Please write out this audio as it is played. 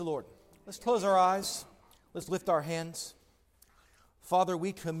Lord. Let's close our eyes. Let's lift our hands. Father,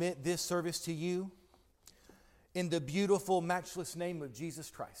 we commit this service to you in the beautiful, matchless name of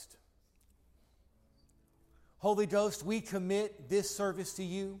Jesus Christ. Holy Ghost, we commit this service to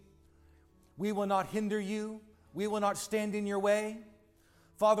you. We will not hinder you. We will not stand in your way.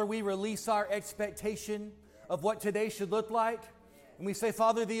 Father, we release our expectation of what today should look like. And we say,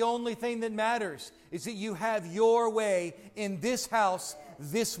 Father, the only thing that matters is that you have your way in this house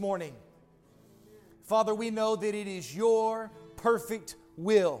this morning. Father, we know that it is your perfect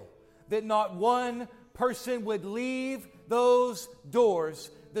will that not one person would leave those doors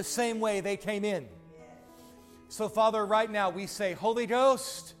the same way they came in. So, Father, right now we say, Holy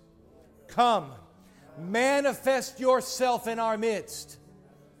Ghost, come, manifest yourself in our midst.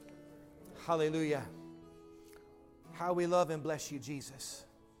 Hallelujah. How we love and bless you, Jesus.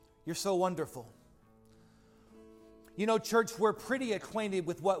 You're so wonderful. You know, church, we're pretty acquainted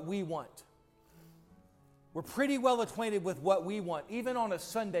with what we want. We're pretty well acquainted with what we want. Even on a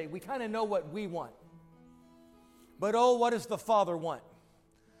Sunday, we kind of know what we want. But oh, what does the Father want?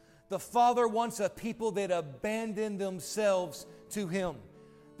 The Father wants a people that abandon themselves to Him.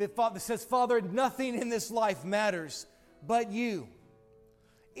 The Father says, Father, nothing in this life matters but you.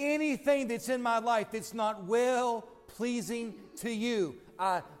 Anything that's in my life that's not well-pleasing to you,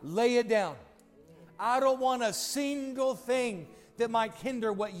 I lay it down. I don't want a single thing that might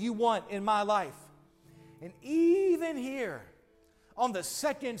hinder what you want in my life. And even here, on the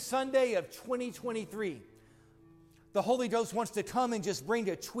second Sunday of 2023, the Holy Ghost wants to come and just bring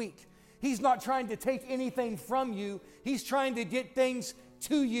a tweak. He's not trying to take anything from you. He's trying to get things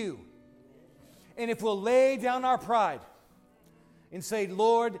to you. And if we'll lay down our pride and say,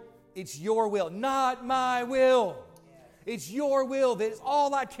 Lord, it's your will, not my will. It's your will that is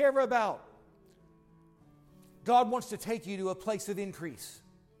all I care about. God wants to take you to a place of increase.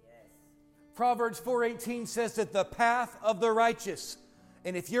 Proverbs 4:18 says that the path of the righteous,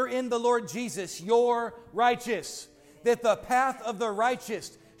 and if you're in the Lord Jesus, you're righteous, that the path of the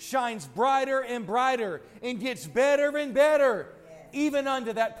righteous shines brighter and brighter and gets better and better, even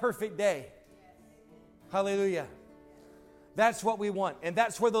unto that perfect day. Hallelujah. That's what we want. And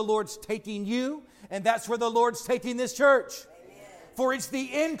that's where the Lord's taking you, and that's where the Lord's taking this church. For it's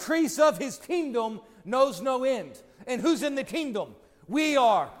the increase of His kingdom knows no end. And who's in the kingdom? We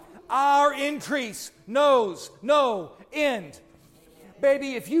are. Our increase knows no end.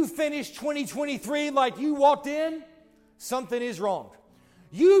 Baby, if you finish 2023 like you walked in, something is wrong.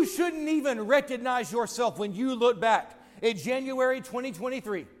 You shouldn't even recognize yourself when you look back at January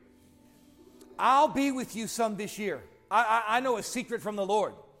 2023. I'll be with you some this year. I know a secret from the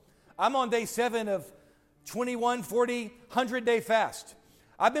Lord. I'm on day 7 of 21, 40, 100-day fast.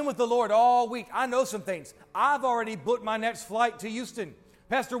 I've been with the Lord all week. I know some things. I've already booked my next flight to Houston.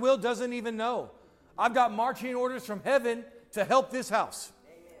 Pastor Will doesn't even know. I've got marching orders from heaven to help this house.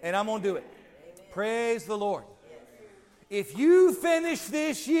 And I'm going to do it. Praise the Lord. If you finish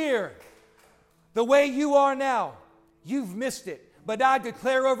this year the way you are now, you've missed it. But I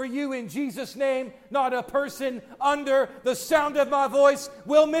declare over you in Jesus' name, not a person under the sound of my voice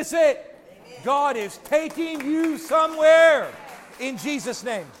will miss it. God is taking you somewhere in Jesus'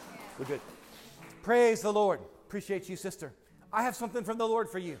 name. We're good. Praise the Lord. Appreciate you, sister. I have something from the Lord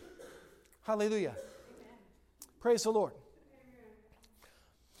for you. Hallelujah. Praise the Lord.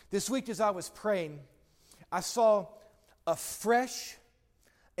 This week as I was praying, I saw a fresh,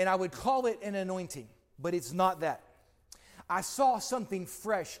 and I would call it an anointing, but it's not that. I saw something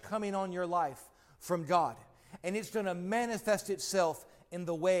fresh coming on your life from God, and it's going to manifest itself in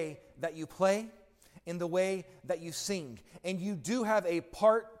the way that you play, in the way that you sing. And you do have a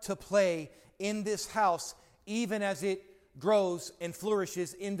part to play in this house, even as it grows and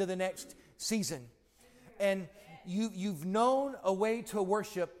flourishes into the next season. And you've known a way to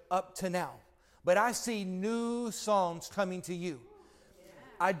worship up to now, but I see new songs coming to you.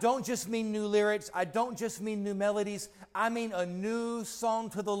 I don't just mean new lyrics. I don't just mean new melodies. I mean a new song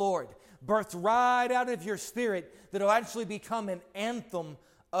to the Lord, birthed right out of your spirit that will actually become an anthem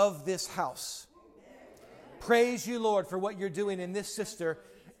of this house. Praise you, Lord, for what you're doing in this sister.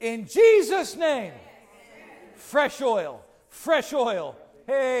 In Jesus' name, fresh oil, fresh oil.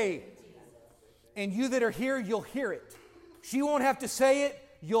 Hey. And you that are here, you'll hear it. She won't have to say it.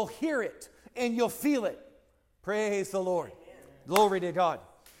 You'll hear it and you'll feel it. Praise the Lord. Glory to God.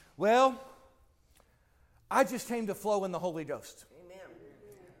 Well, I just came to flow in the Holy Ghost.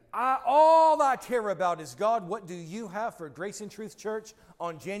 All I care about is, God, what do you have for Grace and Truth Church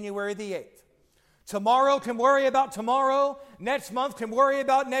on January the 8th? Tomorrow can worry about tomorrow. Next month can worry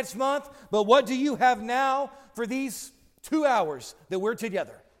about next month. But what do you have now for these 2 hours that we're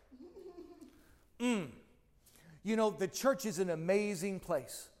together? You know, the church is an amazing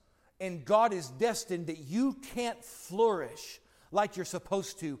place. And God is destined that you can't flourish like you're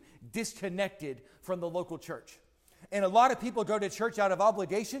supposed to, disconnected from the local church. And a lot of people go to church out of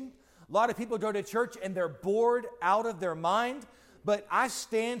obligation. A lot of people go to church and they're bored out of their mind. But I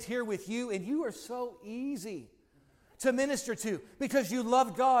stand here with you, and you are so easy to minister to because you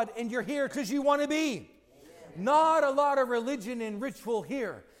love God and you're here because you want to be. Amen. Not a lot of religion and ritual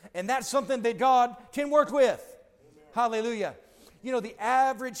here. And that's something that God can work with. Amen. Hallelujah. You know, the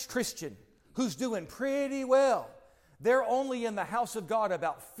average Christian who's doing pretty well, they're only in the house of God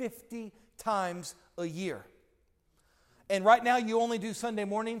about 50 times a year. And right now you only do Sunday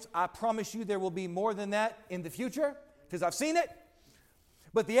mornings. I promise you there will be more than that in the future because I've seen it.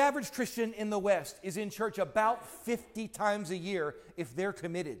 But the average Christian in the West is in church about 50 times a year if they're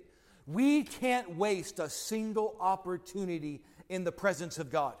committed. We can't waste a single opportunity in the presence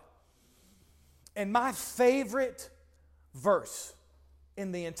of God. And my favorite verse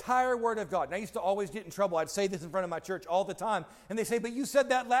in the entire Word of God, and I used to always get in trouble. I'd say this in front of my church all the time. And they say, but you said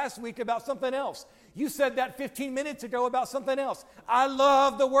that last week about something else. You said that 15 minutes ago about something else. I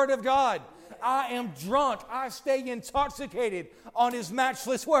love the Word of God. I am drunk. I stay intoxicated on His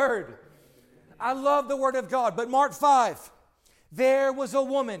matchless Word. I love the Word of God. But Mark 5, there was a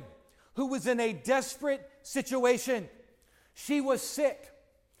woman who was in a desperate situation. She was sick.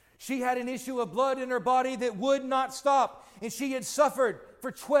 She had an issue of blood in her body that would not stop. And she had suffered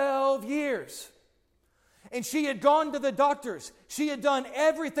for 12 years. And she had gone to the doctors. She had done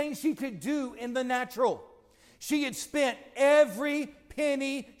everything she could do in the natural. She had spent every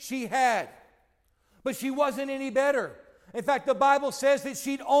penny she had. But she wasn't any better. In fact, the Bible says that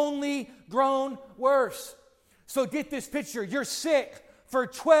she'd only grown worse. So get this picture. You're sick for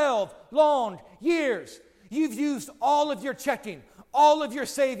 12 long years. You've used all of your checking, all of your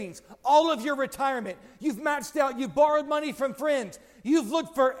savings, all of your retirement. You've maxed out. You've borrowed money from friends. You've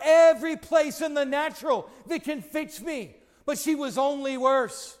looked for every place in the natural that can fix me. But she was only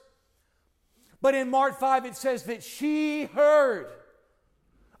worse. But in Mark 5, it says that she heard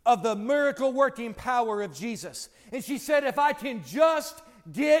of the miracle-working power of Jesus. And she said, if I can just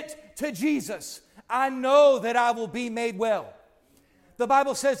get to Jesus, I know that I will be made well. The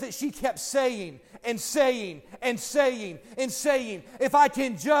Bible says that she kept saying and saying and saying and saying, if I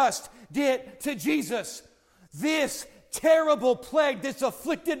can just get to Jesus, this terrible plague that's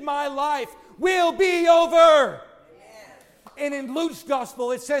afflicted my life will be over. And in Luke's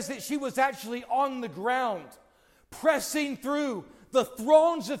gospel, it says that she was actually on the ground, pressing through the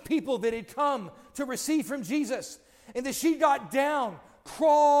throngs of people that had come to receive from Jesus. And that she got down,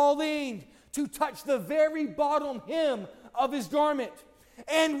 crawling to touch the very bottom hem of His garment.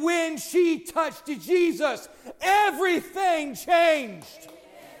 And when she touched Jesus, everything changed.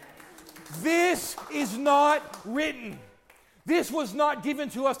 This is not written. This was not given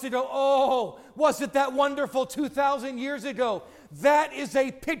to us to go, oh, was it that wonderful 2,000 years ago? That is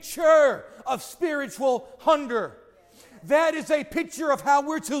a picture of spiritual hunger. That is a picture of how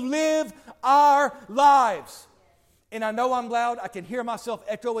we're to live our lives. And I know I'm loud. I can hear myself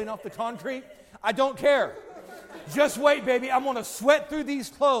echoing off the concrete. I don't care. Just wait, baby. I'm going to sweat through these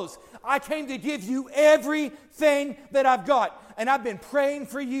clothes. I came to give you everything that I've got. And I've been praying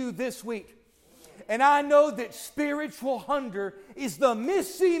for you this week. And I know that spiritual hunger is the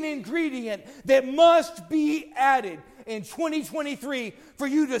missing ingredient that must be added in 2023 for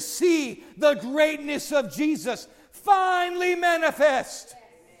you to see the greatness of Jesus finally manifest.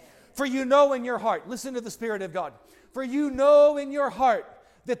 For you know in your heart, listen to the Spirit of God, for you know in your heart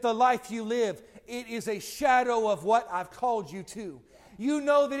that the life you live, it is a shadow of what I've called you to. You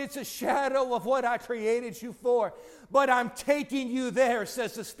know that it's a shadow of what I created you for, but I'm taking you there,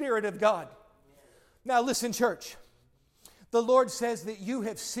 says the Spirit of God. Now listen, church. The Lord says that you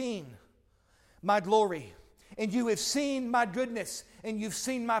have seen my glory, and you have seen my goodness, and you've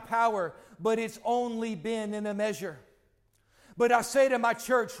seen my power, but it's only been in a measure. But I say to my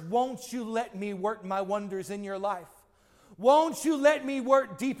church, won't you let me work my wonders in your life? Won't you let me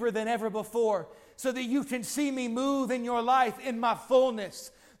work deeper than ever before so that you can see me move in your life in my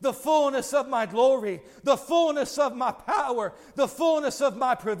fullness, the fullness of my glory, the fullness of my power, the fullness of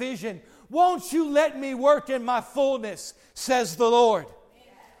my provision. Won't you let me work in my fullness, says the Lord.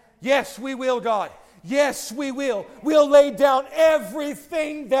 Yes, we will, God. Yes, we will. We'll lay down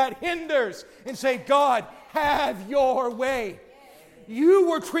everything that hinders and say, God, have your way. You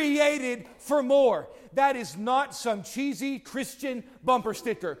were created for more. That is not some cheesy Christian bumper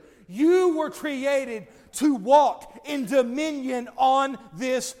sticker. You were created to walk in dominion on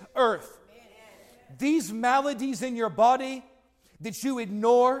this earth. These maladies in your body that you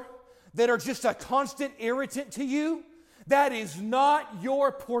ignore, that are just a constant irritant to you, that is not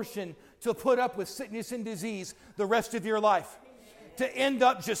your portion to put up with sickness and disease the rest of your life. To end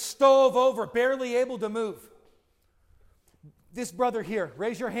up just stove over, barely able to move. This brother here,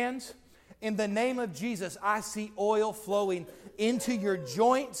 raise your hands. In the name of Jesus, I see oil flowing into your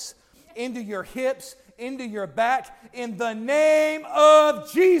joints, into your hips, into your back. In the name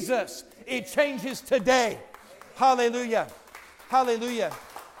of Jesus, it changes today. Hallelujah. Hallelujah.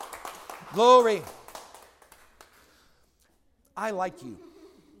 Glory. I like you.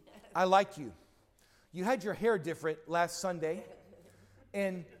 I like you. You had your hair different last Sunday.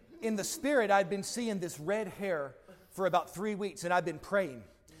 And in the spirit, I'd been seeing this red hair for about 3 weeks, and I've been praying.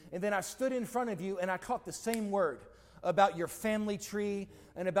 And then I stood in front of you, and I caught the same word about your family tree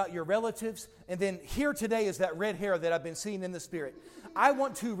and about your relatives. And then here today is that red hair that I've been seeing in the spirit. I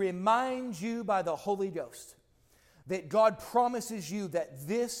want to remind you by the Holy Ghost that God promises you that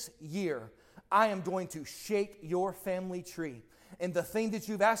this year I am going to shake your family tree. And the thing that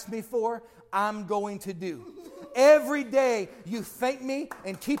you've asked me for, I'm going to do. Every day you thank me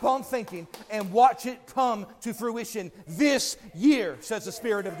and keep on thinking and watch it come to fruition this year, says the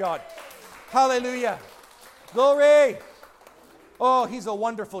Spirit of God. Hallelujah. Glory. Oh, He's a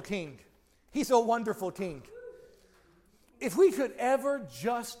wonderful King. He's a wonderful King. If we could ever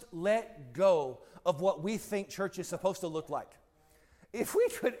just let go of what we think church is supposed to look like. If we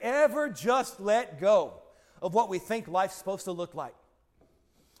could ever just let go of what we think life's supposed to look like.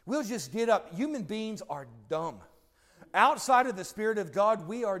 We'll just get up. Human beings are dumb. Outside of the Spirit of God,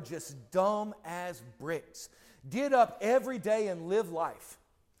 we are just dumb as bricks. Get up every day and live life.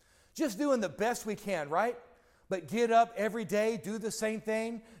 Just doing the best we can, right? But get up every day, do the same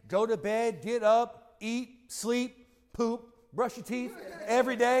thing, go to bed, get up, eat, sleep, poop, brush your teeth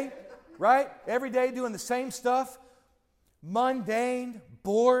every day, right? Every day doing the same stuff. Mundane,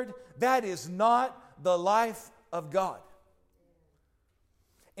 bored. That is not the life of God.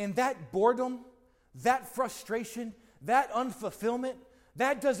 And that boredom, that frustration, that unfulfillment,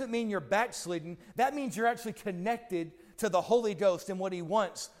 that doesn't mean you're backslidden. That means you're actually connected to the Holy Ghost and what He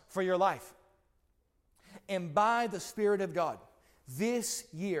wants for your life. And by the Spirit of God, this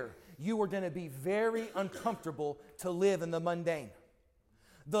year, you are going to be very uncomfortable to live in the mundane.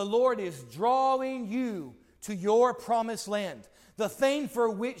 The Lord is drawing you to your promised land, the thing for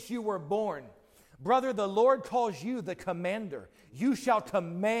which you were born. Brother, the Lord calls you the commander. You shall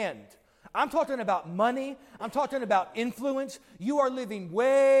command. I'm talking about money. I'm talking about influence. You are living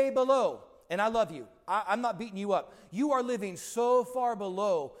way below. And I love you. I'm not beating you up. You are living so far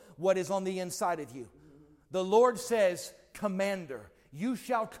below what is on the inside of you. The Lord says, commander, you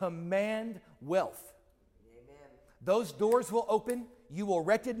shall command wealth. Amen. Those doors will open. You will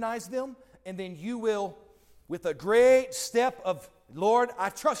recognize them. And then you will, with a great step of, Lord, I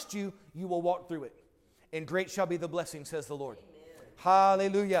trust you, you will walk through it. And great shall be the blessing, says the Lord. Amen.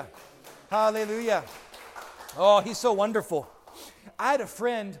 Hallelujah. Hallelujah. Oh, He's so wonderful. I had a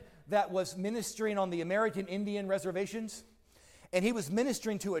friend that was ministering on the American Indian reservations, and he was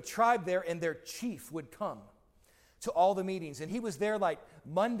ministering to a tribe there, and their chief would come to all the meetings. And he was there like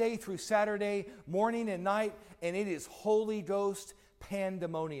Monday through Saturday, morning and night, and it is Holy Ghost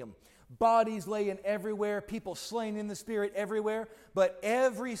pandemonium. Bodies laying everywhere, people slain in the Spirit everywhere. But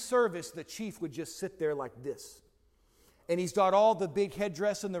every service, the chief would just sit there like this. And he's got all the big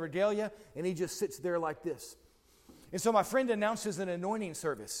headdress and the regalia, and he just sits there like this. And so my friend announces an anointing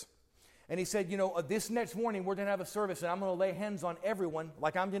service. And he said, this next morning we're going to have a service, and I'm going to lay hands on everyone,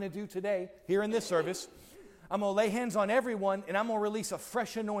 like I'm going to do today here in this service. I'm going to lay hands on everyone, and I'm going to release a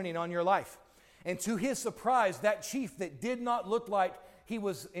fresh anointing on your life. And to his surprise, that chief that did not look like he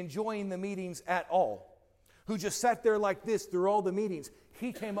was enjoying the meetings at all, who just sat there like this through all the meetings,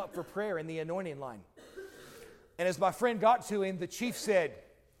 he came up for prayer in the anointing line. And as my friend got to him, the chief said,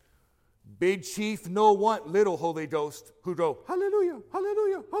 big chief no want little Holy Ghost who go, hallelujah,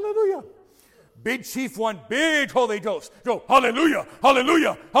 hallelujah, hallelujah. Big chief want big Holy Ghost. Go, hallelujah,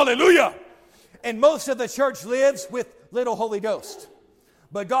 hallelujah, hallelujah. And most of the church lives with little Holy Ghost.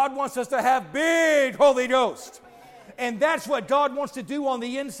 But God wants us to have big Holy Ghost. And that's what God wants to do on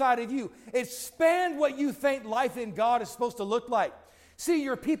the inside of you. Expand what you think life in God is supposed to look like. See,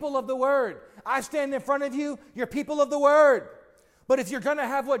 you're people of the Word. I stand in front of you, you're people of the Word. But if you're going to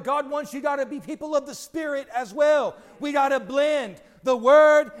have what God wants, you got to be people of the Spirit as well. We got to blend the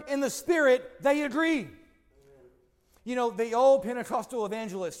Word and the Spirit. They agree. The old Pentecostal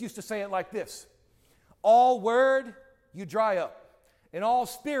evangelists used to say it like this. All Word, you dry up. And all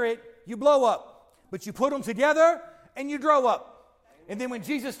Spirit, you blow up. But you put them together and you grow up. And then when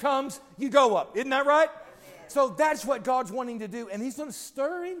Jesus comes, you go up. Isn't that right? So that's what God's wanting to do. And He's going to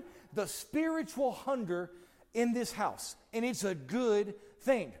stir in the spiritual hunger in this house. And it's a good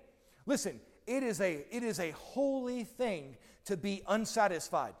thing. Listen, it is a holy thing to be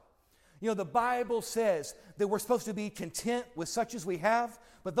unsatisfied. You know, the Bible says that we're supposed to be content with such as we have,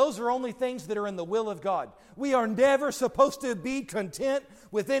 but those are only things that are in the will of God. We are never supposed to be content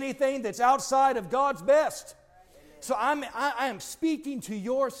with anything that's outside of God's best. So I am speaking to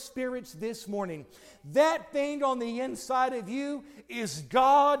your spirits this morning. That thing on the inside of you is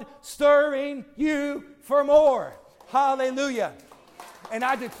God stirring you for more. Hallelujah. And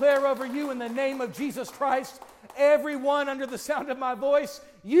I declare over you in the name of Jesus Christ, everyone under the sound of my voice,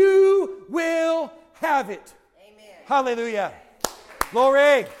 you will have it. Amen. Hallelujah.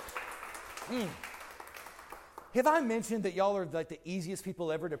 Glory. Have I mentioned that y'all are like the easiest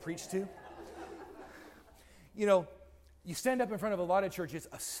people ever to preach to? You know, you stand up in front of a lot of churches,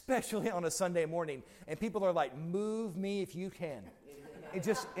 especially on a Sunday morning, and people are like, move me if you can.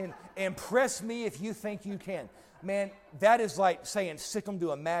 Impress me if you think you can. Man, that is like saying sick 'em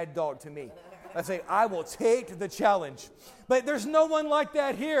to a mad dog to me. I say, I will take the challenge. But there's no one like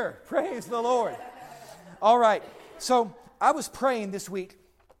that here. Praise the Lord. All right. So I was praying this week,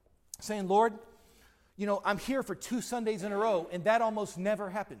 saying, Lord, you know, I'm here for 2 Sundays in a row, and that almost never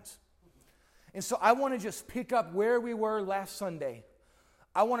happens. And so I want to just pick up where we were last Sunday.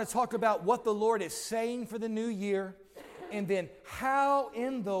 I want to talk about what the Lord is saying for the new year, and then how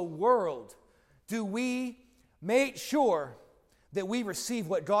in the world do we make sure that we receive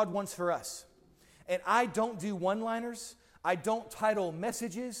what God wants for us. And I don't do one-liners. I don't title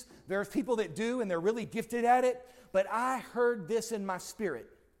messages. There's people that do, and they're really gifted at it. But I heard this in my spirit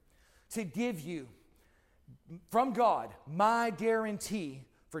to give you, from God, my guarantee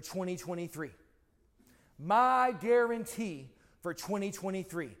for 2023. My guarantee for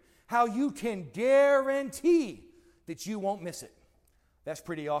 2023. How you can guarantee that you won't miss it. That's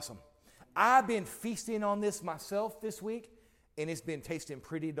pretty awesome. I've been feasting on this myself this week, and it's been tasting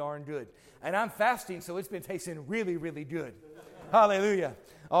pretty darn good. And I'm fasting, so it's been tasting really, really good. Hallelujah.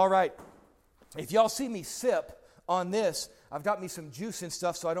 All right. If y'all see me sip on this, I've got me some juice and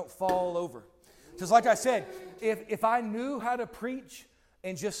stuff so I don't fall over. Because like I said, if I knew how to preach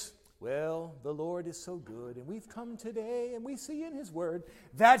and just, well, the Lord is so good, and we've come today, and we see in His Word,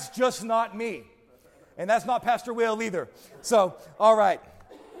 that's just not me. And that's not Pastor Will either. So, all right.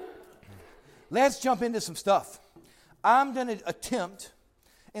 Let's jump into some stuff. I'm going to attempt,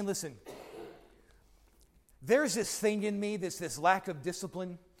 and listen, there's this thing in me, this lack of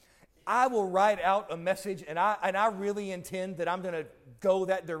discipline. I will write out a message, and I really intend that I'm going to go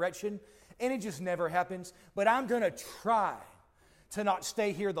that direction, and it just never happens. But I'm going to try to not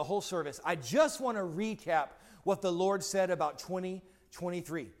stay here the whole service. I just want to recap what the Lord said about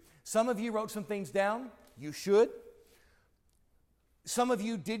 2023. Some of you wrote some things down. You should. Some of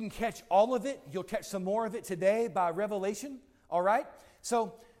you didn't catch all of it. You'll catch some more of it today by revelation. All right?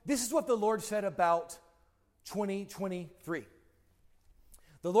 So this is what the Lord said about 2023.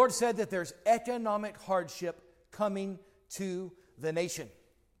 The Lord said that there's economic hardship coming to the nation.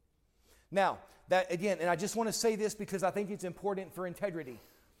 Now, that again, and I just want to say this because I think it's important for integrity.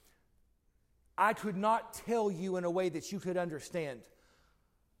 I could not tell you in a way that you could understand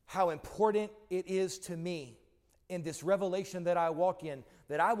how important it is to me in this revelation that I walk in,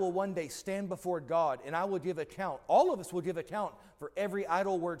 that I will one day stand before God and I will give account. All of us will give account for every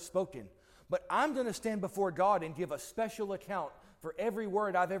idle word spoken. But I'm going to stand before God and give a special account for every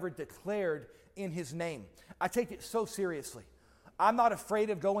word I've ever declared in His name. I take it so seriously. I'm not afraid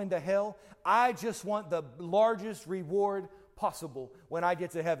of going to hell. I just want the largest reward possible when I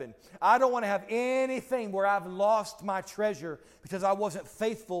get to heaven. I don't want to have anything where I've lost my treasure because I wasn't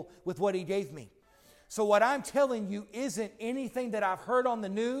faithful with what He gave me. So what I'm telling you isn't anything that I've heard on the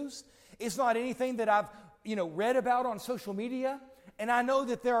news. It's not anything that I've, read about on social media. And I know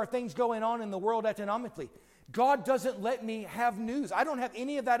that there are things going on in the world economically. God doesn't let me have news. I don't have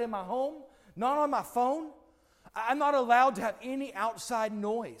any of that in my home, not on my phone. I'm not allowed to have any outside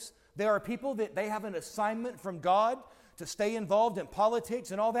noise. There are people that they have an assignment from God to stay involved in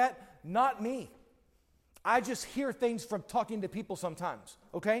politics and all that. Not me. I just hear things from talking to people sometimes,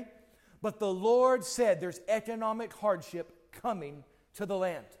 okay? But the Lord said there's economic hardship coming to the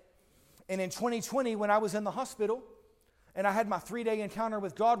land. And in 2020, when I was in the hospital, and I had my 3-day encounter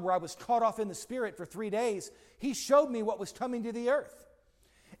with God where I was caught off in the Spirit for 3 days, He showed me what was coming to the earth.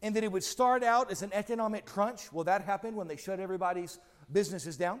 And that it would start out as an economic crunch. Well, that happened when they shut everybody's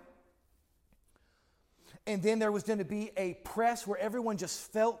businesses down. And then there was going to be a press where everyone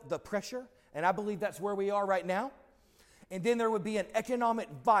just felt the pressure. And I believe that's where we are right now. And then there would be an economic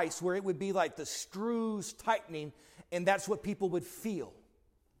vice where it would be like the screws tightening, and that's what people would feel.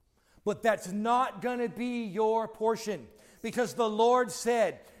 But that's not going to be your portion, because the Lord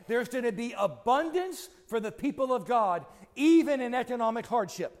said there's going to be abundance for the people of God, even in economic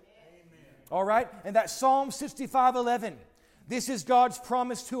hardship. Amen. All right? And that's Psalm 65:11. This is God's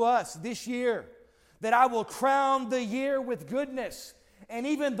promise to us this year, that I will crown the year with goodness, and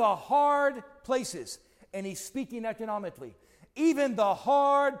even the hard places, and he's speaking economically, even the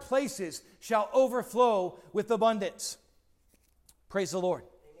hard places shall overflow with abundance. Praise the Lord.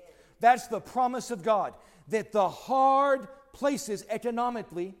 Amen. That's the promise of God, that the hard places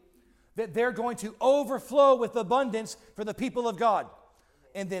economically, that they're going to overflow with abundance for the people of God.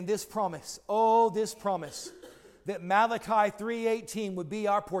 And then this promise, this promise, that Malachi 3:18 would be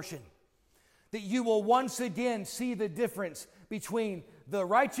our portion. That you will once again see the difference between the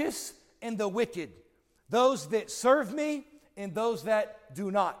righteous and the wicked. Those that serve me and those that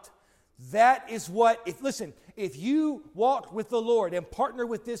do not. That is what, if you walk with the Lord and partner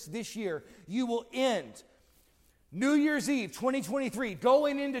with this year, you will end New Year's Eve 2023,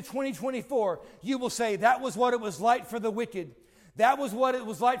 going into 2024, you will say, that was what it was like for the wicked. That was what it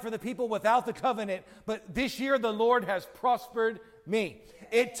was like for the people without the covenant. But this year the Lord has prospered me.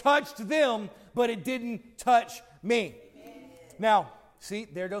 It touched them, but it didn't touch me. Now, see,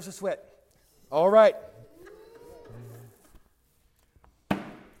 there goes the sweat. All right.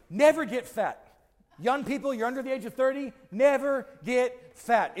 Never get fat. Young people, you're under the age of 30, never get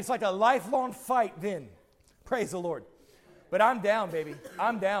fat. It's like a lifelong fight then. Praise the Lord. But I'm down, baby.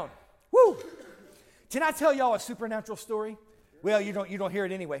 I'm down. Woo! Can I tell y'all a supernatural story? Well, you don't hear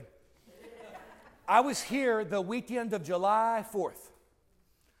it anyway. I was here the weekend of July 4th.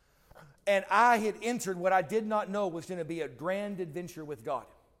 And I had entered what I did not know was going to be a grand adventure with God.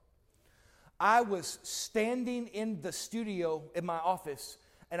 I was standing in the studio in my office,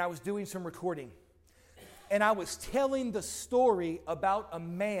 and I was doing some recording. And I was telling the story about a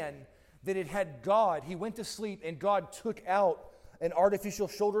man that had God. He went to sleep, and God took out an artificial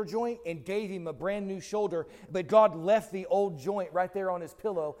shoulder joint and gave him a brand new shoulder. But God left the old joint right there on his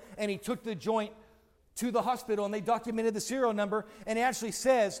pillow, and he took the joint to the hospital, and they documented the serial number, and it actually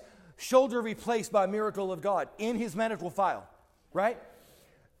says, shoulder replaced by miracle of God in his medical file, right?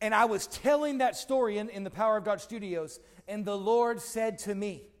 And I was telling that story in the Power of God studios, and the Lord said to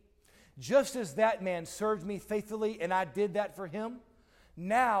me, just as that man served me faithfully and I did that for him,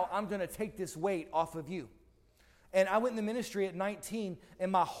 now I'm going to take this weight off of you. And I went in the ministry at 19,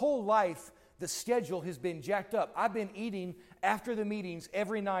 and my whole life, the schedule has been jacked up. I've been eating after the meetings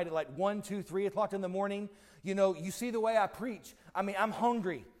every night at like 1, 2, 3 o'clock in the morning. You know, you see the way I preach. I mean, I'm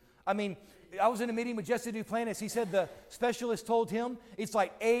hungry. I mean, I was in a meeting with Jesse Duplantis. He said the specialist told him it's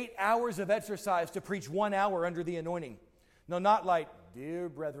like 8 hours of exercise to preach 1 hour under the anointing. No, not like, dear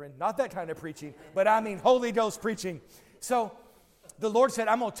brethren, not that kind of preaching, but I mean Holy Ghost preaching. So the Lord said,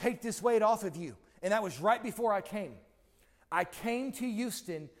 I'm going to take this weight off of you. And that was right before I came. I came to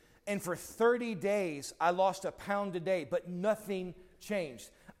Houston, and for 30 days, I lost a pound a day, but nothing changed.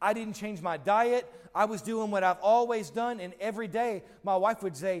 I didn't change my diet. I was doing what I've always done, and every day, my wife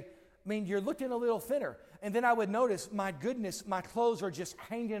would say, I mean, you're looking a little thinner. And then I would notice, my goodness, my clothes are just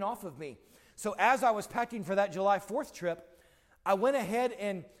hanging off of me. So as I was packing for that July 4th trip, I went ahead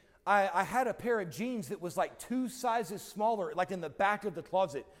and I had a pair of jeans that was like 2 sizes smaller, like in the back of the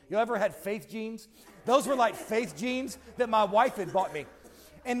closet. You ever had Faith jeans? Those were like Faith jeans that my wife had bought me.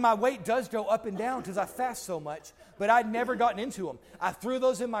 And my weight does go up and down because I fast so much, but I'd never gotten into them. I threw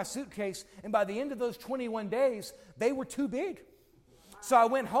those in my suitcase, and by the end of those 21 days, they were too big. So I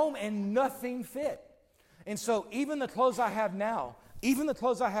went home and nothing fit. And so even the clothes I have now,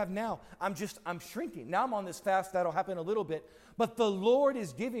 I'm shrinking. Now I'm on this fast. That'll happen a little bit. But the Lord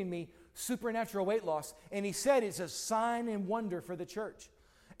is giving me supernatural weight loss. And he said it's a sign and wonder for the church.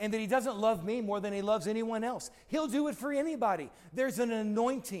 And that he doesn't love me more than he loves anyone else. He'll do it for anybody. There's an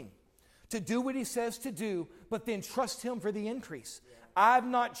anointing to do what he says to do, but then trust him for the increase. I've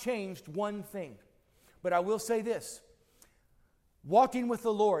not changed one thing. But I will say this. Walking with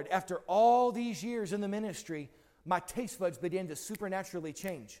the Lord, after all these years in the ministry, my taste buds began to supernaturally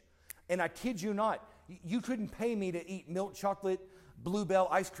change. And I kid you not, you couldn't pay me to eat milk chocolate Bluebell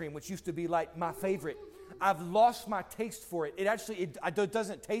ice cream, which used to be like my favorite. I've lost my taste for it. It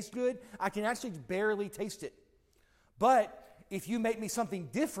doesn't taste good. I can actually barely taste it. But if you make me something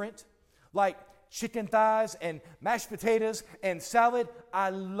different, like chicken thighs and mashed potatoes and salad, I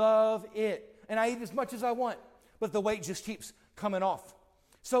love it. And I eat as much as I want. But the weight just keeps coming off.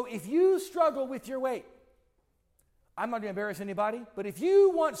 So if you struggle with your weight, I'm not going to embarrass anybody, but if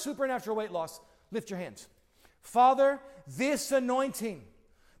you want supernatural weight loss, lift your hands. Father, this anointing,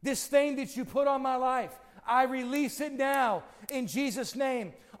 this thing that you put on my life, I release it now in Jesus'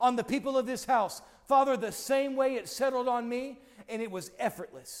 name on the people of this house. Father, the same way it settled on me, and it was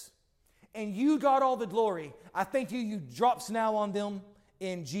effortless. And you got all the glory. I thank you drops now on them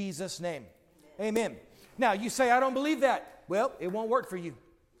in Jesus' name. Amen. Now, you say, I don't believe that. Well, it won't work for you.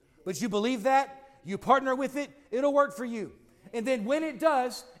 But you believe that, you partner with it, it'll work for you. And then when it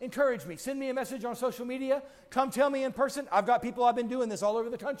does, encourage me. Send me a message on social media. Come tell me in person. I've got people, I've been doing this all over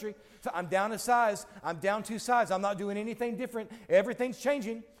the country. So I'm down a size. I'm down 2 sizes. I'm not doing anything different. Everything's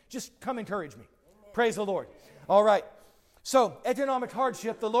changing. Just come encourage me. Amen. Praise the Lord. All right. So economic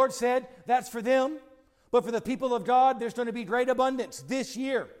hardship, the Lord said that's for them. But for the people of God, there's going to be great abundance this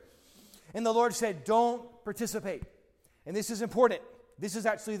year. And the Lord said, don't participate. And this is important. This is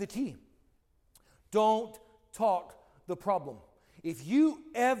actually the key. Don't talk the problem. If you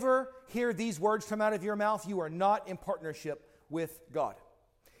ever hear these words come out of your mouth, you are not in partnership with God.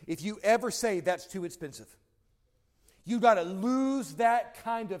 If you ever say that's too expensive, you got to lose that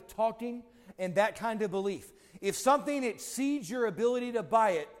kind of talking and that kind of belief. If something exceeds your ability to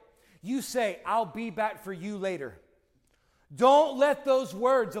buy it, you say, I'll be back for you later. Don't let those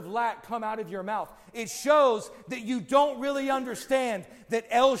words of lack come out of your mouth. It shows that you don't really understand that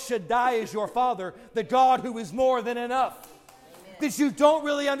El Shaddai is your Father, the God who is more than enough. Amen. That you don't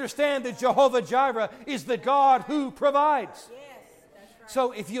really understand that Jehovah Jireh is the God who provides. Yes, that's right.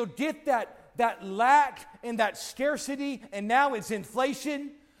 So if you'll get that lack and that scarcity, and now it's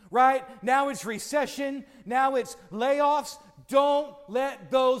inflation, right? Now it's recession, now it's layoffs. Don't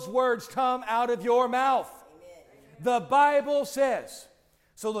let those words come out of your mouth. The Bible says,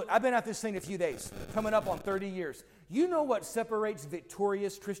 so look, I've been at this thing a few days, coming up on 30 years. You know what separates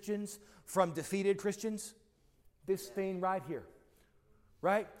victorious Christians from defeated Christians? This thing right here,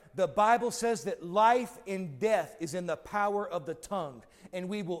 right? The Bible says that life and death is in the power of the tongue, and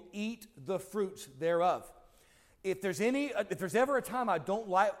we will eat the fruits thereof. If there's ever a time I don't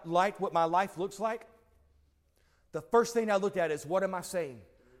like what my life looks like, the first thing I look at is, what am I saying?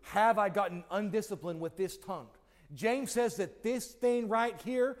 Have I gotten undisciplined with this tongue? James says that this thing right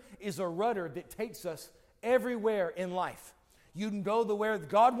here is a rudder that takes us everywhere in life. You can go to where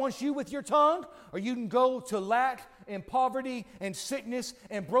God wants you with your tongue, or you can go to lack and poverty and sickness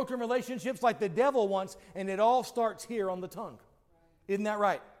and broken relationships like the devil wants, and it all starts here on the tongue. Isn't that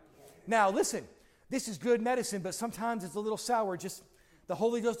right? Now, listen, this is good medicine, but sometimes it's a little sour. Just the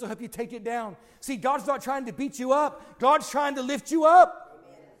Holy Ghost will help you take it down. See, God's not trying to beat you up. God's trying to lift you up.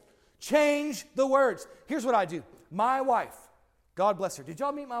 Amen. Change the words. Here's what I do. My wife, God bless her. Did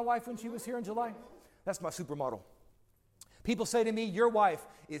y'all meet my wife when she was here in July? That's my supermodel. People say to me, your wife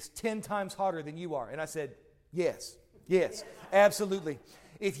is 10 times hotter than you are. And I said, yes, absolutely.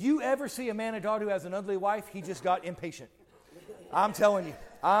 If you ever see a man of God who has an ugly wife, he just got impatient. I'm telling you.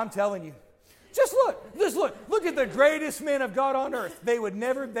 Just look at the greatest men of God on earth. They would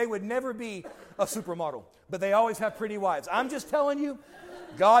never be a supermodel, but they always have pretty wives. I'm just telling you,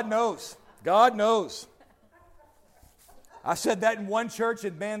 God knows. I said that in one church,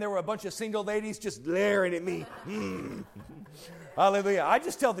 and man, there were a bunch of single ladies just glaring at me. Hallelujah. I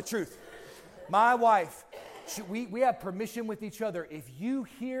just tell the truth. My wife, we have permission with each other. If you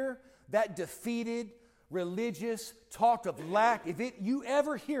hear that defeated, religious talk of lack, you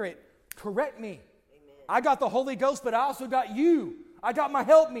ever hear it, correct me. Amen. I got the Holy Ghost, but I also got you. I got my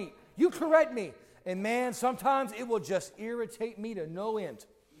helpmeet. You correct me. And man, sometimes it will just irritate me to no end.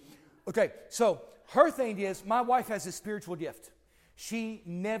 Okay, so her thing is, my wife has a spiritual gift. She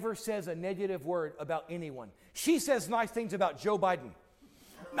never says a negative word about anyone. She says nice things about Joe Biden.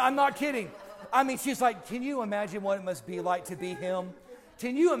 I'm not kidding. I mean, she's like, can you imagine what it must be like to be him?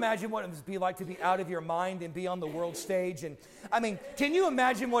 Can you imagine what it must be like to be out of your mind and be on the world stage? And I mean, can you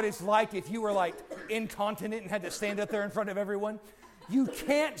imagine what it's like if you were like incontinent and had to stand up there in front of everyone? You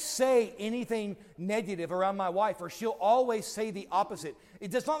can't say anything negative around my wife, or she'll always say the opposite.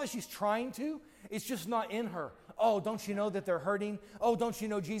 It's not that she's trying to. It's just not in her. Oh, don't you know that they're hurting? Oh, don't you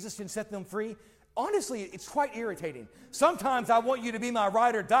know Jesus can set them free? Honestly, it's quite irritating. Sometimes I want you to be my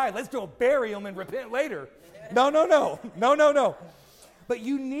ride or die. Let's go bury them and repent later. No. But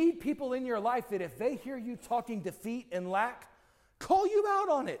you need people in your life that if they hear you talking defeat and lack, call you out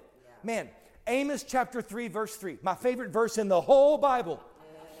on it. Man, Amos chapter 3, verse 3, my favorite verse in the whole Bible.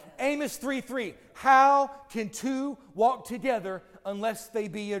 Amos 3:3, how can two walk together unless they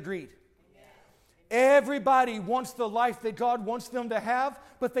be agreed? Everybody wants the life that God wants them to have,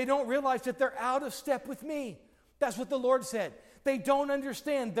 but they don't realize that they're out of step with me. That's what the Lord said. They don't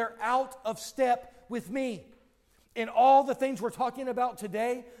understand they're out of step with me. in all the things we're talking about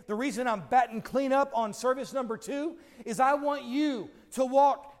today, the reason I'm batting clean up on service number 2 is I want you to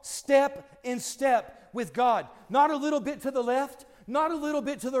walk step in step with God. Not a little bit to the left, not a little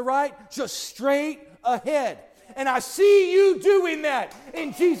bit to the right, just straight ahead. And I see you doing that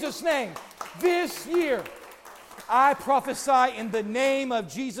in Jesus' name. This year, I prophesy in the name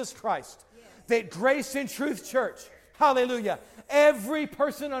of Jesus Christ that Grace and Truth Church, hallelujah, every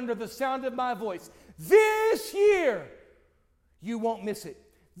person under the sound of my voice, this year, you won't miss it.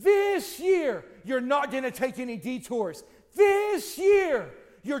 This year, you're not going to take any detours. This year,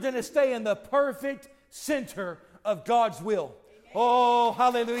 you're going to stay in the perfect center of God's will. Amen. Oh,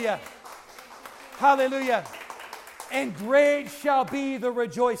 hallelujah. Hallelujah. And great shall be the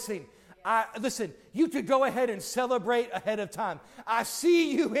rejoicing. Listen, you could go ahead and celebrate ahead of time. I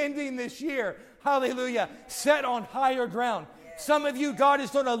see you ending this year, hallelujah, set on higher ground. Some of you, God is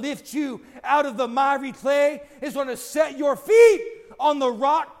going to lift you out of the miry clay. He's going to set your feet on the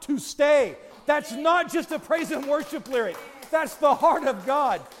rock to stay. That's not just a praise and worship lyric. That's the heart of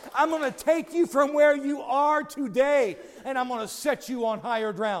God. I'm going to take you from where you are today, and I'm going to set you on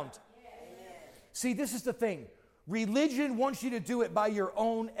higher ground. See, this is the thing. Religion wants you to do it by your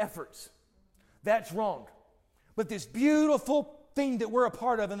own efforts. That's wrong. But this beautiful thing that we're a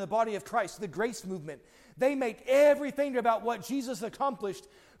part of in the body of Christ, the grace movement, they make everything about what Jesus accomplished,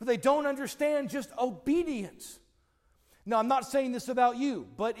 but they don't understand just obedience. Now, I'm not saying this about you,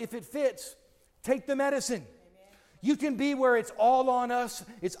 but if it fits, take the medicine. Amen. You can be where it's all on us,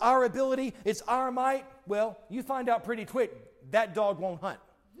 it's our ability, it's our might. Well, you find out pretty quick, that dog won't hunt.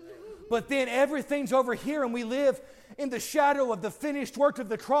 But then everything's over here and we live in the shadow of the finished work of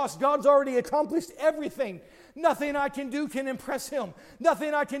the cross. God's already accomplished everything. Nothing I can do can impress Him.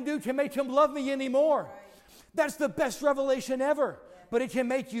 Nothing I can do can make Him love me anymore. That's the best revelation ever. But it can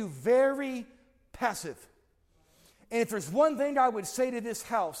make you very passive. And if there's one thing I would say to this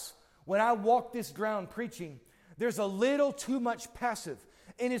house when I walk this ground preaching, there's a little too much passive.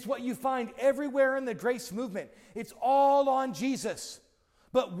 And it's what you find everywhere in the grace movement. It's all on Jesus.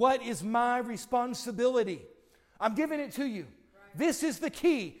 But what is my responsibility? I'm giving it to you. Right. This is the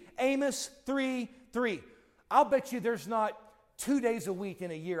key. Amos 3:3. I'll bet you there's not 2 days a week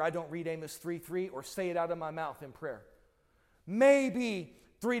in a year I don't read Amos 3:3 or say it out of my mouth in prayer. Maybe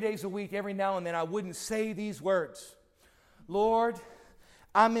 3 days a week every now and then I wouldn't say these words. Lord,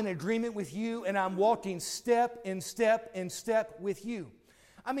 I'm in agreement with you and I'm walking step in step in step with you.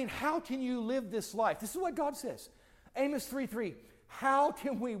 I mean, how can you live this life? This is what God says. Amos 3:3. How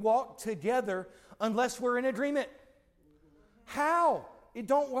can we walk together unless we're in agreement? How? It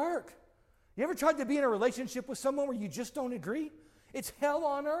don't work. You ever tried to be in a relationship with someone where you just don't agree? It's hell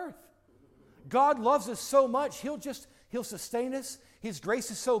on earth. God loves us so much, He'll sustain us. His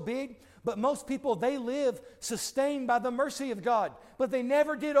grace is so big. But most people, they live sustained by the mercy of God. But they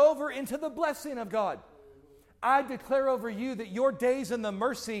never get over into the blessing of God. I declare over you that your days in the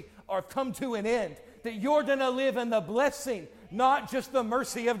mercy are come to an end. That you're going to live in the blessing, not just the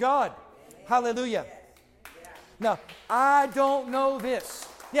mercy of God. Hallelujah. Now, I don't know this.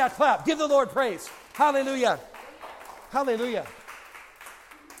 Yeah, clap. Give the Lord praise. Hallelujah. Hallelujah.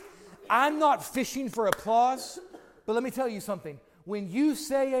 I'm not fishing for applause, but let me tell you something. When you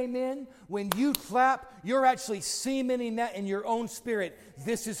say amen, when you clap, you're actually cementing that in your own spirit.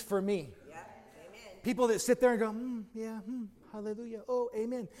 This is for me. Yeah. People that sit there and go, hallelujah, oh,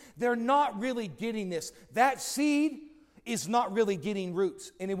 amen. They're not really getting this. That seed is not really getting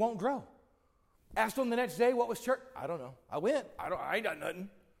roots, and it won't grow. Asked them the next day, what was church? I don't know. I went. I ain't got nothing.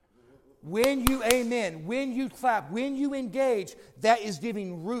 When you amen, when you clap, when you engage, that is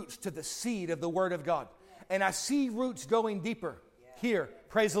giving roots to the seed of the Word of God. And I see roots going deeper here.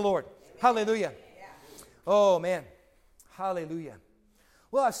 Praise the Lord. Hallelujah. Oh, man. Hallelujah.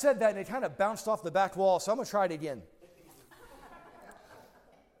 Well, I said that, and it kind of bounced off the back wall, so I'm going to try it again.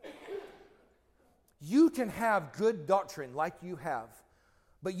 You can have good doctrine like you have,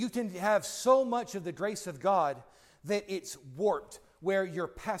 but you can have so much of the grace of God that it's warped, where you're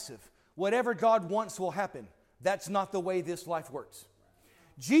passive. Whatever God wants will happen. That's not the way this life works.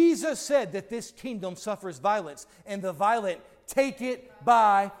 Jesus said that this kingdom suffers violence, and the violent take it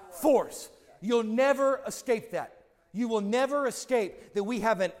by force. You'll never escape that. You will never escape that we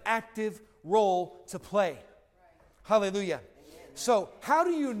have an active role to play. Hallelujah. So, how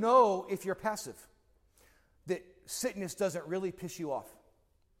do you know if you're passive? That sickness doesn't really piss you off?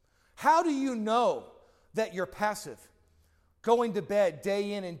 How do you know that you're passive? Going to bed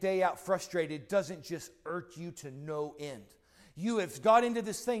day in and day out frustrated doesn't just irk you to no end. You have got into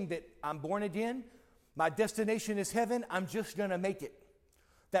this thing that I'm born again, my destination is heaven, I'm just going to make it.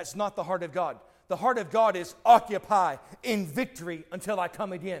 That's not the heart of God. the heart of God is occupy in victory until I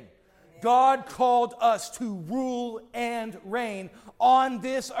come again. God called us to rule and reign on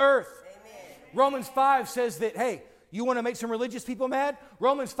this earth. Amen. Romans 5 says that, hey, you want to make some religious people mad?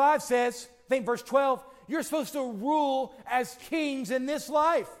 Romans 5 says, I think verse 12, you're supposed to rule as kings in this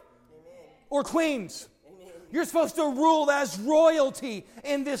life. Amen. Or queens. Amen. You're supposed to rule as royalty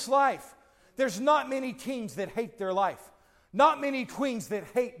in this life. There's not many kings that hate their life. Not many queens that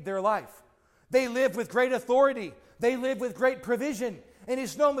hate their life. They live with great authority. They live with great provision. And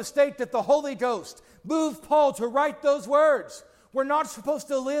it's no mistake that the Holy Ghost moved Paul to write those words. We're not supposed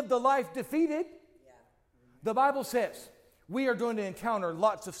to live the life defeated. Yeah. The Bible says we are going to encounter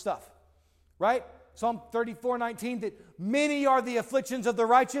lots of stuff. Right? Psalm 34:19, that many are the afflictions of the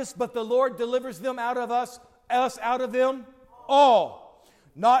righteous, but the Lord delivers them out of us out of them all.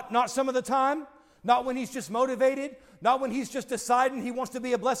 Not some of the time, not when He's just motivated, not when He's just deciding He wants to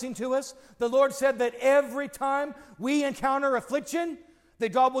be a blessing to us. The Lord said that every time we encounter affliction,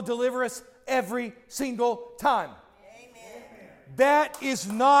 that God will deliver us every single time. Amen. That is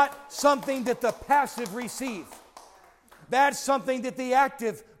not something that the passive receive. That's something that the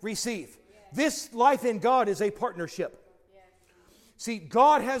active receive. This life in God is a partnership. See,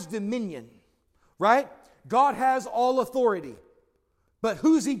 God has dominion, right? God has all authority. But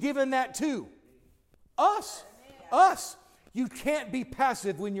who's He given that to? Us. Us. You can't be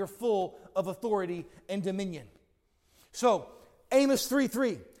passive when you're full of authority and dominion. So, Amos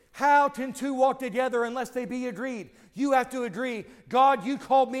 3:3. How can two walk together unless they be agreed? You have to agree. God, you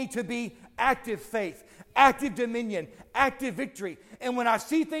called me to be active faith, active dominion, active victory. And when I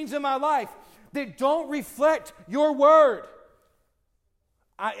see things in my life that don't reflect your word,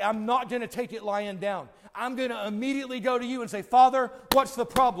 I'm not going to take it lying down. I'm going to immediately go to you and say, Father, what's the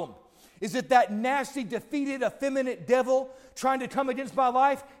problem? Is it that nasty, defeated, effeminate devil trying to come against my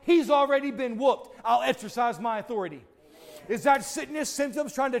life? He's already been whooped. I'll exercise my authority. Is that sickness,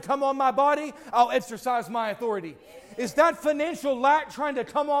 symptoms trying to come on my body? I'll exercise my authority. Is that financial lack trying to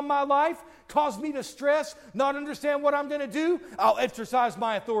come on my life, cause me to stress, not understand what I'm going to do? I'll exercise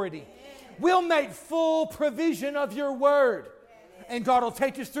my authority. We'll make full provision of your word. And God will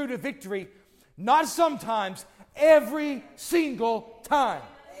take us through to victory. Not sometimes, every single time.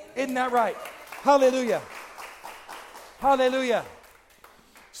 Isn't that right? Hallelujah. Hallelujah.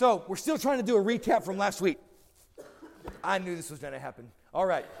 So, we're still trying to do a recap from last week. I knew this was going to happen. All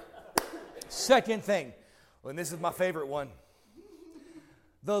right. Second thing, and this is my favorite one.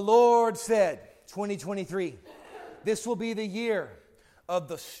 The Lord said, 2023, this will be the year of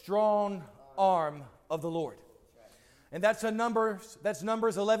the strong arm of the Lord. And that's Numbers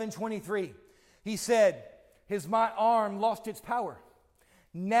 11:23. He said, my arm lost its power.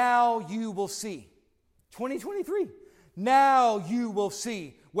 Now you will see. 2023. Now you will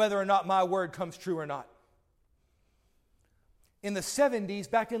see whether or not my word comes true or not. In the 70s,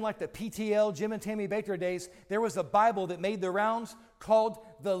 back in like the PTL, Jim and Tammy Baker days, there was a Bible that made the rounds called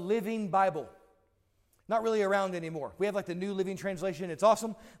the Living Bible. Not really around anymore. We have like the New Living Translation. It's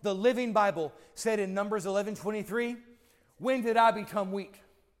awesome. The Living Bible said in Numbers 11:23, when did I become weak?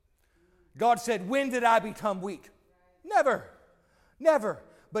 God said, when did I become weak? Never. Never.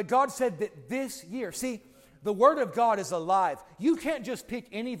 But God said that this year, see, the Word of God is alive. You can't just pick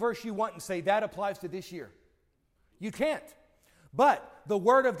any verse you want and say that applies to this year. You can't. But the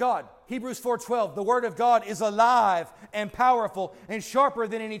Word of God, Hebrews 4:12, the Word of God is alive and powerful and sharper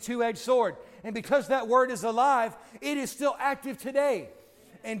than any two-edged sword. And because that Word is alive, it is still active today.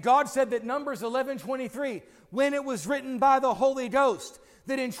 And God said that Numbers 11:23, when it was written by the Holy Ghost,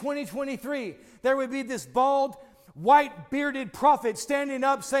 that in 2023, there would be this bald, white-bearded prophet standing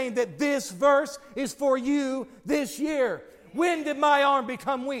up saying that this verse is for you this year. When did my arm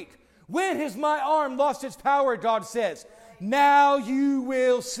become weak? When has my arm lost its power, God says? Now you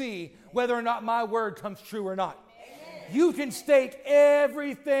will see whether or not my word comes true or not. Amen. You can stake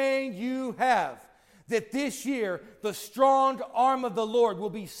everything you have that this year the strong arm of the Lord will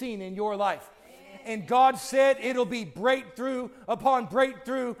be seen in your life. Amen. And God said it'll be breakthrough upon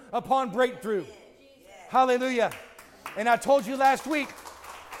breakthrough upon breakthrough. Hallelujah. And I told you last week,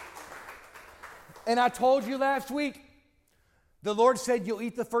 the Lord said you'll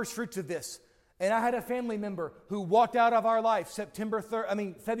eat the first fruits of this. And I had a family member who walked out of our life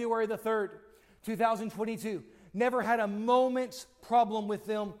February the 3rd, 2022. Never had a moment's problem with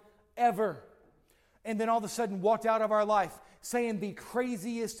them ever. And then all of a sudden walked out of our life saying the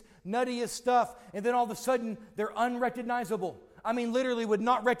craziest, nuttiest stuff. And then all of a sudden they're unrecognizable. I mean, literally would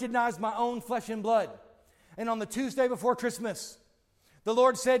not recognize my own flesh and blood. And on the Tuesday before Christmas, the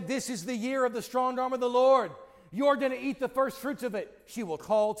Lord said, this is the year of the strong arm of the Lord. You're going to eat the first fruits of it. She will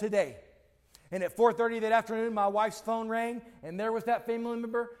call today. And at 4:30 that afternoon, my wife's phone rang, and there was that family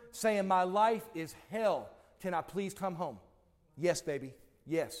member saying, my life is hell. Can I please come home? Yes, baby.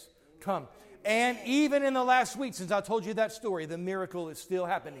 Yes. Come. And even in the last week, since I told you that story, the miracle is still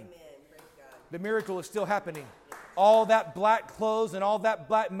happening. The miracle is still happening. All that black clothes and all that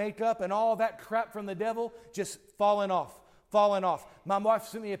black makeup and all that crap from the devil just falling off. My wife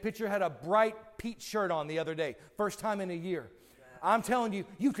sent me a picture, had a bright peach shirt on the other day. First time in a year. I'm telling you,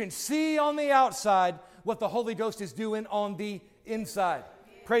 you can see on the outside what the Holy Ghost is doing on the inside.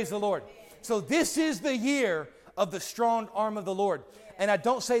 Praise the Lord. So this is the year of the strong arm of the Lord. And I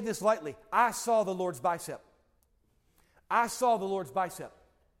don't say this lightly. I saw the Lord's bicep. I'm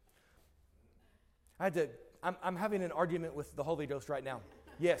having an argument with the Holy Ghost right now.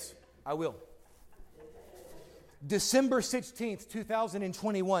 Yes, I will. December 16th,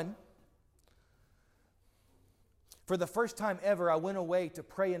 2021. For the first time ever, I went away to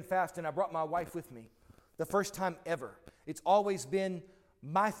pray and fast, and I brought my wife with me. The first time ever. It's always been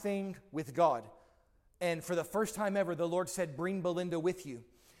my thing with God. And for the first time ever, the Lord said, bring Belinda with you.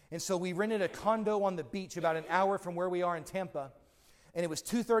 And so we rented a condo on the beach about an hour from where we are in Tampa. And it was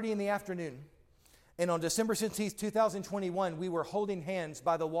 2:30 in the afternoon. And on December 16th, 2021, we were holding hands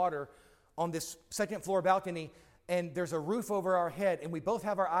by the water on this second floor balcony. And there's a roof over our head, and we both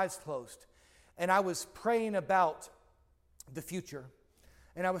have our eyes closed. And I was praying about the future.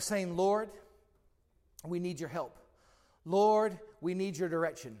 And I was saying, Lord, we need your help. Lord, we need your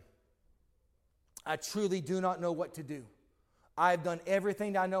direction. I truly do not know what to do. I've done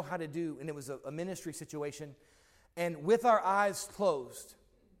everything I know how to do, and it was a ministry situation. And with our eyes closed,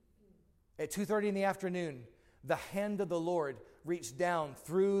 at 2:30 in the afternoon, the hand of the Lord reached down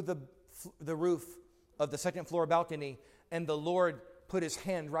through the roof of the second floor balcony, and the Lord put his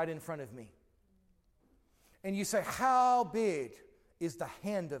hand right in front of me. And you say, how big is the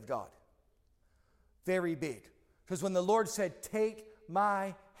hand of God? Very big. Because when the Lord said, take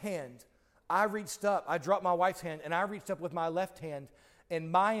my hand, I reached up, I dropped my wife's hand, and I reached up with my left hand,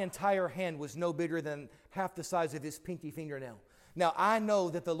 and my entire hand was no bigger than half the size of his pinky fingernail. Now, I know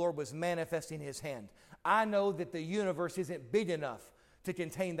that the Lord was manifesting his hand. I know that the universe isn't big enough to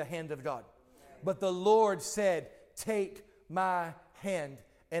contain the hand of God. But the Lord said, take my hand,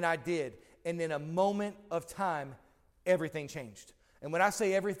 and I did. And in a moment of time, everything changed. And when I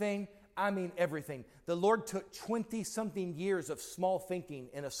say everything, I mean everything. The Lord took 20-something years of small thinking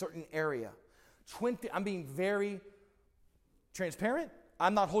in a certain area. I'm being very transparent.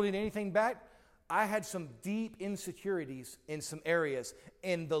 I'm not holding anything back. I had some deep insecurities in some areas.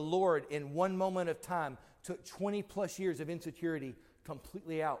 And the Lord, in one moment of time, took 20-plus years of insecurity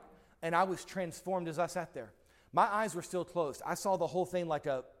completely out. And I was transformed as I sat there. My eyes were still closed. I saw the whole thing like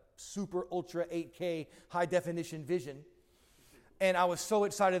a super ultra 8K high definition vision. And I was so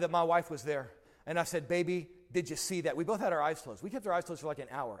excited that my wife was there. And I said, baby, did you see that? We both had our eyes closed. We kept our eyes closed for like an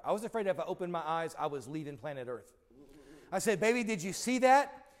hour. I was afraid if I opened my eyes, I was leaving planet Earth. I said, baby, did you see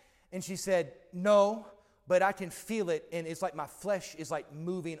that? And she said, no, but I can feel it. And it's like my flesh is like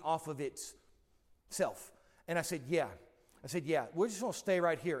moving off of itself. And I said, yeah. We're just going to stay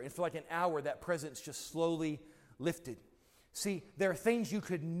right here. And for like an hour, that presence just slowly lifted. See, there are things you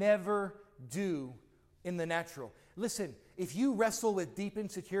could never do in the natural. Listen, if you wrestle with deep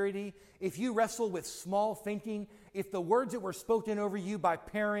insecurity, if you wrestle with small thinking, if the words that were spoken over you by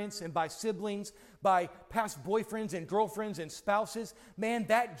parents and by siblings, by past boyfriends and girlfriends and spouses, man,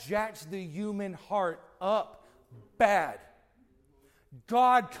 that jacks the human heart up bad.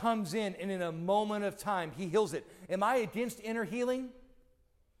 God comes in, and in a moment of time, he heals it. Am I against inner healing?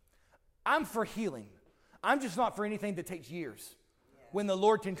 I'm for healing. I'm just not for anything that takes years. When the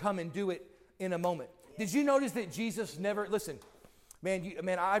Lord can come and do it in a moment. Did you notice that Jesus never, listen,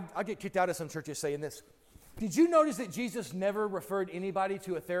 I get kicked out of some churches saying this. Did you notice that Jesus never referred anybody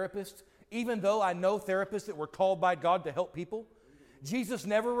to a therapist, even though I know therapists that were called by God to help people? Jesus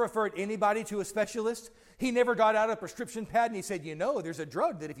never referred anybody to a specialist. He never got out a prescription pad and he said, there's a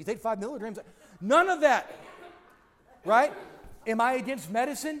drug that if you take 5 milligrams, none of that, right? Am I against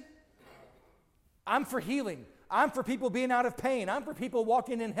medicine? I'm for healing. I'm for people being out of pain. I'm for people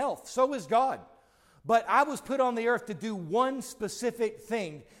walking in health. So is God. But I was put on the earth to do one specific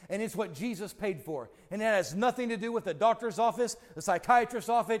thing, and it's what Jesus paid for. And that has nothing to do with a doctor's office, a psychiatrist's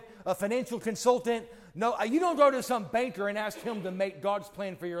office, a financial consultant. No, you don't go to some banker and ask him to make God's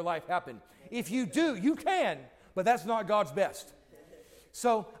plan for your life happen. If you do, you can, but that's not God's best.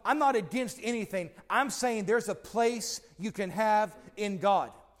 So I'm not against anything. I'm saying there's a place you can have in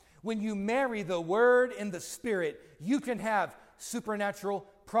God. When you marry the Word and the Spirit, you can have supernatural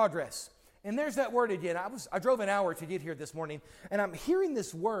progress. And there's that word again. I drove an hour to get here this morning, and I'm hearing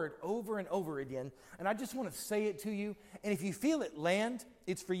this word over and over again, and I just want to say it to you. And if you feel it land,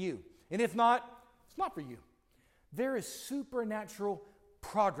 it's for you. And if not, it's not for you. There is supernatural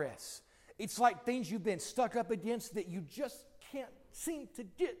progress. It's like things you've been stuck up against that you just can't seem to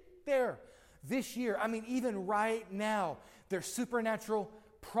get there. This year, even right now, there's supernatural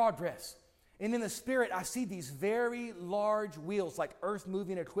progress. And in the spirit, I see these very large wheels, like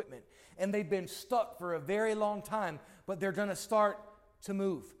earth-moving equipment. And they've been stuck for a very long time, but they're going to start to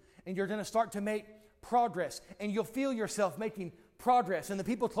move. And you're going to start to make progress. And you'll feel yourself making progress. And the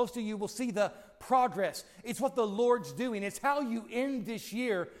people close to you will see the progress. It's what the Lord's doing. It's how you end this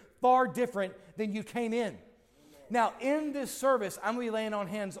year far different than you came in. Now, in this service, I'm going to be laying on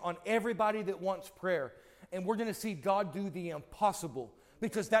hands on everybody that wants prayer. And we're going to see God do the impossible,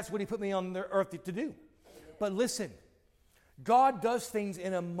 because that's what He put me on the earth to do. But listen, God does things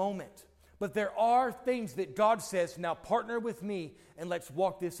in a moment. But there are things that God says, now partner with me and let's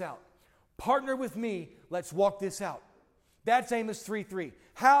walk this out. Partner with me, let's walk this out. That's Amos 3:3.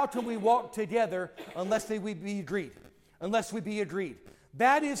 How can we walk together unless we be agreed? Unless we be agreed.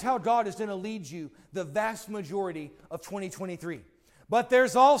 That is how God is going to lead you the vast majority of 2023. But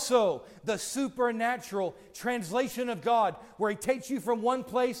there's also the supernatural translation of God where He takes you from one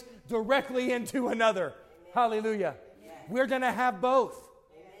place directly into another. Amen. Hallelujah. Amen. We're going to have both.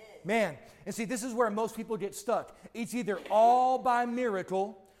 Amen. Man. And see, this is where most people get stuck. It's either all by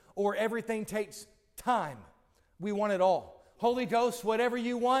miracle or everything takes time. We want it all. Holy Ghost, whatever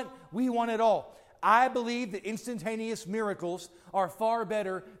you want, we want it all. I believe that instantaneous miracles are far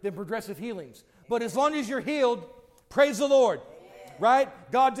better than progressive healings. But as long as you're healed, praise the Lord. Amen.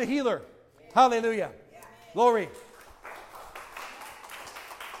 Right? God's a healer. Amen. Hallelujah. Amen. Glory.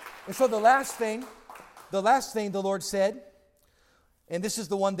 And so the last thing the Lord said, and this is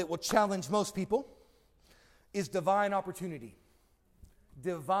the one that will challenge most people, is divine opportunity.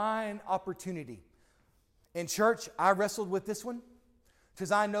 Divine opportunity. In church, I wrestled with this one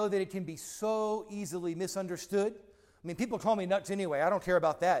because I know that it can be so easily misunderstood. People call me nuts anyway. I don't care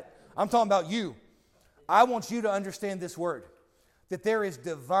about that. I'm talking about you. I want you to understand this word, that there is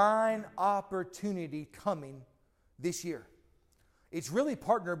divine opportunity coming this year. It's really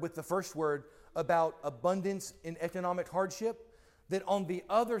partnered with the first word about abundance in economic hardship, that on the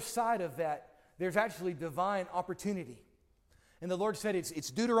other side of that, there's actually divine opportunity. And the Lord said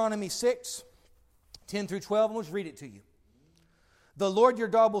it's Deuteronomy 6, 10 through 12. Let's read it to you. The Lord your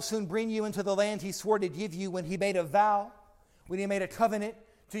God will soon bring you into the land He swore to give you when He made a vow, when He made a covenant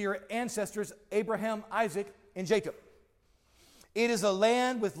to your ancestors, Abraham, Isaac, and Jacob. It is a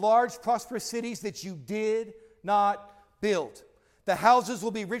land with large, prosperous cities that you did not build. The houses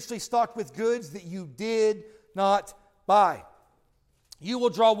will be richly stocked with goods that you did not buy. You will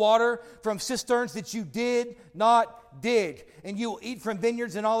draw water from cisterns that you did not dig, and you will eat from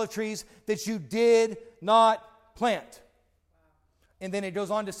vineyards and olive trees that you did not plant. And then it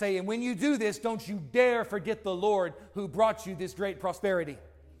goes on to say, and when you do this, don't you dare forget the Lord who brought you this great prosperity.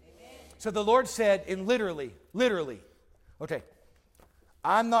 Amen. So the Lord said, and literally, okay,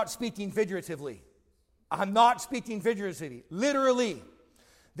 I'm not speaking figuratively. Literally,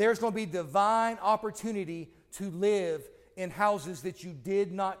 there's going to be divine opportunity to live in houses that you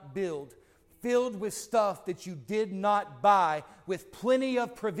did not build, filled with stuff that you did not buy, with plenty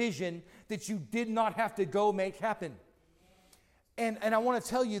of provision that you did not have to go make happen. And I want to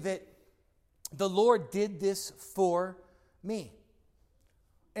tell you that the Lord did this for me.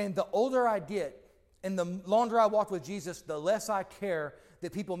 And the older I get, and the longer I walk with Jesus, the less I care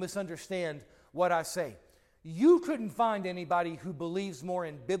that people misunderstand what I say. You couldn't find anybody who believes more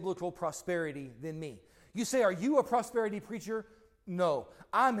in biblical prosperity than me. You say, are you a prosperity preacher? No.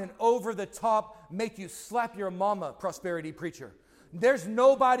 I'm an over-the-top, make you slap your mama prosperity preacher. There's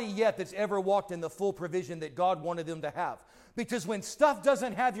nobody yet that's ever walked in the full provision that God wanted them to have. Because when stuff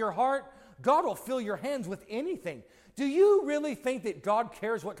doesn't have your heart, God will fill your hands with anything. Do you really think that God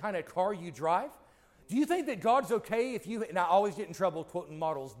cares what kind of car you drive? Do you think that God's okay if you, and I always get in trouble quoting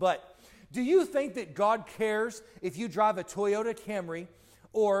models, but do you think that God cares if you drive a Toyota Camry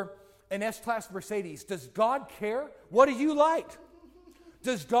or an S-Class Mercedes? Does God care? What do you like?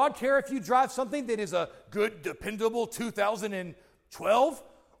 Does God care if you drive something that is a good, dependable 2012?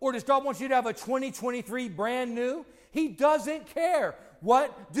 Or does God want you to have a 2023 brand new? He doesn't care.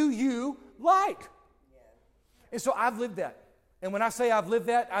 What do you like? And so I've lived that. And when I say I've lived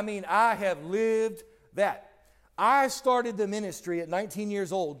that, I mean I have lived that. I started the ministry at 19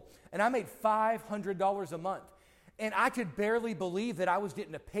 years old, and I made $500 a month. And I could barely believe that I was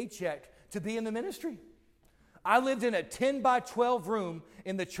getting a paycheck to be in the ministry. I lived in a 10 by 12 room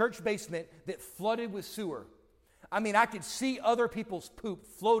in the church basement that flooded with sewer. I mean, I could see other people's poop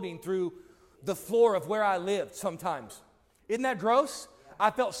floating through the floor of where I lived sometimes. Isn't that gross?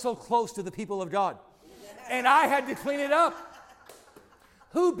 I felt so close to the people of God. And I had to clean it up.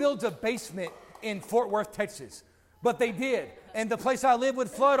 Who builds a basement in Fort Worth, Texas? But they did. And the place I lived would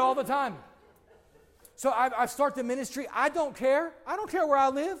flood all the time. So I start the ministry. I don't care. I don't care where I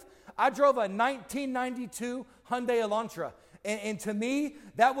live. I drove a 1992 Hyundai Elantra. And to me,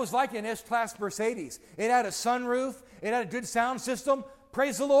 that was like an S-Class Mercedes. It had a sunroof. It had a good sound system.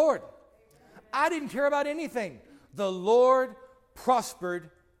 Praise the Lord. I didn't care about anything. The Lord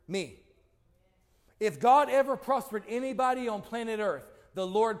prospered me. If God ever prospered anybody on planet Earth, the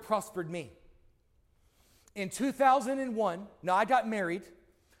Lord prospered me. In 2001, now I got married,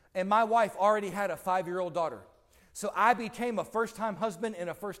 and my wife already had a 5-year-old daughter. So I became a first-time husband and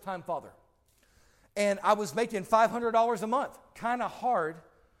a first-time father. And I was making $500 a month. Kind of hard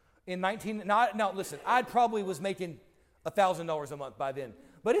in now listen, I probably was making $1,000 a month by then.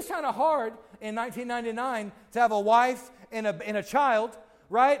 But it's kind of hard in 1999 to have a wife and a child,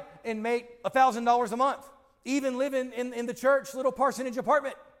 right? And make $1,000 a month. Even living in the church, little parsonage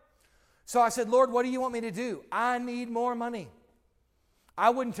apartment. So I said, Lord, what do you want me to do? I need more money. I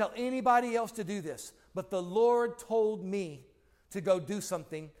wouldn't tell anybody else to do this. But the Lord told me to go do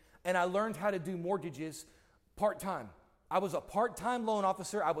something. And I learned how to do mortgages part-time. I was a part-time loan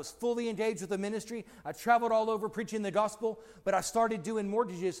officer. I was fully engaged with the ministry. I traveled all over preaching the gospel. But I started doing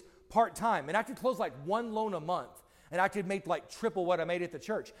mortgages part-time. And I could close like one loan a month. And I could make like triple what I made at the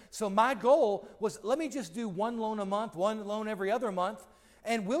church. So my goal was, let me just do one loan a month, one loan every other month.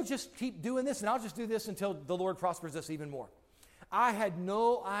 And we'll just keep doing this. And I'll just do this until the Lord prospers us even more. I had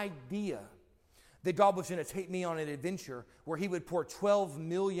no idea that God was going to take me on an adventure where he would pour $12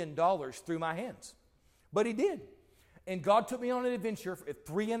 million through my hands. But he did. And God took me on an adventure for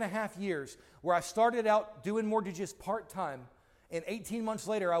 3.5 years where I started out doing mortgages part-time. And 18 months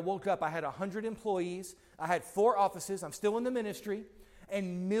later, I woke up. I had 100 employees. I had 4 offices. I'm still in the ministry.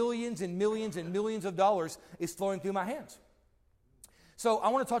 And millions and millions and millions of dollars is flowing through my hands. So I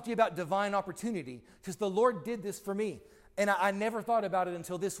want to talk to you about divine opportunity because the Lord did this for me. And I never thought about it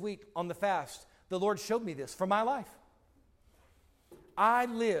until this week on the fast. The Lord showed me this for my life. I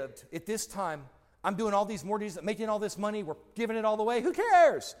lived at this time, I'm doing all these mortgages, making all this money, we're giving it all away. Who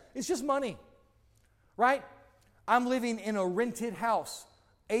cares? It's just money, right? I'm living in a rented house.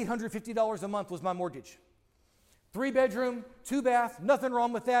 $850 a month was my mortgage. 3-bedroom, 2-bath, nothing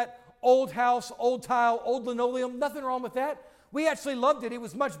wrong with that. Old house, old tile, old linoleum, nothing wrong with that. We actually loved it. It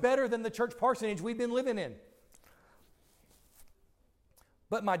was much better than the church parsonage we'd been living in.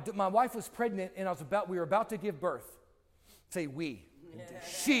 But my wife was pregnant, and we were about to give birth. Say we.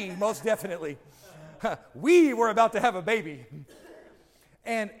 She, most definitely. We were about to have a baby.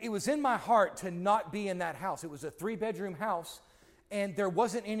 And it was in my heart to not be in that house. It was a 3-bedroom house, and there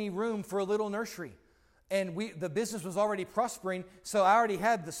wasn't any room for a little nursery. And the business was already prospering, so I already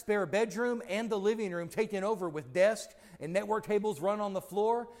had the spare bedroom and the living room taken over with desks and network tables run on the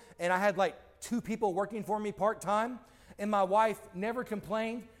floor. And I had like 2 people working for me part-time. And my wife never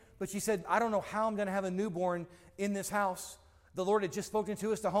complained, but she said, I don't know how I'm going to have a newborn in this house. The Lord had just spoken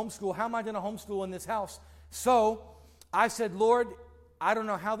to us to homeschool. How am I going to homeschool in this house? So I said, Lord, I don't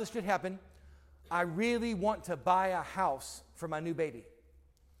know how this could happen. I really want to buy a house for my new baby.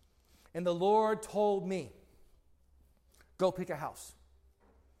 And the Lord told me, go pick a house.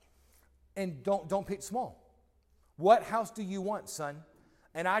 And don't pick small. What house do you want, son?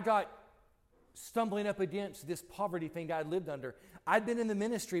 And I got stumbling up against this poverty thing that I'd lived under. I'd been in the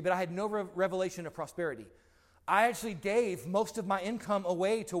ministry, but I had no revelation of prosperity. I actually gave most of my income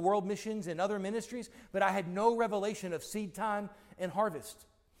away to world missions and other ministries, but I had no revelation of seed time and harvest.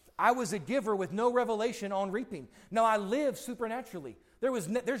 I was a giver with no revelation on reaping. Now, I live supernaturally.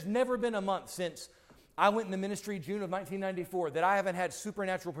 There's never been a month since I went in the ministry June of 1994 that I haven't had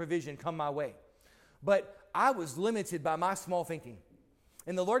supernatural provision come my way. But I was limited by my small thinking.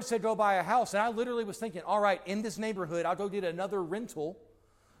 And the Lord said, go buy a house. And I literally was thinking, all right, in this neighborhood, I'll go get another rental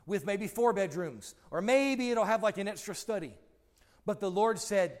with maybe 4 bedrooms. Or maybe it'll have like an extra study. But the Lord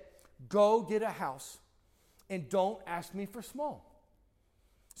said, go get a house and don't ask me for small.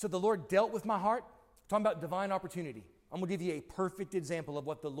 So the Lord dealt with my heart. Talking about divine opportunity. I'm going to give you a perfect example of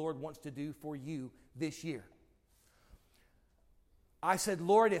what the Lord wants to do for you this year. I said,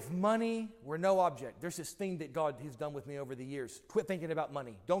 Lord, if money were no object, there's this thing that God has done with me over the years. Quit thinking about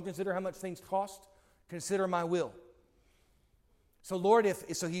money. Don't consider how much things cost. Consider my will. So Lord,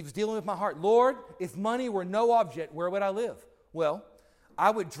 so he was dealing with my heart. Lord, if money were no object, where would I live? Well,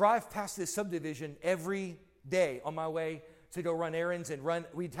 I would drive past this subdivision every day on my way to go run errands and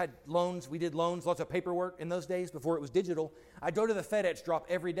we had loans, we did loans, lots of paperwork in those days before it was digital. I'd go to the FedEx drop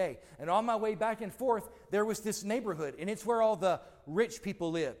every day. And on my way back and forth, there was this neighborhood, and it's where all the rich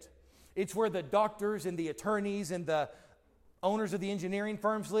people lived. It's where the doctors and the attorneys and the owners of the engineering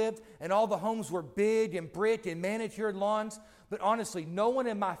firms lived, and all the homes were big and brick and manicured lawns. But honestly, no one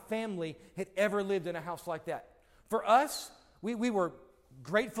in my family had ever lived in a house like that. For us, we were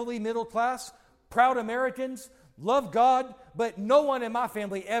gratefully middle class, proud Americans, loved God, but no one in my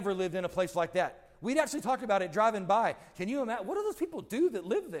family ever lived in a place like that. We'd actually talk about it driving by. Can you imagine? What do those people do that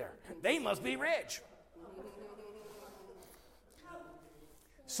live there? They must be rich.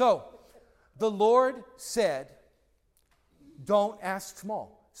 So, the Lord said, don't ask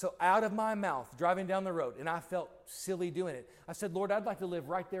small. So out of my mouth, driving down the road, and I felt silly doing it, I said, Lord, I'd like to live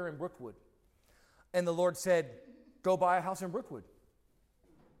right there in Brookwood. And the Lord said, go buy a house in Brookwood.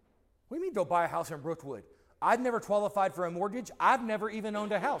 What do you mean go buy a house in Brookwood? I've never qualified for a mortgage. I've never even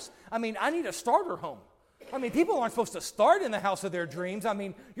owned a house. I mean, I need a starter home. I mean, people aren't supposed to start in the house of their dreams. I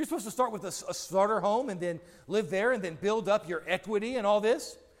mean, you're supposed to start with a starter home and then live there and then build up your equity and all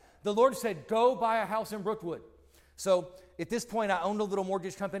this. The Lord said, go buy a house in Brookwood. So at this point, I owned a little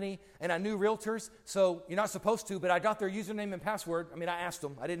mortgage company, and I knew realtors, so you're not supposed to, but I got their username and password. I mean, I asked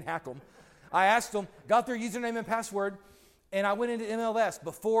them. I didn't hack them. I asked them, got their username and password, and I went into MLS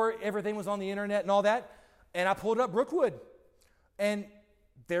before everything was on the internet and all that, and I pulled up Brookwood, and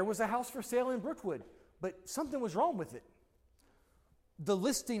there was a house for sale in Brookwood, but something was wrong with it. The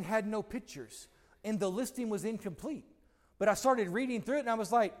listing had no pictures, and the listing was incomplete. But I started reading through it, and I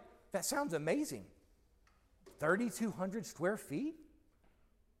was like, that sounds amazing. 3,200 square feet,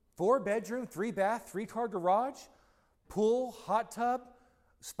 4-bedroom, 3-bath, 3-car garage, pool, hot tub,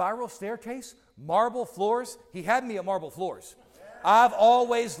 spiral staircase, marble floors. He had me at marble floors. I've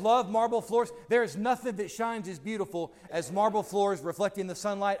always loved marble floors. There is nothing that shines as beautiful as marble floors reflecting the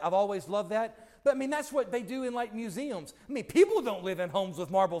sunlight. I've always loved that. But I mean, that's what they do in like museums. I mean, people don't live in homes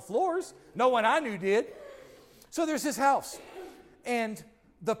with marble floors. No one I knew did. So there's this house, and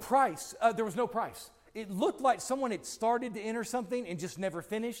the price, there was no price. It looked like someone had started to enter something and just never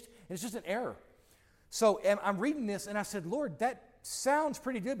finished. And it's just an error. So I'm reading this, and I said, Lord, that sounds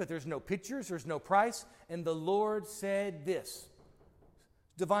pretty good, but there's no pictures, there's no price. And the Lord said this,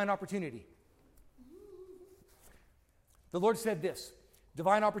 divine opportunity. The Lord said this,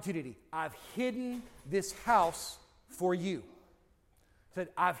 divine opportunity. I've hidden this house for you. He said,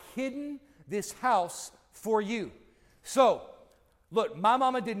 I've hidden this house for you. So, look, my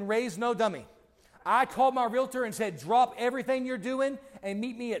mama didn't raise no dummy. I called my realtor and said, drop everything you're doing and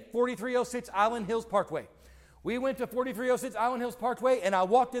meet me at 4306 Island Hills Parkway. We went to 4306 Island Hills Parkway, and I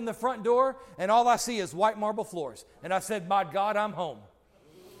walked in the front door, and all I see is white marble floors. And I said, my God, I'm home.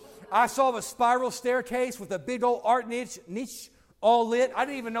 I saw a spiral staircase with a big old art niche all lit. I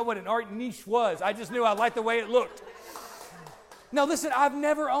didn't even know what an art niche was. I just knew I liked the way it looked. Now listen, I've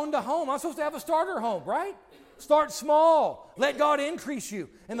never owned a home. I'm supposed to have a starter home, right? Start small. Let God increase you.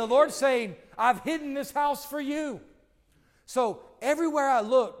 And the Lord's saying, I've hidden this house for you. So everywhere I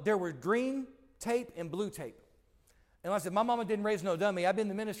looked, there were green tape and blue tape. And I said, my mama didn't raise no dummy. I've been in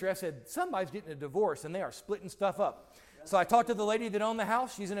the ministry. I said, somebody's getting a divorce, and they are splitting stuff up. So I talked to the lady that owned the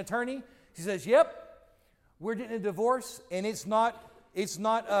house. She's an attorney. She says, yep, we're getting a divorce, and it's not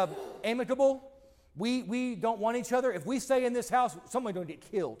amicable. We don't want each other. If we stay in this house, somebody's going to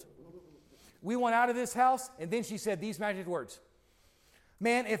get killed. We want out of this house. And then she said these magic words.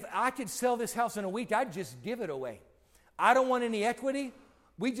 Man, if I could sell this house in a week, I'd just give it away. I don't want any equity.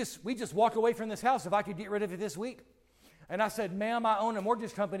 We just walk away from this house if I could get rid of it this week. And I said, ma'am, I own a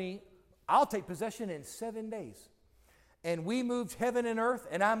mortgage company. I'll take possession in 7 days. And we moved heaven and earth,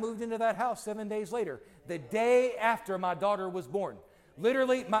 and I moved into that house 7 days later, the day after my daughter was born.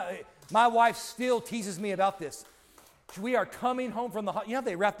 Literally, my wife still teases me about this. We are coming home from the hospital. You know how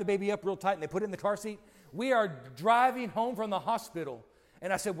they wrap the baby up real tight and they put it in the car seat? We are driving home from the hospital.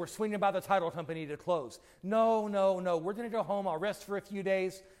 And I said, we're swinging by the title company to close. No. We're going to go home. I'll rest for a few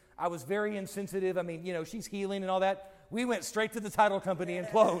days. I was very insensitive. I mean, she's healing and all that. We went straight to the title company and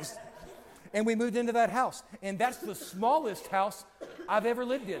closed. And we moved into that house. And that's the smallest house I've ever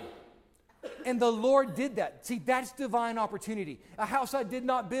lived in. And the Lord did that. See, that's divine opportunity. A house I did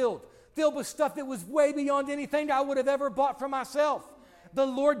not build, filled with stuff that was way beyond anything I would have ever bought for myself. The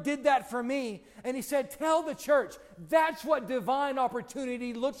Lord did that for me. And He said, tell the church, that's what divine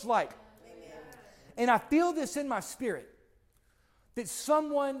opportunity looks like. Amen. And I feel this in my spirit, that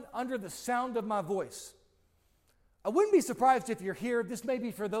someone under the sound of my voice, I wouldn't be surprised if you're here. This may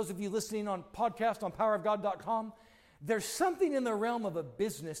be for those of you listening on podcast on powerofgod.com. There's something in the realm of a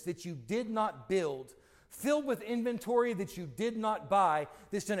business that you did not build filled with inventory that you did not buy,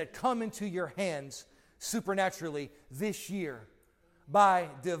 that's going to come into your hands supernaturally this year by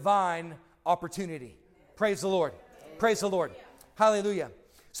divine opportunity. Praise the Lord. Praise the Lord. Hallelujah.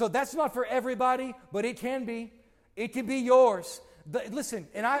 So that's not for everybody, but it can be. It can be yours. Listen,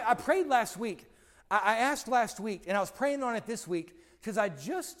 and I prayed last week. I asked last week, and I was praying on it this week, because I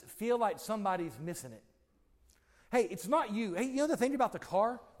just feel like somebody's missing it. Hey, it's not you. Hey, you know the thing about the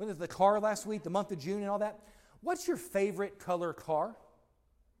car? Whether it's the car last week, the month of June and all that? What's your favorite color car?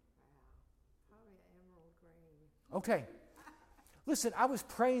 Probably emerald green. Okay. Listen, I was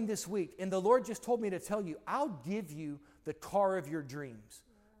praying this week, and the Lord just told me to tell you, I'll give you the car of your dreams,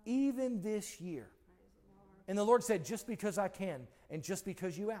 even this year. And the Lord said, just because I can, and just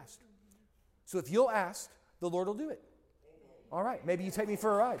because you asked. So if you'll ask, the Lord will do it. All right, maybe you take me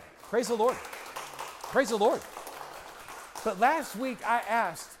for a ride. Praise the Lord. Praise the Lord. But last week I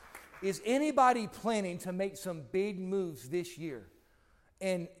asked, is anybody planning to make some big moves this year?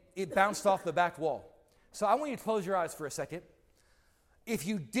 And it bounced off the back wall. So I want you to close your eyes for a second. If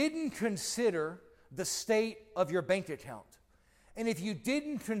you didn't consider the state of your bank account, and if you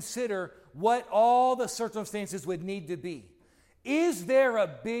didn't consider what all the circumstances would need to be, is there a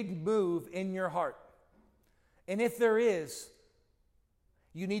big move in your heart? And if there is,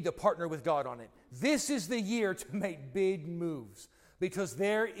 you need to partner with God on it. This is the year to make big moves because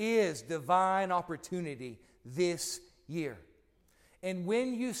there is divine opportunity this year. And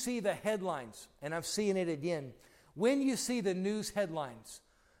when you see the headlines, and I'm seeing it again, when you see the news headlines,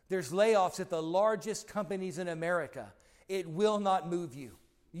 there's layoffs at the largest companies in America, it will not move you.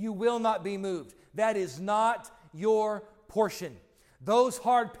 You will not be moved. That is not your portion. Those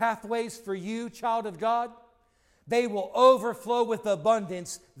hard pathways for you, child of God, they will overflow with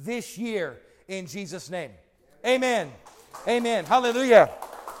abundance this year in Jesus' name. Amen. Amen. Hallelujah.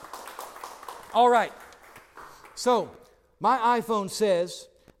 All right. So, my iPhone says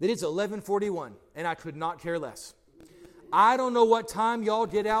that it's 11:41, and I could not care less. I don't know what time y'all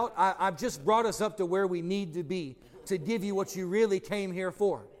get out. I've just brought us up to where we need to be to give you what you really came here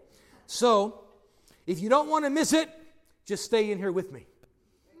for. So, if you don't want to miss it, just stay in here with me.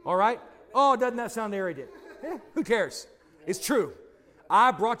 All right? Oh, doesn't that sound arrogant? Yeah, who cares? It's true.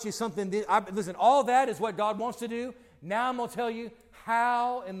 I brought you something. Listen, all that is what God wants to do. Now I'm going to tell you,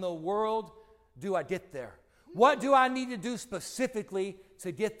 how in the world do I get there? What do I need to do specifically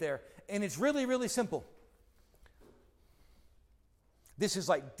to get there? And it's really, really simple. This is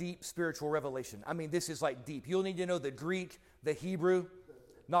like deep spiritual revelation. I mean, this is like deep. You'll need to know the Greek, the Hebrew.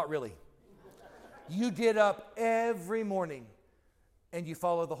 Not really. You get up every morning and you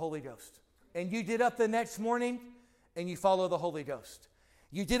follow the Holy Ghost. And you get up the next morning and you follow the Holy Ghost.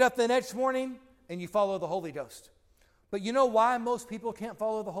 You get up the next morning and you follow the Holy Ghost. But you know why most people can't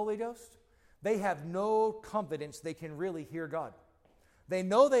follow the Holy Ghost? They have no confidence they can really hear God. They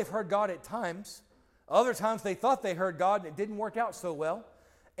know they've heard God at times. Other times they thought they heard God and it didn't work out so well.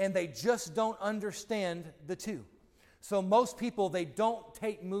 And they just don't understand the two. So most people, they don't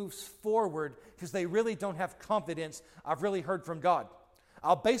take moves forward because they really don't have confidence. I've really heard from God.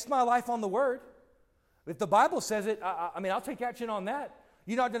 I'll base my life on the Word. If the Bible says it, I'll take action on that.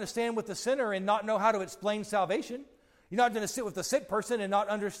 You're not going to stand with the sinner and not know how to explain salvation. You're not going to sit with the sick person and not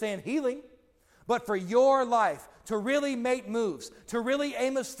understand healing. But for your life to really make moves, to really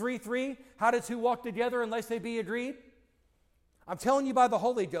Amos 3:3, how do two walk together unless they be agreed? I'm telling you by the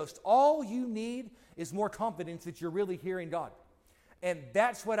Holy Ghost, all you need is more confidence that you're really hearing God. And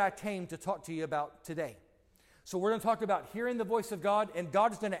that's what I came to talk to you about today. So we're going to talk about hearing the voice of God, and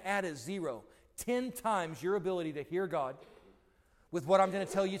God is going to add a 10 times your ability to hear God with what I'm going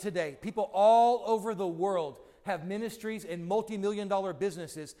to tell you today. People all over the world have ministries and multi-million-dollar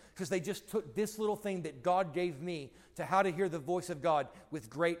businesses because they just took this little thing that God gave me to how to hear the voice of God with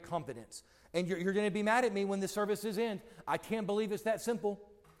great confidence. And you're going to be mad at me when the services end. I can't believe it's that simple.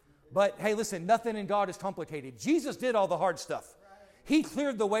 But hey, listen, nothing in God is complicated. Jesus did all the hard stuff. He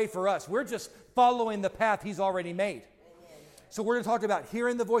cleared the way for us. We're just following the path He's already made. So we're going to talk about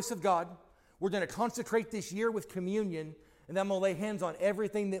hearing the voice of God. We're going to consecrate this year with communion. And then I'm going to lay hands on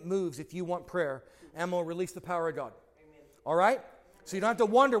everything that moves if you want prayer. And I'm going to release the power of God. Amen. All right? So you don't have to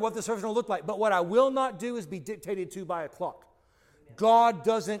wonder what the service is going to look like. But what I will not do is be dictated to by a clock. Amen. God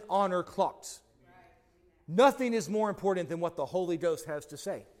doesn't honor clocks. Right. Nothing is more important than what the Holy Ghost has to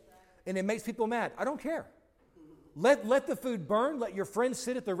say. Right. And it makes people mad. I don't care. Let the food burn. Let your friends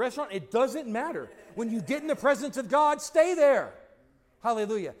sit at the restaurant. It doesn't matter. When you get in the presence of God, stay there.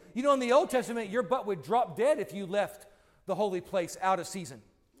 Hallelujah. You know, in the Old Testament, your butt would drop dead if you left the holy place out of season.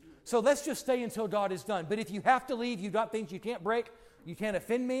 So let's just stay until God is done. But if you have to leave, you've got things you can't break, you can't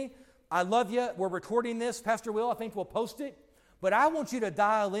offend me, I love you. We're recording this. Pastor Will, I think, will post it. But I want you to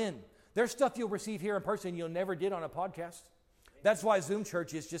dial in. There's stuff you'll receive here in person you'll never did on a podcast. That's why Zoom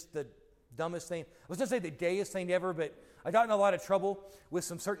church is just the dumbest thing. I was going to say the gayest thing ever, but I got in a lot of trouble with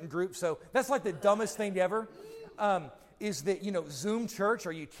some certain groups. So that's like the dumbest thing ever. Is that, Zoom church.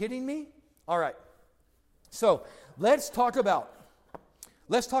 Are you kidding me? All right. So let's do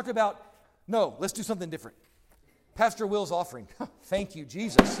something different. Pastor Will's offering. Thank you,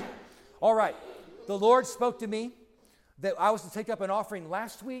 Jesus. All right. The Lord spoke to me that I was to take up an offering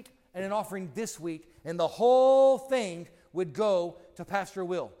last week and an offering this week, and the whole thing would go to Pastor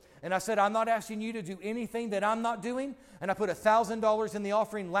Will. And I said, I'm not asking you to do anything that I'm not doing. And I put $1,000 in the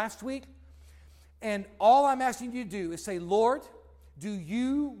offering last week. And all I'm asking you to do is say, Lord, do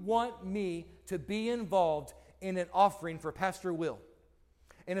you want me to be involved in an offering for Pastor Will?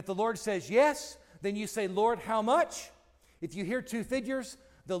 And if the Lord says yes, then you say, Lord, how much? If you hear two figures,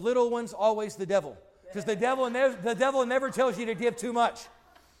 the little one's always the devil. Because the devil never tells you to give too much.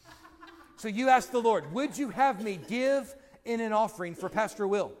 So you ask the Lord, would you have me give in an offering for Pastor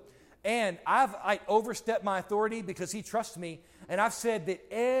Will? And I overstepped my authority because he trusts me. And I've said that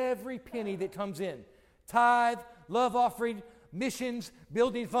every penny that comes in, tithe, love offering, missions,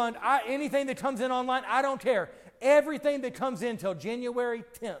 building fund, anything that comes in online, I don't care. Everything that comes in till January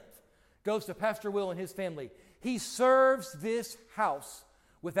 10th goes to Pastor Will and his family. He serves this house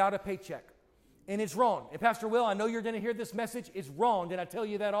without a paycheck. And it's wrong. And Pastor Will, I know you're going to hear this message. It's wrong, and I tell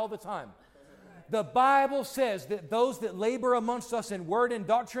you that all the time. The Bible says that those that labor amongst us in word and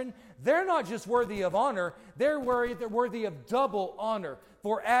doctrine, they're not just worthy of honor, they're worthy of double honor.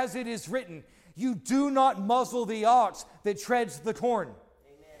 For as it is written, you do not muzzle the ox that treads the corn.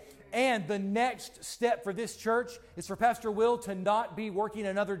 And the next step for this church is for Pastor Will to not be working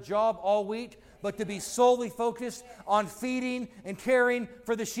another job all week, but to be solely focused on feeding and caring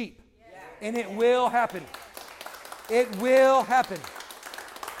for the sheep. And it will happen. It will happen.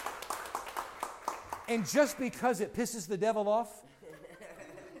 And just because it pisses the devil off,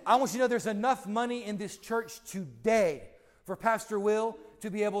 I want you to know there's enough money in this church today for Pastor Will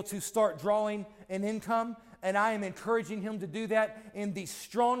to be able to start drawing an income. And I am encouraging him to do that in the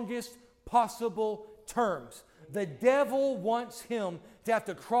strongest possible terms. The devil wants him to have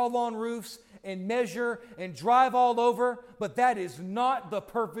to crawl on roofs and measure and drive all over, but that is not the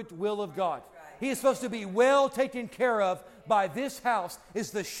perfect will of God. He is supposed to be well taken care of by this house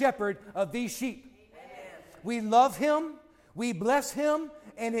as the shepherd of these sheep. We love him, we bless him,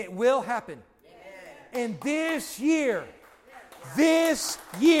 and it will happen. And this year,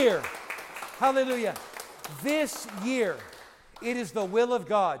 hallelujah, this year, it is the will of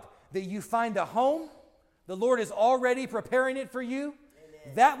God that you find a home. The Lord is already preparing it for you.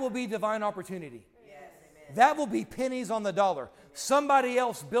 Amen. That will be divine opportunity. Yes, that will be pennies on the dollar. Somebody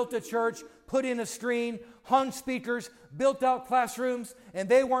else built a church, put in a screen, hung speakers, built out classrooms, and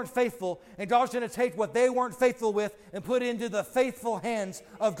they weren't faithful. And God's going to take what they weren't faithful with and put it into the faithful hands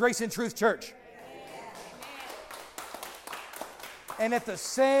of Grace and Truth Church. Amen. And at the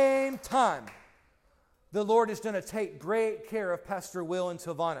same time, the Lord is going to take great care of Pastor Will and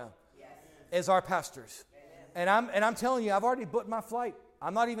Silvana as our pastors. And I'm telling you, I've already booked my flight.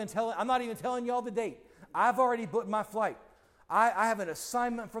 I'm not even telling y'all the date. I've already booked my flight. I have an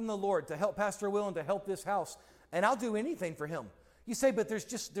assignment from the Lord to help Pastor Will and to help this house, and I'll do anything for him. You say, but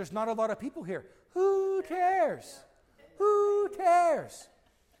there's not a lot of people here. Who cares? Who cares?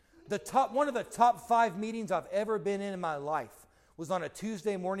 One of the top 5 meetings I've ever been in my life was on a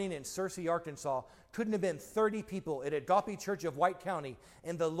Tuesday morning in Searcy, Arkansas. Couldn't have been 30 people at Agape Church of White County,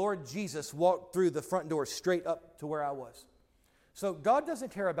 and the Lord Jesus walked through the front door straight up to where I was. So God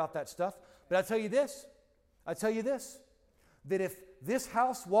doesn't care about that stuff, but I tell you this, that if this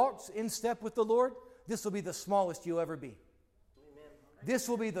house walks in step with the Lord, this will be the smallest you'll ever be. Amen. This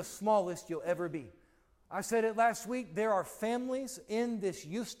will be the smallest you'll ever be. I said it last week, there are families in this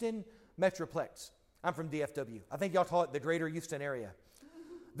Houston Metroplex. I'm from DFW. I think y'all call it the greater Houston area.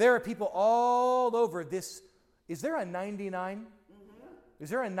 There are people all over this. Is there a 99? Mm-hmm. Is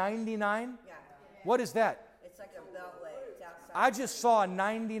there a 99? Yeah. What is that? It's like a beltway. It's outside. I just saw a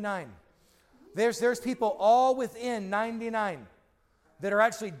 99. There's people all within 99 that are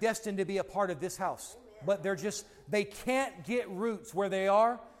actually destined to be a part of this house. But they can't get roots where they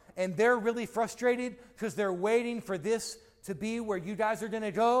are, and they're really frustrated because they're waiting for this to be where you guys are going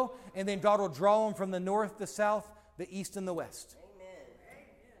to go, and then God will draw them from the north, the south, the east, and the west.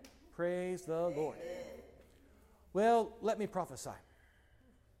 Praise the Lord. Amen. Well, let me prophesy.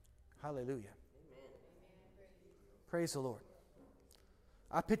 Hallelujah. Amen. Praise the Lord.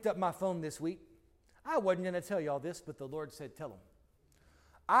 I picked up my phone this week. I wasn't going to tell y'all this, but the Lord said, tell them.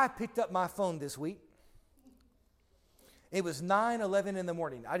 I picked up my phone this week. It was 9:11 in the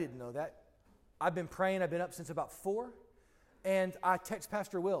morning. I didn't know that. I've been praying. I've been up since about 4. And I text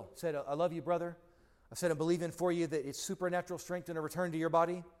Pastor Will. Said, I love you, brother. I said, I'm believing for you that it's supernatural strength and a return to your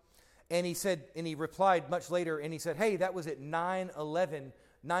body. And he said, and he replied much later, and he said, hey, that was at 9:11,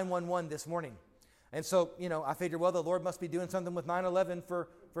 911 this morning. And so, I figured, well, the Lord must be doing something with 9/11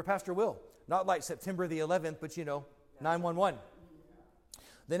 for Pastor Will. Not like September the 11th, but, 911.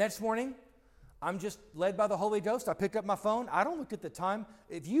 The next morning, I'm just led by the Holy Ghost. I pick up my phone. I don't look at the time.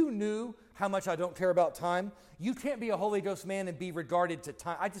 If you knew how much I don't care about time, you can't be a Holy Ghost man and be regarded to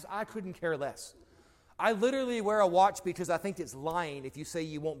time. I couldn't care less. I literally wear a watch because I think it's lying if you say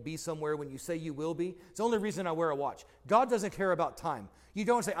you won't be somewhere when you say you will be. It's the only reason I wear a watch. God doesn't care about time. You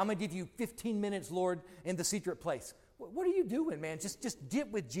don't say, I'm going to give you 15 minutes, Lord, in the secret place. What are you doing, man? Just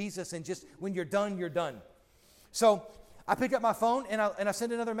get with Jesus, and just when you're done, you're done. So I pick up my phone and I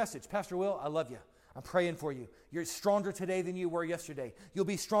send another message. Pastor Will, I love you. I'm praying for you. You're stronger today than you were yesterday. You'll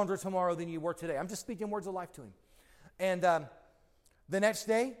be stronger tomorrow than you were today. I'm just speaking words of life to him. And the next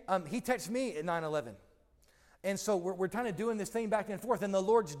day, he texts me at 9:11. And so we're kind of doing this thing back and forth, and the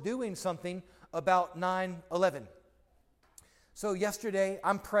Lord's doing something about 9/11. So yesterday,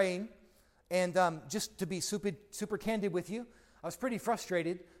 I'm praying, and just to be super candid with you, I was pretty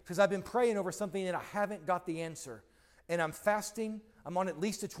frustrated because I've been praying over something and I haven't got the answer. And I'm fasting. I'm on at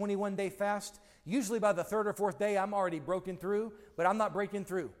least a 21-day fast. Usually by the 3rd or 4th day, I'm already broken through, but I'm not breaking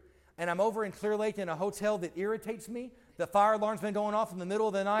through. And I'm over in Clear Lake in a hotel that irritates me. The fire alarm's been going off in the middle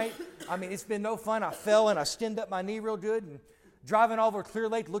of the night. I mean, it's been no fun. I fell and I skinned up my knee real good. And driving all over Clear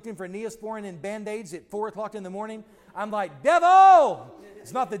Lake looking for Neosporin and Band-Aids at 4 o'clock in the morning, I'm like, devil!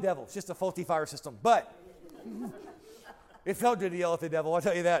 It's not the devil. It's just a faulty fire system. But it felt good to yell at the devil, I'll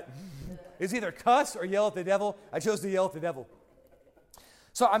tell you that. It's either cuss or yell at the devil. I chose to yell at the devil.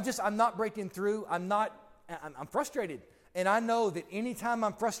 So I'm not breaking through. I'm frustrated. And I know that anytime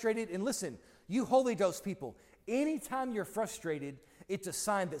I'm frustrated, and listen, you Holy Ghost people, anytime you're frustrated, it's a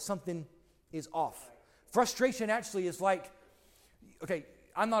sign that something is off. Frustration actually is like, okay,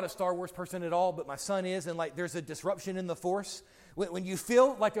 I'm not a Star Wars person at all, but my son is, and like there's a disruption in the Force. When you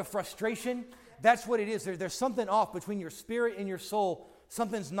feel like a frustration, that's what it is. There's something off between your spirit and your soul.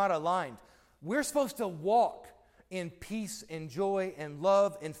 Something's not aligned. We're supposed to walk in peace and joy and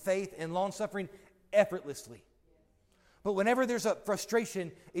love and faith and long-suffering effortlessly. But whenever there's a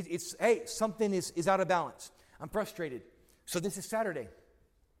frustration, it's hey, something is out of balance. I'm frustrated. So this is Saturday.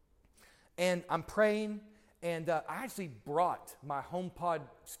 And I'm praying, and I actually brought my HomePod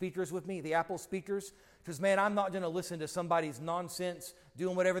speakers with me, the Apple speakers, because, man, I'm not going to listen to somebody's nonsense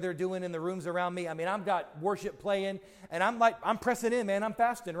doing whatever they're doing in the rooms around me. I mean, I've got worship playing, and I'm pressing in, man. I'm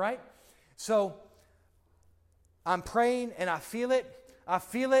fasting, right? So I'm praying, and I feel it,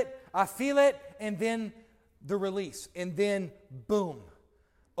 and then the release, and then boom,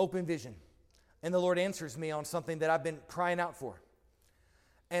 open vision. And the Lord answers me on something that I've been crying out for.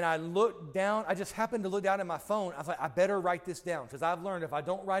 And I looked down, I just happened to look down at my phone. I was like, I better write this down, because I've learned if I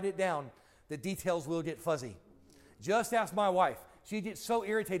don't write it down, the details will get fuzzy. Just ask my wife. She gets so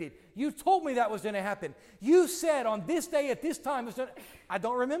irritated. You told me that was going to happen. You said on this day at this time. I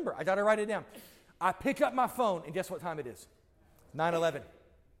don't remember. I got to write it down. I pick up my phone, and guess what time it is? 9:11.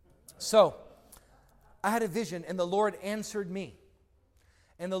 So I had a vision, and the Lord answered me.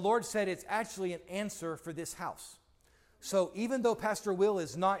 And the Lord said it's actually an answer for this house. So even though Pastor Will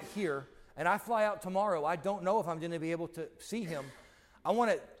is not here, and I fly out tomorrow, I don't know if I'm going to be able to see him. I want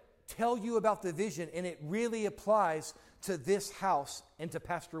to tell you about the vision, and it really applies to this house and to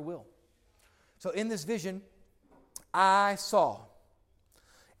Pastor Will. So in this vision, I saw,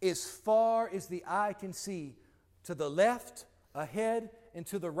 as far as the eye can see, to the left, ahead, and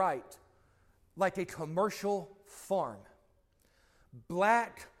to the right, like a commercial farm.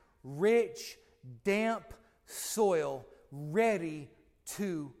 Black, rich, damp soil ready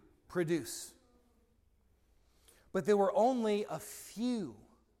to produce. But there were only a few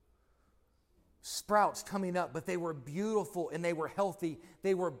sprouts coming up, but they were beautiful and they were healthy.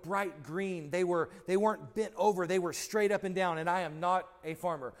 They were bright green. They weren't bent over. They were straight up and down. And I am not a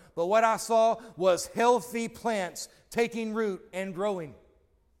farmer. But what I saw was healthy plants taking root and growing.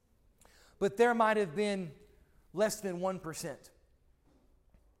 But there might have been less than 1%.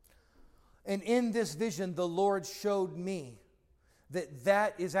 And in this vision, the Lord showed me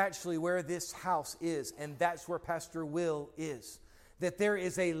that is actually where this house is, and that's where Pastor Will is. That there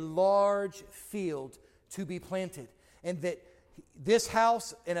is a large field to be planted, and that this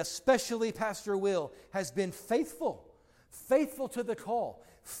house, and especially Pastor Will, has been faithful to the call,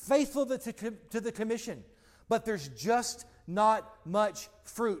 faithful to the commission. But there's just not much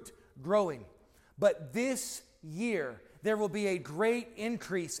fruit growing. But this year, there will be a great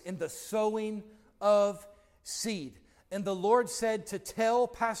increase in the sowing of seed. And the Lord said to tell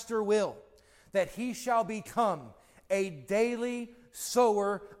Pastor Will that he shall become a daily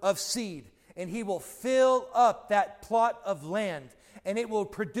sower of seed. And he will fill up that plot of land, and it will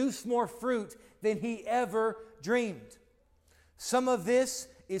produce more fruit than he ever dreamed. Some of this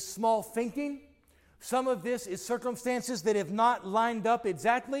is small thinking. Some of this is circumstances that have not lined up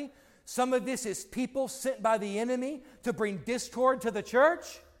exactly. Some of this is people sent by the enemy to bring discord to the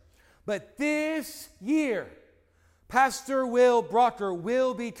church. But this year, Pastor Will Brocker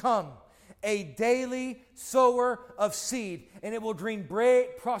will become a daily sower of seed, and it will bring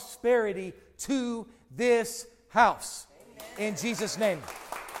great prosperity to this house. Amen. In Jesus' name.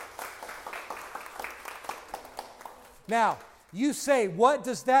 Now, you say, what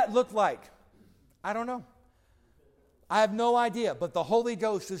does that look like? I don't know. I have no idea, but the Holy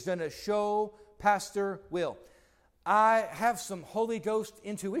Ghost is going to show Pastor Will. I have some Holy Ghost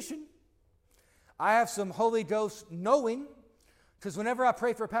intuition. I have some Holy Ghost knowing, because whenever I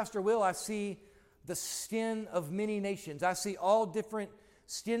pray for Pastor Will, I see the skin of many nations. I see all different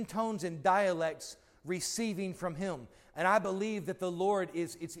skin tones and dialects receiving from him. And I believe that the Lord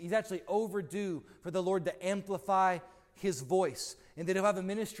he's actually overdue for the Lord to amplify his voice. And that he'll have a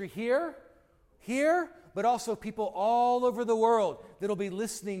ministry here, but also people all over the world that'll be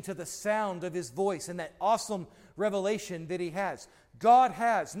listening to the sound of his voice and that awesome revelation that he has. God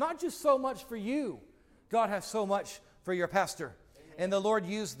has not just so much for you, God has so much for your pastor. And the Lord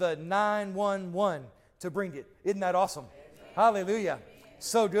used the 911 to bring it. Isn't that awesome? Hallelujah.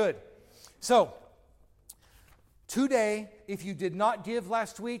 So good. So, today, if you did not give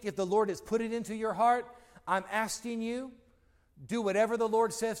last week, if the Lord has put it into your heart, I'm asking you, do whatever the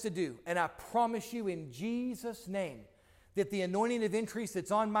Lord says to do. And I promise you in Jesus' name that the anointing of increase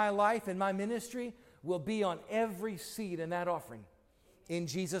that's on my life and my ministry will be on every seed in that offering. In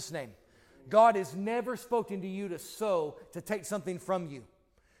Jesus' name. God has never spoken to you to sow, to take something from you.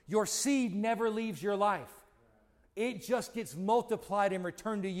 Your seed never leaves your life. It just gets multiplied and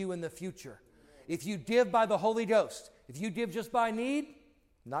returned to you in the future. If you give by the Holy Ghost, if you give just by need,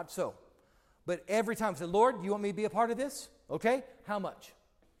 not so. But every time, say, Lord, you want me to be a part of this? Okay, how much?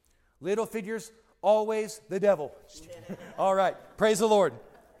 Little figures, always the devil. All right, praise the Lord.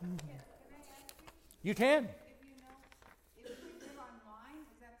 You can.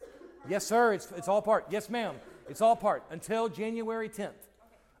 Yes, sir, it's all part. Yes, ma'am, it's all part. Until January 10th.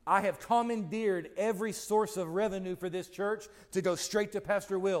 I have commandeered every source of revenue for this church to go straight to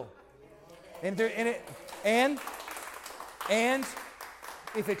Pastor Will. And if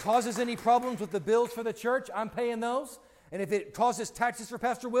it causes any problems with the bills for the church, I'm paying those. And if it causes taxes for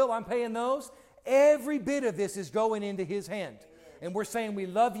Pastor Will, I'm paying those. Every bit of this is going into his hand. And we're saying we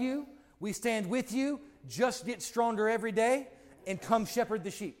love you, we stand with you, just get stronger every day, and come shepherd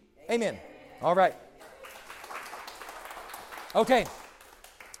the sheep. Amen. All right. Okay.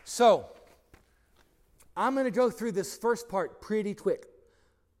 So, I'm going to go through this first part pretty quick.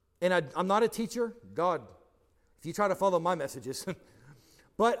 And I'm not a teacher. God, if you try to follow my messages.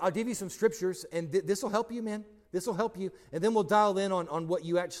 But I'll give you some scriptures, and this will help you, man. This will help you. And then we'll dial in on what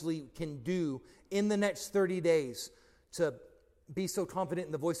you actually can do in the next 30 days to be so confident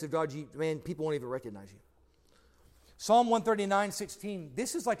in the voice of God, people won't even recognize you. Psalm 139:16.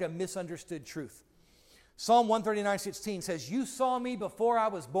 This is like a misunderstood truth. Psalm 139:16 says, you saw me before I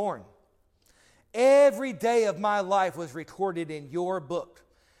was born. Every day of my life was recorded in your book.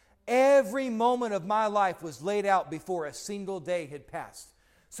 Every moment of my life was laid out before a single day had passed.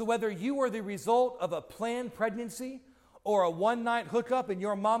 So whether you are the result of a planned pregnancy or a one-night hookup and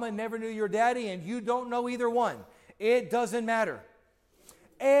your mama never knew your daddy and you don't know either one, it doesn't matter.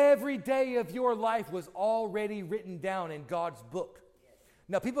 Every day of your life was already written down in God's book.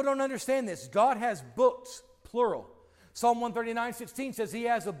 Now, people don't understand this. God has books, plural. Psalm 139:16 says he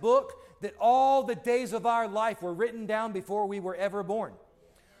has a book that all the days of our life were written down before we were ever born.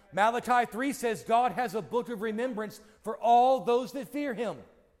 Malachi 3 says God has a book of remembrance for all those that fear him.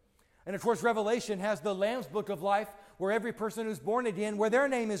 And of course, Revelation has the Lamb's book of life where every person who's born again, where their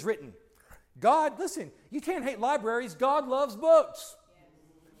name is written. God, listen, you can't hate libraries. God loves books.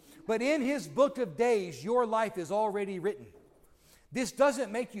 But in his book of days, your life is already written. This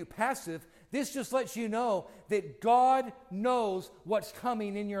doesn't make you passive. This just lets you know that God knows what's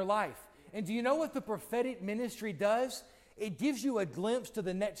coming in your life. And do you know what the prophetic ministry does? It gives you a glimpse to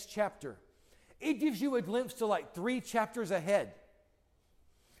the next chapter. It gives you a glimpse to like 3 chapters ahead.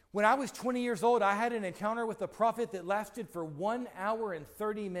 When I was 20 years old, I had an encounter with a prophet that lasted for 1 hour and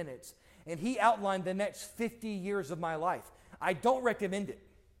 30 minutes. And he outlined the next 50 years of my life. I don't recommend it.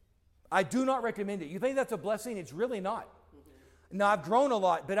 I do not recommend it. You think that's a blessing? It's really not. Now, I've grown a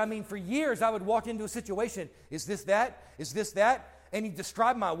lot, but I mean, for years, I would walk into a situation. Is this that? Is this that? And he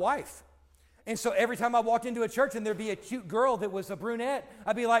described my wife. And so every time I walked into a church and there'd be a cute girl that was a brunette,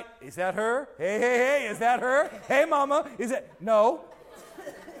 I'd be like, is that her? Hey, hey, hey, is that her? Hey, mama, is it? No.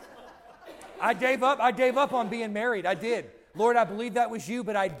 I gave up on being married. I did. Lord, I believe that was you,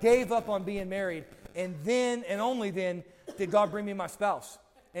 but I gave up on being married. And then, and only then, did God bring me my spouse.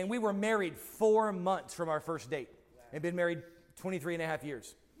 And we were married 4 months from our first date. And been married 23 and a half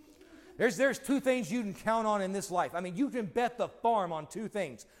years. There's two things you can count on in this life. I mean, you can bet the farm on two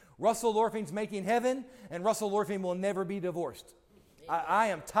things. Russell Lorfing's making heaven, and Russell Lorfing will never be divorced. I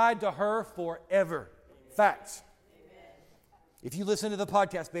am tied to her forever. Facts. If you listen to the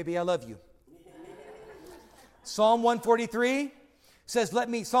podcast, baby, I love you. Psalm 143 says,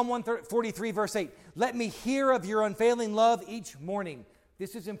 Psalm 143 verse 8, let me hear of your unfailing love each morning.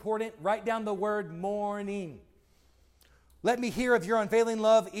 This is important. Write down the word morning. Let me hear of your unfailing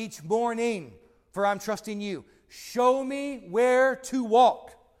love each morning, for I'm trusting you. Show me where to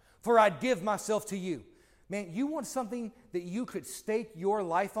walk, for I give myself to you. Man, you want something that you could stake your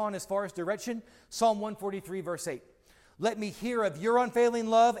life on as far as direction? Psalm 143 verse 8. Let me hear of your unfailing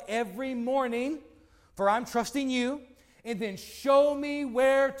love every morning, for I'm trusting you, and then show me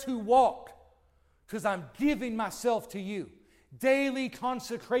where to walk, because I'm giving myself to you. Daily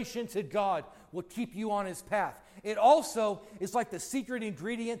consecration to God will keep you on His path. It also is like the secret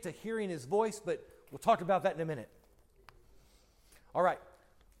ingredient to hearing His voice, but we'll talk about that in a minute. All right,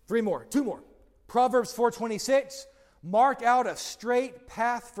 two more. Proverbs 4:26, mark out a straight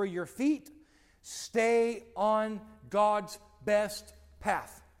path for your feet. Stay on God's best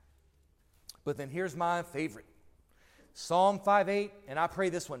path. But then here's my favorite. Psalm 5:8, and I pray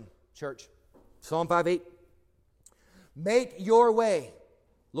this one, church. Psalm 5:8. Make your way,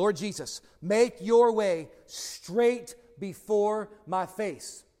 Lord Jesus, make your way straight before my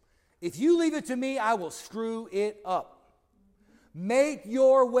face. If you leave it to me, I will screw it up. Make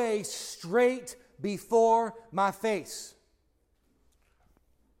your way straight before my face.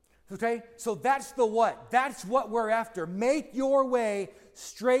 Okay, so that's the what. That's what we're after. Make your way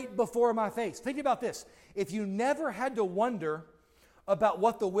straight before my face. Think about this. If you never had to wonder about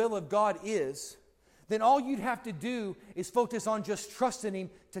what the will of God is, then all you'd have to do is focus on just trusting Him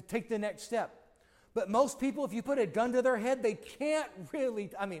to take the next step. But most people, if you put a gun to their head, they can't really,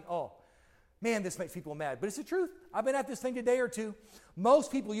 man, this makes people mad. But it's the truth. I've been at this thing today or two. Most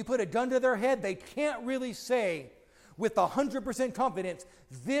people, you put a gun to their head, they can't really say with 100% confidence,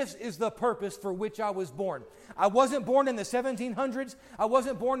 this is the purpose for which I was born. I wasn't born in the 1700s. I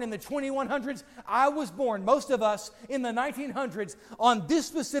wasn't born in the 2100s. I was born, most of us, in the 1900s on this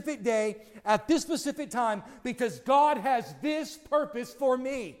specific day, at this specific time, because God has this purpose for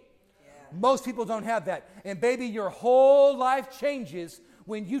me. Yeah. Most people don't have that. And baby, your whole life changes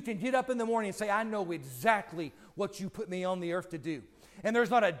when you can get up in the morning and say, I know exactly what you put me on the earth to do. And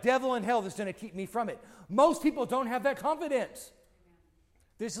there's not a devil in hell that's going to keep me from it. Most people don't have that confidence.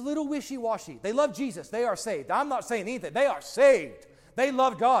 There's a little wishy-washy. They love Jesus. They are saved. I'm not saying anything. They are saved. They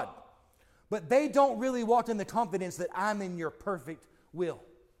love God. But they don't really walk in the confidence that I'm in your perfect will.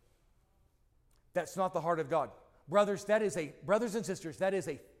 That's not the heart of God. Brothers and sisters, that is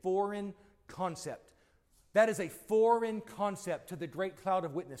a foreign concept. That is a foreign concept to the great cloud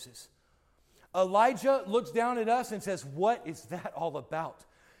of witnesses. Elijah looks down at us and says, what is that all about?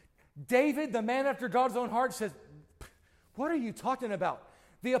 David, the man after God's own heart, says, what are you talking about?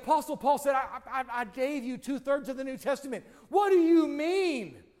 The Apostle Paul said, I gave you 2/3 of the New Testament. What do you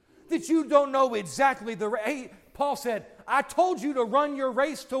mean that you don't know exactly the race? Paul said, I told you to run your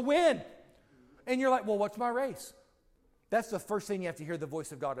race to win. And you're like, well, what's my race? That's the first thing you have to hear the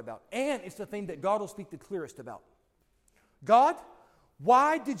voice of God about. And it's the thing that God will speak the clearest about. God,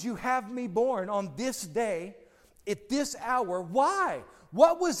 why did you have me born on this day, at this hour? Why?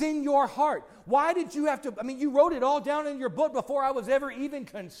 What was in your heart? Why did you have to, you wrote it all down in your book before I was ever even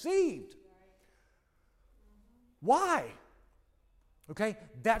conceived. Why? Okay,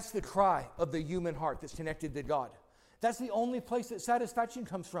 that's the cry of the human heart that's connected to God. That's the only place that satisfaction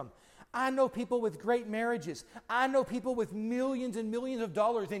comes from. I know people with great marriages. I know people with millions and millions of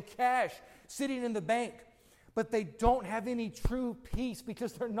dollars in cash sitting in the bank, but they don't have any true peace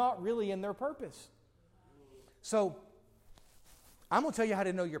because they're not really in their purpose. So, I'm going to tell you how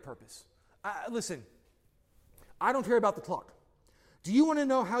to know your purpose. Listen, I don't care about the clock. Do you want to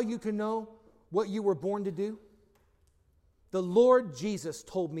know how you can know what you were born to do? The Lord Jesus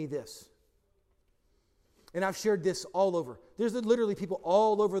told me this. And I've shared this all over. There's literally people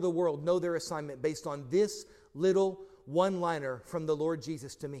all over the world know their assignment based on this little one-liner from the Lord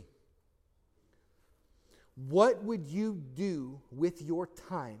Jesus to me. What would you do with your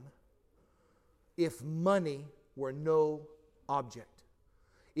time if money were no object?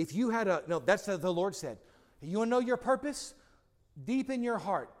 If you had that's what the Lord said. You want to know your purpose? Deep in your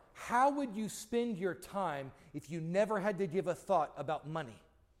heart, how would you spend your time if you never had to give a thought about money?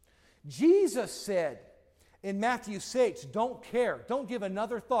 Jesus said in Matthew 6, don't care. Don't give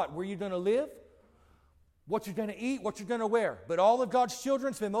another thought where you're going to live, what you're going to eat, what you're going to wear. But all of God's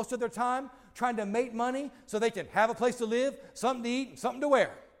children spend most of their time trying to make money so they can have a place to live, something to eat, and something to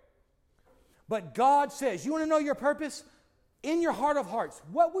wear. But God says, you want to know your purpose? In your heart of hearts,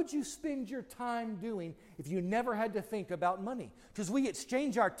 what would you spend your time doing if you never had to think about money? Because we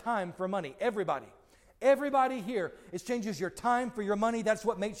exchange our time for money. Everybody. Everybody here exchanges your time for your money. That's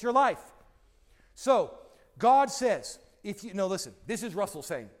what makes your life. So, God says, listen, this is Russell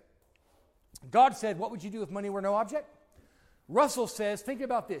saying. God said, what would you do if money were no object? Russell says, think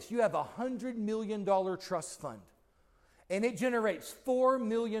about this. You have a $100 million trust fund, and it generates $4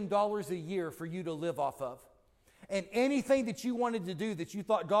 million a year for you to live off of. And anything that you wanted to do that you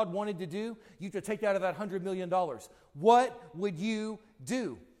thought God wanted to do, you could take out of that $100 million. What would you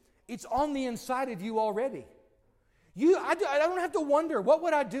do? It's on the inside of you already. I don't have to wonder, what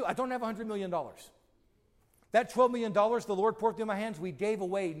would I do? I don't have $100 million. That $12 million the Lord poured through my hands, we gave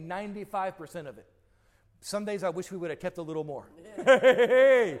away 95% of it. Some days I wish we would have kept a little more.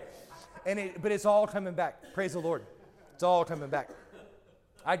 But it's all coming back. Praise the Lord. It's all coming back.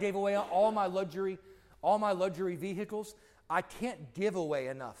 I gave away all my luxury vehicles. I can't give away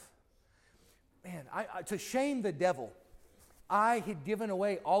enough. Man, to shame the devil, I had given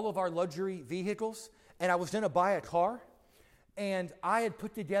away all of our luxury vehicles, and I was going to buy a car, and I had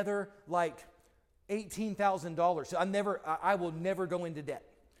put together like $18,000. So I will never go into debt.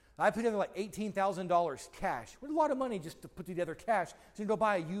 I put together like $18,000 cash. It was a lot of money just to put together cash to go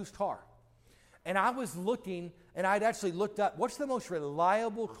buy a used car. And I was looking, and I'd actually looked up, what's the most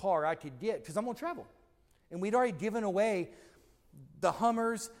reliable car I could get? Because I'm going to travel. And we'd already given away the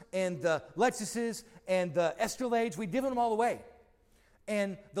Hummers and the Lexuses and the Escalades. We'd given them all away.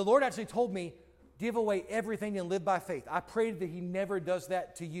 And the Lord actually told me, give away everything and live by faith. I prayed that He never does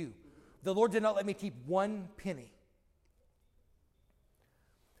that to you. The Lord did not let me keep one penny.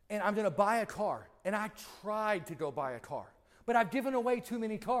 And I'm going to buy a car. And I tried to go buy a car. But I've given away too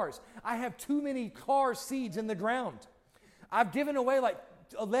many cars. I have too many car seeds in the ground. I've given away like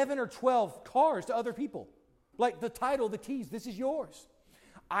 11 or 12 cars to other people. Like the title, the keys, this is yours.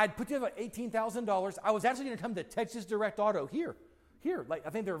 I'd put together $18,000. I was actually going to come to Texas Direct Auto here, like I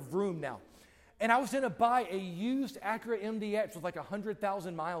think they're Vroom now. And I was going to buy a used Acura MDX with like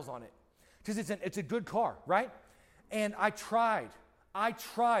 100,000 miles on it. Because it's a good car, right? And I tried. I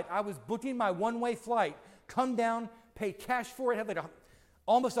was booking my one-way flight, come down, pay cash for it, have like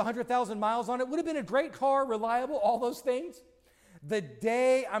almost 100,000 miles on it. Would have been a great car, reliable, all those things. The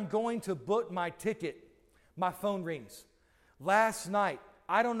day I'm going to book my ticket, my phone rings. Last night,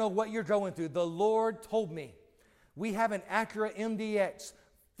 I don't know what you're going through. The Lord told me, we have an Acura MDX,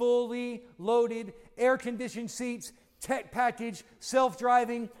 fully loaded, air-conditioned seats, tech package,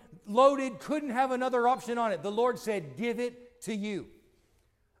 self-driving, loaded, couldn't have another option on it. The Lord said, give it to you.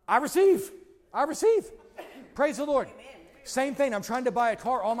 I receive. Praise the Lord. Amen. Same thing. I'm trying to buy a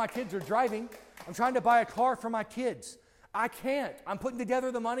car. All my kids are driving. I'm trying to buy a car for my kids. I can't. I'm putting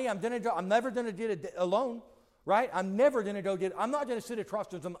together the money. I'm never going to do it alone, right? I'm not going to sit across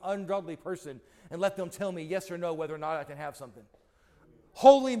from some ungodly person and let them tell me yes or no whether or not I can have something.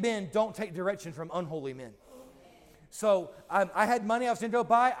 Holy men don't take direction from unholy men. So I had money I was going to go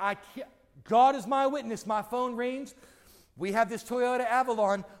buy. God is my witness. My phone rings. We have this Toyota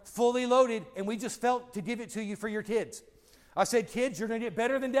Avalon fully loaded, and we just felt to give it to you for your kids. I said, kids, you're going to get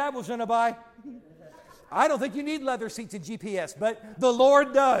better than Dad was going to buy. I don't think you need leather seats and GPS, but the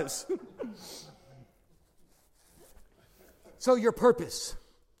Lord does. So your purpose.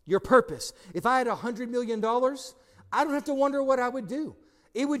 If I had $100 million, I don't have to wonder what I would do.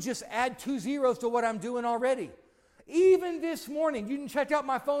 It would just add 2 zeros to what I'm doing already. Even this morning, you can check out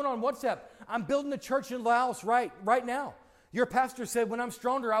my phone on WhatsApp. I'm building a church in Laos right now. Your pastor said, when I'm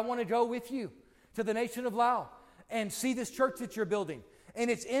stronger, I want to go with you to the nation of Laos and see this church that you're building. And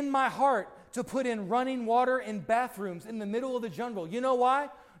it's in my heart to put in running water and bathrooms in the middle of the jungle. You know why?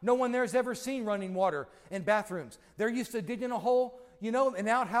 No one there's ever seen running water and bathrooms. They're used to digging a hole, an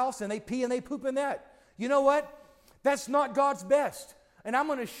outhouse, and they pee and they poop in that. You know what? That's not God's best. And I'm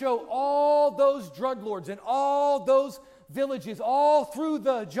going to show all those drug lords and all those villages all through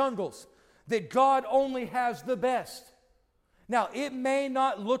the jungles that God only has the best. Now, it may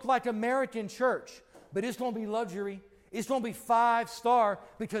not look like American church, but it's going to be luxury. It's going to be 5-star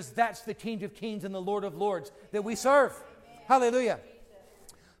because that's the King of Kings and the Lord of Lords that we serve. Amen. Hallelujah.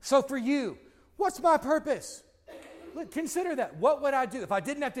 So for you, what's my purpose? Look, consider that. What would I do if I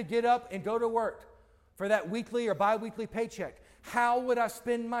didn't have to get up and go to work for that weekly or bi-weekly paycheck? How would I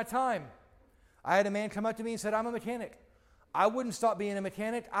spend my time? I had a man come up to me and said, I'm a mechanic. I wouldn't stop being a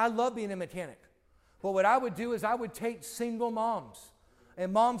mechanic. I love being a mechanic. But what I would do is I would take single moms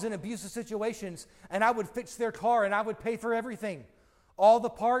and moms in abusive situations, and I would fix their car, and I would pay for everything. All the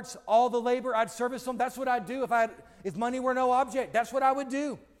parts, all the labor, I'd service them. That's what I'd do if money were no object. That's what I would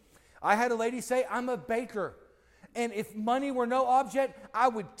do. I had a lady say, I'm a baker. And if money were no object, I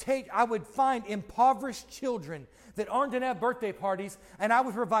would find impoverished children that aren't going to have birthday parties, and I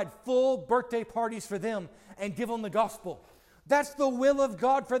would provide full birthday parties for them and give them the gospel. That's the will of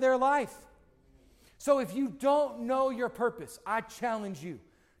God for their life. So if you don't know your purpose, I challenge you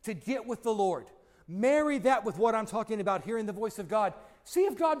to get with the Lord. Marry that with what I'm talking about, hearing the voice of God. See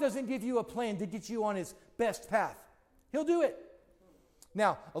if God doesn't give you a plan to get you on His best path. He'll do it.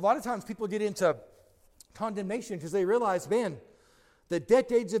 Now, a lot of times people get into condemnation because they realize, man, the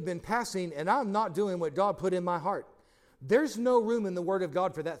decades have been passing and I'm not doing what God put in my heart. There's no room in the Word of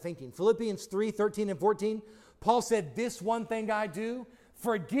God for that thinking. Philippians 3:13 and 14, Paul said, this one thing I do,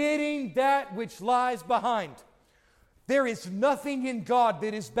 forgetting that which lies behind. There is nothing in God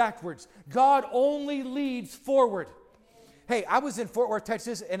that is backwards. God only leads forward. Hey, I was in Fort Worth,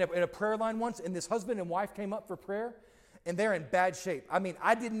 Texas in a prayer line once, and this husband and wife came up for prayer, and they're in bad shape. I mean,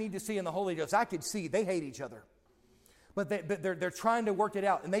 I didn't need to see in the Holy Ghost. I could see they hate each other. But they're trying to work it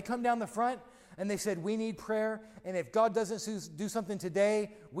out. And they come down the front, and they said, we need prayer, and if God doesn't do something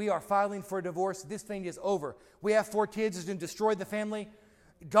today, we are filing for a divorce. This thing is over. We have 4 kids. It's going to destroy the family.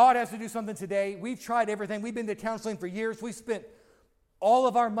 God has to do something today. We've tried everything. We've been to counseling for years. We've spent all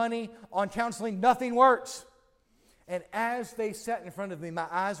of our money on counseling. Nothing works. And as they sat in front of me, my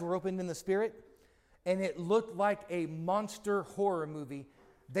eyes were opened in the Spirit, and it looked like a monster horror movie.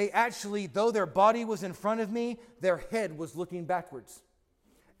 They actually, though their body was in front of me, their head was looking backwards.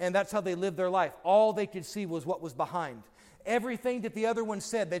 And that's how they lived their life. All they could see was what was behind. Everything that the other one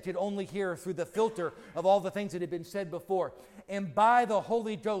said, they could only hear through the filter of all the things that had been said before. And by the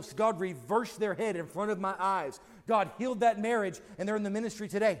Holy Ghost, God reversed their head in front of my eyes. God healed that marriage, and they're in the ministry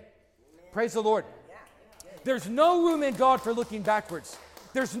today. Amen. Praise the Lord. There's no room in God for looking backwards.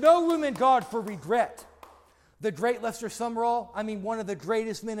 There's no room in God for regret. The great Lester Sumrall, one of the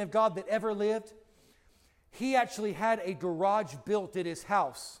greatest men of God that ever lived, he actually had a garage built at his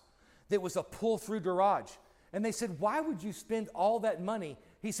house that was a pull-through garage. And they said, why would you spend all that money?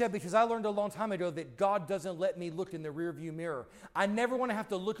 He said, because I learned a long time ago that God doesn't let me look in the rearview mirror. I never want to have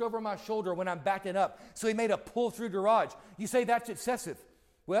to look over my shoulder when I'm backing up. So he made a pull-through garage. You say that's excessive.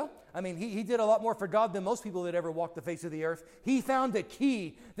 Well, he did a lot more for God than most people that ever walked the face of the earth. He found a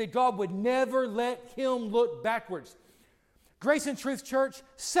key that God would never let him look backwards. Grace and Truth Church,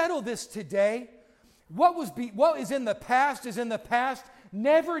 settle this today. What is in the past is in the past.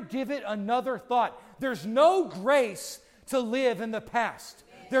 Never give it another thought. There's no grace to live in the past.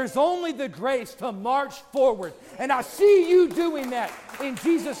 There's only the grace to march forward. And I see you doing that in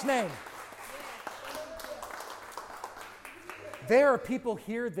Jesus' name. There are people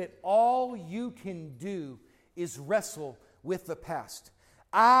here that all you can do is wrestle with the past.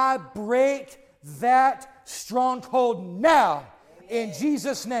 I break that stronghold now in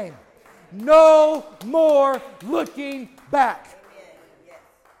Jesus' name. No more looking back.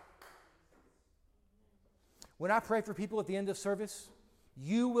 When I pray for people at the end of service,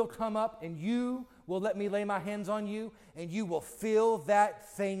 you will come up and you will let me lay my hands on you, and you will feel that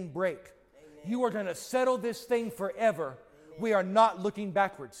thing break. Amen. You are going to settle this thing forever. Amen. We are not looking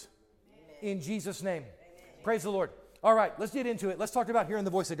backwards. Amen. In Jesus' name. Amen. Praise the Lord. All right, let's get into it. Let's talk about hearing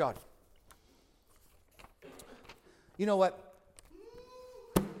the voice of God. You know what?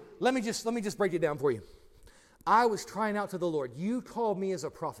 Let me just break it down for you. I was crying out to the Lord. You called me as a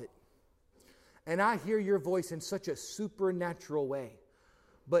prophet. And I hear your voice in such a supernatural way.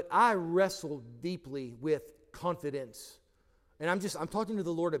 But I wrestle deeply with confidence. And I'm talking to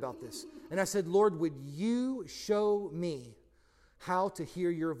the Lord about this. And I said, Lord, would you show me how to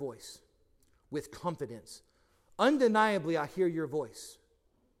hear your voice with confidence? Undeniably, I hear your voice.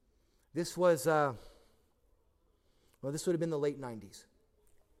 This was, this would have been the late 90s.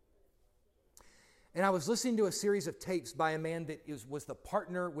 And I was listening to a series of tapes by a man that was the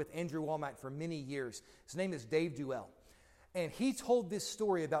partner with Andrew Wommack for many years. His name is Dave Duell. And he told this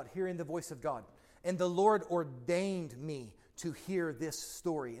story about hearing the voice of God. And the Lord ordained me to hear this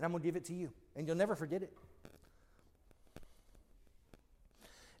story. And I'm going to give it to you. And you'll never forget it.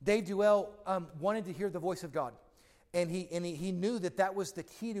 Dave Duell wanted to hear the voice of God. And he knew that was the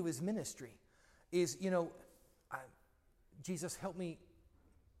key to his ministry. Is, Jesus, help me.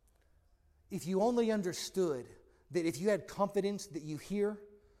 If you only understood that if you had confidence that you hear,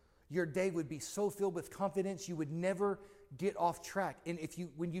 your day would be so filled with confidence you would never get off track. And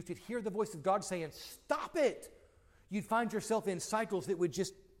when you could hear the voice of God saying, stop it, you'd find yourself in cycles that would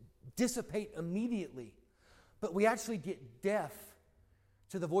just dissipate immediately. But we actually get deaf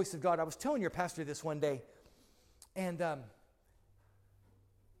to the voice of God. I was telling your pastor this one day, and the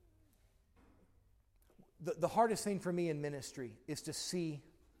hardest thing for me in ministry is to see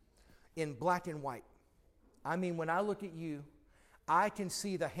in black and white. I mean, when I look at you, I can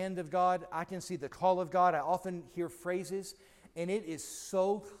see the hand of God. I can see the call of God. I often hear phrases, and it is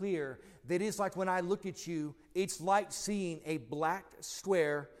so clear that it's like when I look at you, it's like seeing a black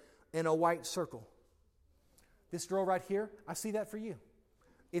square in a white circle. This girl right here, I see that for you.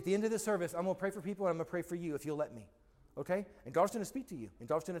 At the end of the service, I'm going to pray for people, and I'm going to pray for you if you'll let me. Okay? And God's going to speak to you, and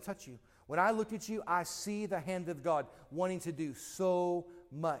God's going to touch you. When I look at you, I see the hand of God wanting to do so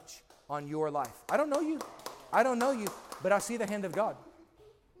much on your life. I don't know you, but I see the hand of God.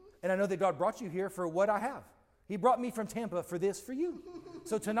 And I know that God brought you here for what I have. He brought me from Tampa for this, for you.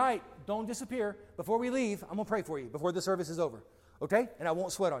 So tonight, don't disappear. Before we leave, I'm going to pray for you before the service is over. Okay? And I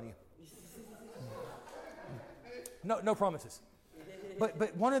won't sweat on you. No promises.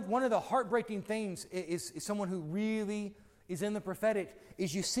 But one of the heartbreaking things is someone who really is in the prophetic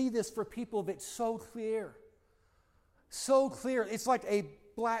is you see this for people that's so clear. So clear. It's like a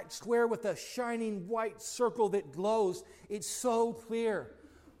black square with a shining white circle that glows. It's so clear.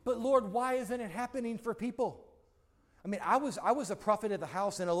 But Lord, why isn't it happening for people? I mean, I was a prophet of the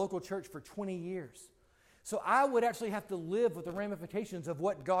house in a local church for 20 years. So I would actually have to live with the ramifications of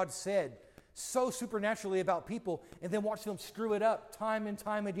what God said so supernaturally about people and then watch them screw it up time and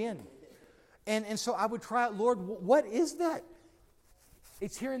time again. And so I would cry out, Lord, what is that?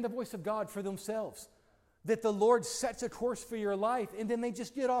 It's hearing the voice of God for themselves. That the Lord sets a course for your life and then they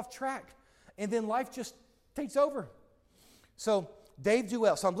just get off track. And then life just takes over. So Dave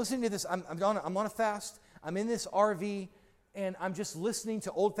Duell. So I'm listening to this. I'm on a fast. I'm in this RV and I'm just listening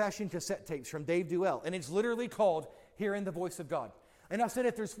to old-fashioned cassette tapes from Dave Duell. And it's literally called Hearing the Voice of God. And I said,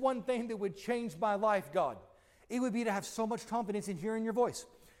 if there's one thing that would change my life, God, it would be to have so much confidence in hearing your voice.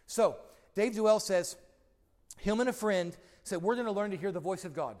 So Dave Duell says, him and a friend said, we're going to learn to hear the voice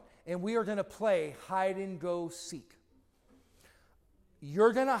of God. And we are going to play hide and go seek.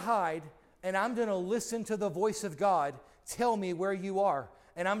 You're going to hide, and I'm going to listen to the voice of God tell me where you are.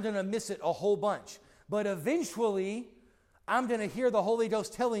 And I'm going to miss it a whole bunch. But eventually, I'm going to hear the Holy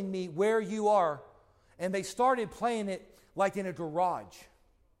Ghost telling me where you are. And they started playing it like in a garage.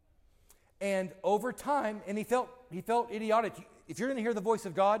 And over time, and he felt idiotic. If you're going to hear the voice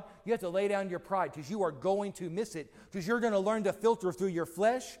of God, you have to lay down your pride because you are going to miss it. Because you're going to learn to filter through your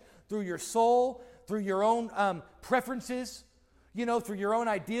flesh, through your soul, through your own preferences, through your own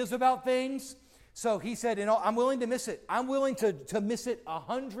ideas about things. So he said, I'm willing to miss it. I'm willing to miss it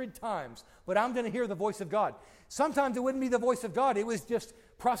 100 times, but I'm going to hear the voice of God. Sometimes it wouldn't be the voice of God. It was just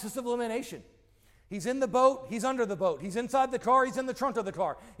process of elimination. He's in the boat. He's under the boat. He's inside the car. He's in the trunk of the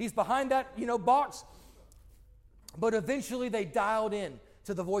car. He's behind that, box. But eventually they dialed in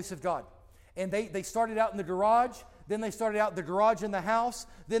to the voice of God. And they started out in the garage. Then they started out the garage in the house.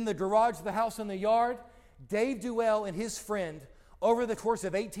 Then the garage, the house, and the yard. Dave Duell and his friend, over the course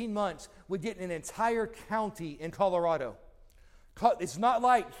of 18 months, would get an entire county in Colorado. It's not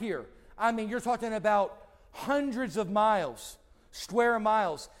like here. I mean, you're talking about hundreds of miles, square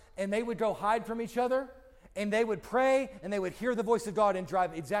miles. And they would go hide from each other. And they would pray. And they would hear the voice of God and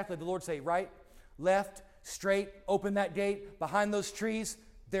drive exactly. The Lord say, right, left, straight, open that gate. Behind those trees,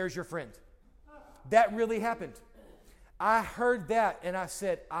 there's your friend. That really happened. I heard that and I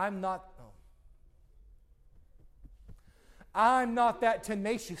said, I'm not that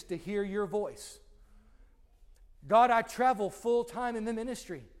tenacious to hear your voice. God, I travel full time in the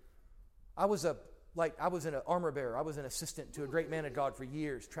ministry. I was an armor bearer. I was an assistant to a great man of God for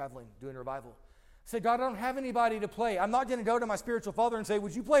years, traveling, doing revival. I said, God, I don't have anybody to play. I'm not going to go to my spiritual father and say,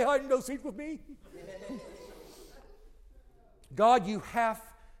 would you play hide and go seek with me? God, you have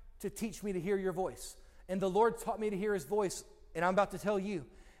to teach me to hear your voice. And the Lord taught me to hear his voice, and I'm about to tell you.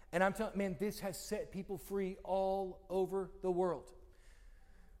 And I'm telling, man, this has set people free all over the world.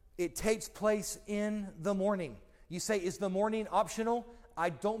 It takes place in the morning. You say, is the morning optional? I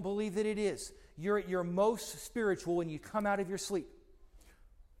don't believe that it is. You're at your most spiritual when you come out of your sleep.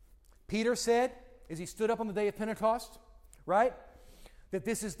 Peter said, is he stood up on the day of Pentecost, right? That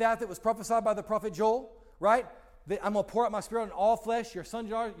this is that was prophesied by the prophet Joel, right? That I'm going to pour out my Spirit on all flesh. Your sons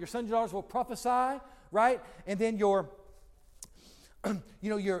and daughters will prophesy, right? And then your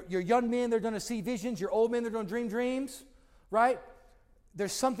young men, they're going to see visions. Your old men, they're going to dream dreams, right?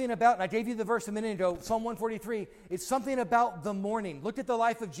 There's something about, and I gave you the verse a minute ago, Psalm 143. It's something about the morning. Look at the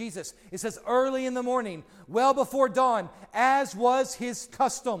life of Jesus. It says, early in the morning, well before dawn, as was his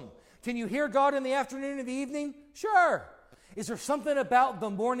custom. Can you hear God in the afternoon and the evening? Sure. Is there something about the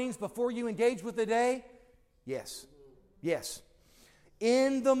mornings before you engage with the day? Yes. Yes.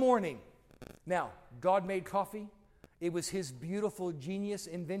 In the morning. Now, God made coffee. It was his beautiful genius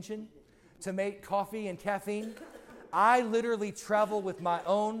invention to make coffee and caffeine. I literally travel with my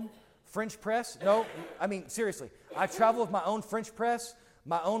own French press. No, I mean, seriously. I travel with my own French press,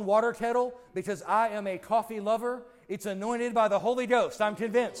 my own water kettle, because I am a coffee lover. It's anointed by the Holy Ghost, I'm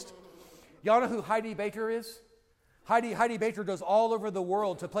convinced. Y'all know who Heidi Baker is? Heidi Baker goes all over the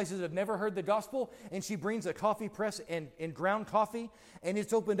world to places that have never heard the gospel, and she brings a coffee press and ground coffee, and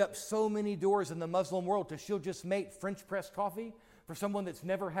it's opened up so many doors in the Muslim world because she'll just make French press coffee for someone that's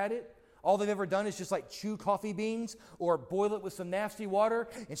never had it. All they've ever done is just like chew coffee beans or boil it with some nasty water,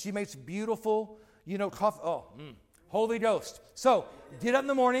 and she makes beautiful, coffee. Holy Ghost. So, get up in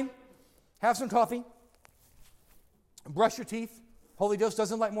the morning, have some coffee, brush your teeth. Holy Ghost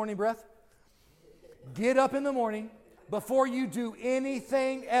doesn't like morning breath. Get up in the morning before you do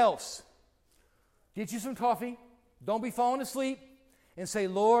anything else. Get you some coffee. Don't be falling asleep. And say,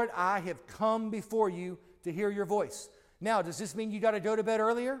 Lord, I have come before you to hear your voice. Now, does this mean you got to go to bed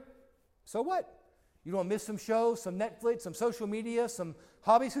earlier? So what? You don't miss some shows, some Netflix, some social media, some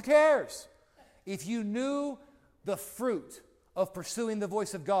hobbies? Who cares? If you knew the fruit of pursuing the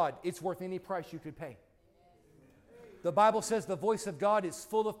voice of God, it's worth any price you could pay. The Bible says the voice of God is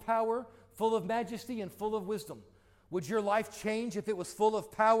full of power, full of majesty, and full of wisdom. Would your life change if it was full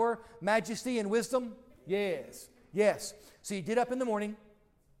of power, majesty, and wisdom? Yes. Yes. So you get up in the morning,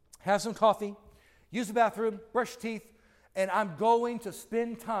 have some coffee, use the bathroom, brush your teeth, and I'm going to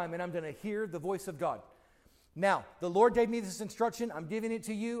spend time and I'm going to hear the voice of God. Now, the Lord gave me this instruction. I'm giving it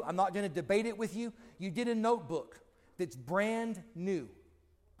to you. I'm not going to debate it with you. You get a notebook that's brand new,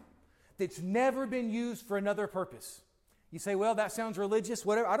 that's never been used for another purpose. You say, well, that sounds religious,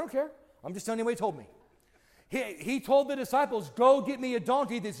 whatever. I don't care. I'm just telling you what he told me. He told the disciples, go get me a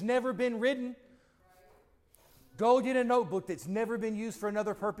donkey that's never been ridden. Go get a notebook that's never been used for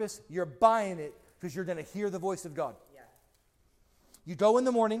another purpose. You're buying it because you're going to hear the voice of God. Yeah. You go in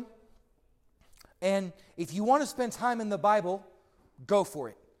the morning, and if you want to spend time in the Bible, go for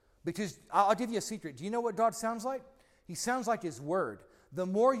it. Because I'll give you a secret. Do you know what God sounds like? He sounds like his word. The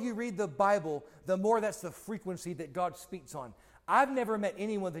more you read the Bible, the more that's the frequency that God speaks on. I've never met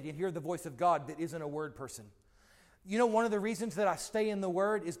anyone that can hear the voice of God that isn't a word person. You know, one of the reasons that I stay in the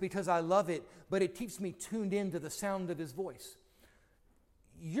Word is because I love it, but it keeps me tuned in to the sound of his voice.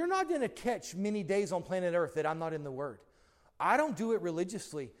 You're not going to catch many days on planet Earth that I'm not in the Word. I don't do it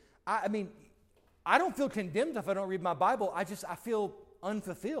religiously. I mean, I don't feel condemned if I don't read my Bible. I feel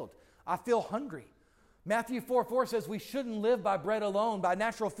unfulfilled. I feel hungry. Matthew 4:4 says we shouldn't live by bread alone, by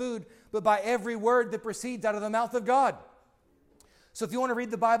natural food, but by every word that proceeds out of the mouth of God. So if you want to read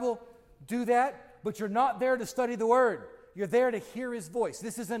the Bible, do that. But you're not there to study the Word. You're there to hear his voice.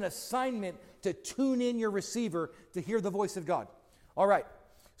 This is an assignment to tune in your receiver to hear the voice of God. All right.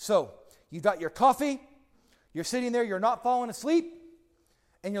 So you got your coffee. You're sitting there. You're not falling asleep.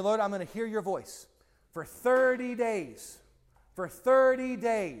 And you're, Lord, I'm going to hear your voice. For 30 days,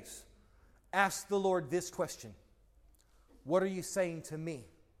 ask the Lord this question. What are you saying to me,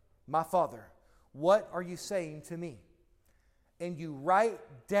 my Father? What are you saying to me? And you write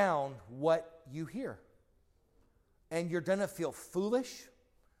down what you hear. And you're going to feel foolish.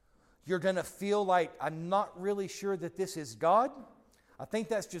 You're going to feel like, I'm not really sure that this is God. I think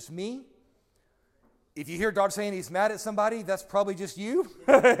that's just me. If you hear God saying he's mad at somebody, that's probably just you.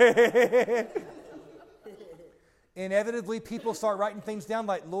 Inevitably, people start writing things down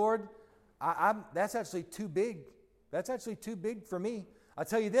like, Lord, that's actually too big. That's actually too big for me. I'll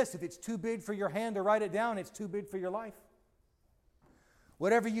tell you this, if it's too big for your hand to write it down, it's too big for your life.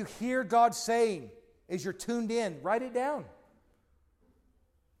 Whatever you hear God saying as you're tuned in, write it down.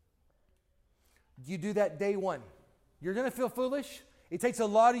 You do that day one. You're going to feel foolish. It takes a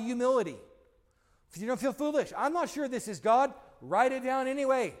lot of humility. If you don't feel foolish, I'm not sure this is God, write it down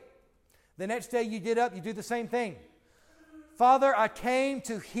anyway. The next day you get up, you do the same thing. Father, I came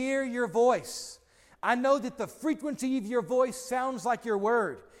to hear your voice. I know that the frequency of your voice sounds like your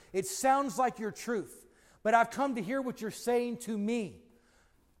word. It sounds like your truth. But I've come to hear what you're saying to me.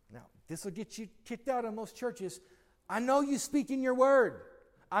 this will get you kicked out of most churches. I know you speak in your word.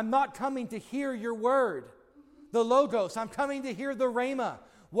 I'm not coming to hear your word, the Logos. I'm coming to hear the Rhema.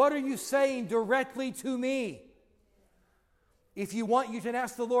 What are you saying directly to me? If you want, you can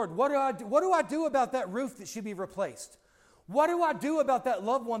ask the Lord, what do I do about that roof that should be replaced? What do I do about that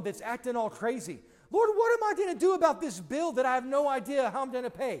loved one that's acting all crazy? Lord, what am I going to do about this bill that I have no idea how I'm going to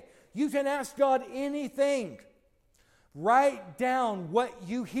pay? You can ask God anything. Write down what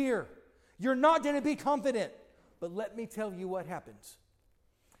you hear. You're not going to be confident, but let me tell you what happens.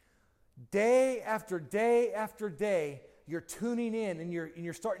 Day after day after day, you're tuning in and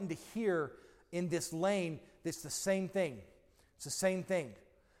you're starting to hear in this lane that's the same thing. It's the same thing.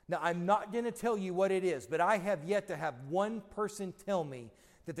 Now, I'm not going to tell you what it is, but I have yet to have one person tell me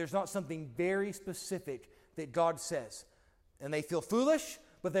that there's not something very specific that God says. And they feel foolish,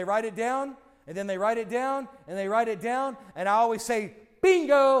 but they write it down, and then they write it down, and they write it down, and I always say,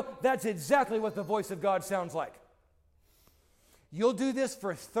 bingo, that's exactly what the voice of God sounds like. You'll do this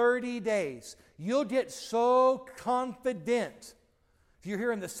for 30 days. You'll get so confident. If you're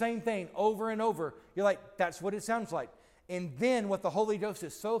hearing the same thing over and over, you're like, that's what it sounds like. And then what the Holy Ghost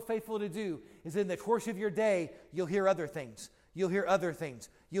is so faithful to do is in the course of your day, you'll hear other things. You'll hear other things.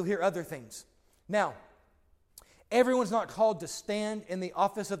 You'll hear other things. Now, everyone's not called to stand in the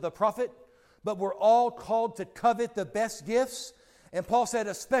office of the prophet, but we're all called to covet the best gifts. And Paul said,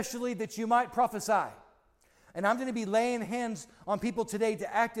 especially that you might prophesy. And I'm going to be laying hands on people today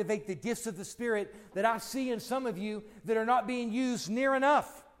to activate the gifts of the Spirit that I see in some of you that are not being used near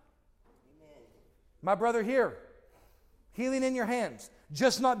enough. Amen. My brother here, healing in your hands,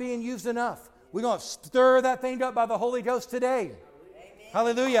 just not being used enough. We're going to stir that thing up by the Holy Ghost today. Amen.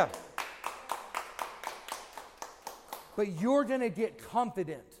 Hallelujah. But you're going to get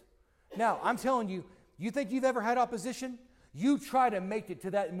confident. Now, I'm telling you, you think you've ever had opposition? You try to make it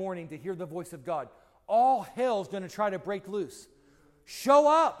to that morning to hear the voice of God. All hell's going to try to break loose. Show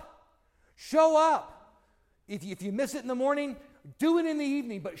up. Show up. If you miss it in the morning, do it in the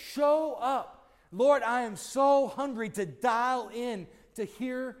evening, but show up. Lord, I am so hungry to dial in to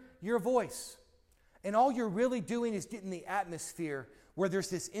hear your voice. And all you're really doing is getting the atmosphere where there's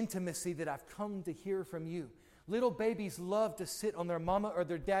this intimacy that I've come to hear from you. Little babies love to sit on their mama or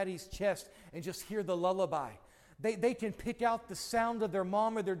their daddy's chest and just hear the lullaby. They can pick out the sound of their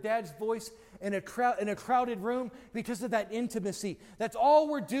mom or their dad's voice in a crowded room because of that intimacy. That's all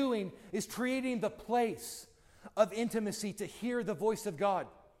we're doing is creating the place of intimacy to hear the voice of God.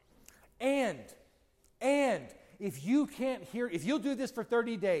 And if you can't hear, if you'll do this for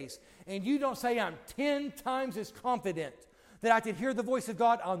 30 days and you don't say, I'm 10 times as confident that I can hear the voice of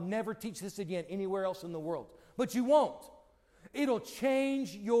God, I'll never teach this again anywhere else in the world. But you won't. It'll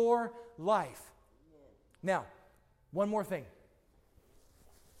change your life. Now, one more thing.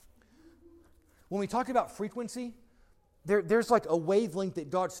 When we talk about frequency, there's like a wavelength that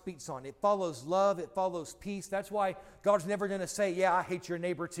God speaks on. It follows love. It follows peace. That's why God's never going to say, yeah, I hate your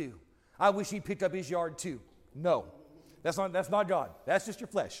neighbor too. I wish he'd pick up his yard too. No, that's not God. That's just your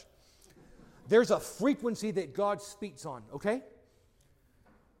flesh. There's a frequency that God speaks on, okay?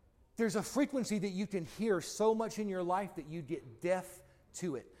 There's a frequency that you can hear so much in your life that you get deaf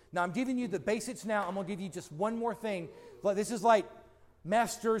to it. Now, I'm giving you the basics now. I'm going to give you just one more thing. But this is like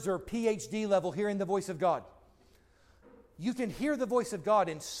master's or PhD level hearing the voice of God. You can hear the voice of God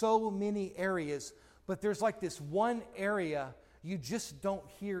in so many areas, but there's like this one area you just don't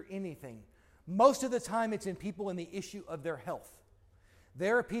hear anything. Most of the time, it's in people in the issue of their health.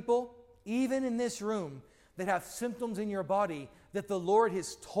 There are people, even in this room, that have symptoms in your body that the Lord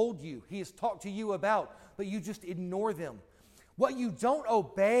has told you, He has talked to you about, but you just ignore them. What you don't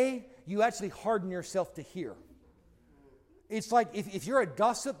obey, you actually harden yourself to hear. It's like if you're a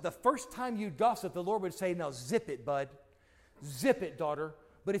gossip, the first time you gossip, the Lord would say, now zip it, bud. Zip it, daughter.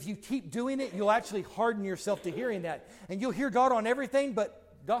 But if you keep doing it, you'll actually harden yourself to hearing that. And you'll hear God on everything,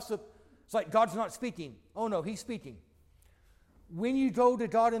 but gossip, it's like God's not speaking. Oh no, He's speaking. When you go to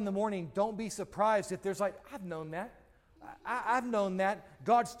God in the morning, don't be surprised if there's like, I've known that. I've known that.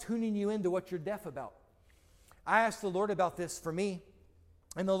 God's tuning you into what you're deaf about. I asked the Lord about this for me,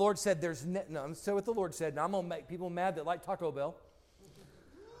 and the Lord said so what the Lord said, now I'm going to make people mad that like Taco Bell.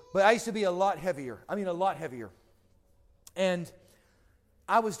 But I used to be a lot heavier. And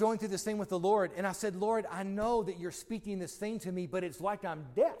I was going through this thing with the Lord, and I said, Lord, I know that you're speaking this thing to me, but it's like I'm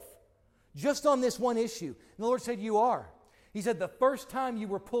deaf. Just on this one issue. And the Lord said, you are. He said, the first time you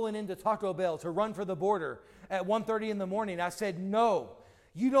were pulling into Taco Bell to run for the border at 1:30 in the morning, I said, no,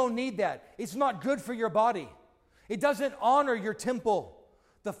 you don't need that. It's not good for your body. It doesn't honor your temple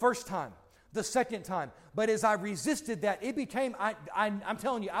the first time. the second time. But as I resisted that, it became, I'm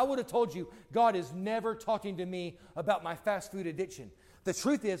telling you, I would have told you, God is never talking to me about my fast food addiction. The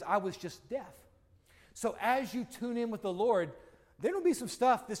truth is, I was just deaf. So as you tune in with the Lord, there will be some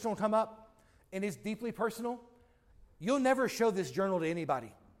stuff that's going to come up, and it's deeply personal. You'll never show this journal to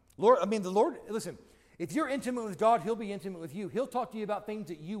anybody. The Lord, listen, if you're intimate with God, He'll be intimate with you. He'll talk to you about things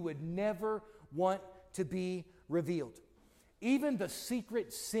that you would never want to be revealed. Even the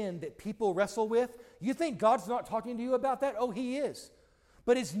secret sin that people wrestle with, you think God's not talking to you about that? Oh, He is.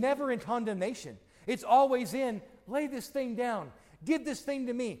 But it's never in condemnation. It's always in, lay this thing down. Give this thing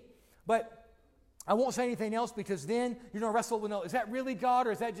to me. But I won't say anything else, because then you're going to wrestle with, no, is that really God,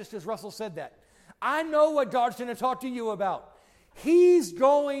 or is that just as Russell said that? I know what God's going to talk to you about. He's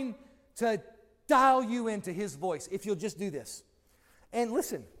going to dial you into His voice if you'll just do this. And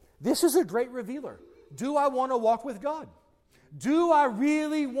listen, this is a great revealer. Do I want to walk with God? Do I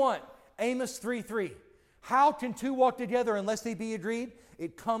really want Amos 3:3? How can two walk together unless they be agreed?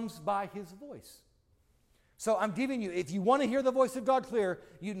 It comes by His voice. So I'm giving you, if you want to hear the voice of God clear,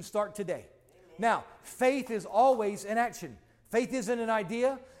 you can start today. Now, faith is always an action. Faith isn't an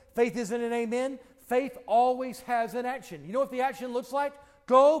idea. Faith isn't an amen. Faith always has an action. You know what the action looks like?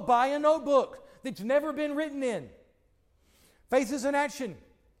 Go buy a notebook that's never been written in. Faith is an action.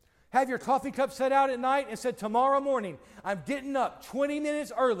 Have your coffee cup set out at night and said, tomorrow morning, I'm getting up 20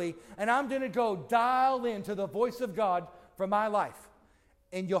 minutes early, and I'm going to go dial into the voice of God for my life.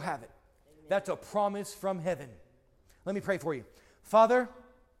 And you'll have it. Amen. That's a promise from heaven. Let me pray for you. Father,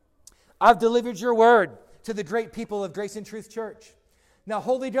 I've delivered your word to the great people of Grace and Truth Church. Now,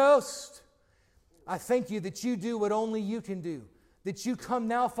 Holy Ghost, I thank you that you do what only you can do. That you come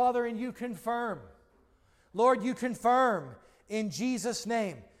now, Father, and you confirm. Lord, you confirm in Jesus'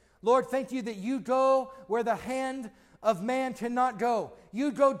 name. Lord, thank you that you go where the hand of man cannot go.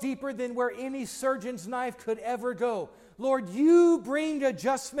 You go deeper than where any surgeon's knife could ever go. Lord, you bring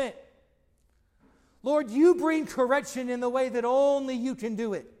adjustment. Lord, you bring correction in the way that only you can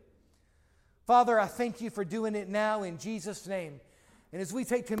do it. Father, I thank you for doing it now in Jesus' name. And as we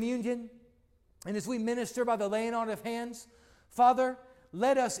take communion, and as we minister by the laying on of hands, Father,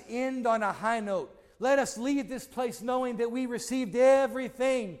 let us end on a high note. Let us leave this place knowing that we received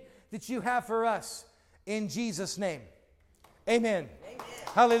everything that you have for us in Jesus' name. Amen. Amen.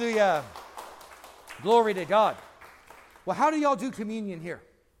 Hallelujah. Glory to God. Well, how do y'all do communion here?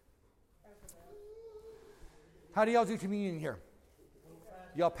 How do y'all do communion here?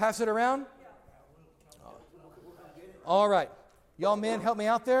 Y'all pass it around? All right. Y'all men, help me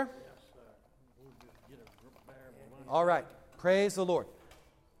out there. All right. Praise the Lord.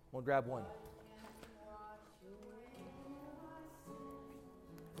 We'll grab one.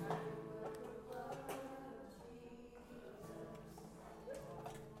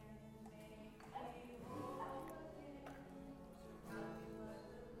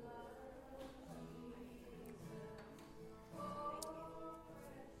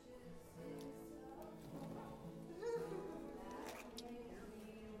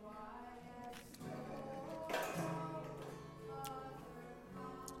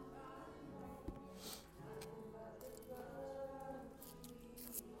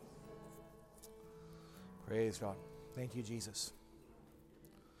 Praise God. Thank you, Jesus.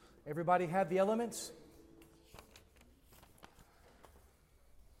 Everybody have the elements?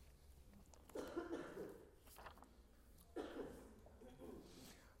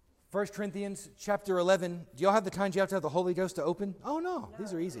 First Corinthians chapter 11. Do y'all have the kind you have to have the Holy Ghost to open? Oh, no.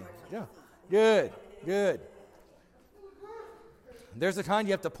 These are easy. Yeah. Good. Good. There's the kind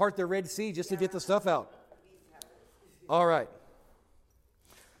you have to part the Red Sea just to get the stuff out. All right.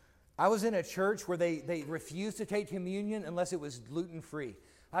 I was in a church where they refused to take communion unless it was gluten-free.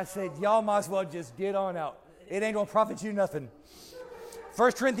 I said, y'all might as well just get on out. It ain't going to profit you nothing.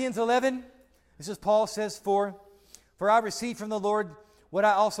 1 Corinthians 11, this is Paul says, For I received from the Lord what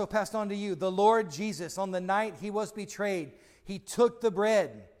I also passed on to you. The Lord Jesus, on the night he was betrayed, he took the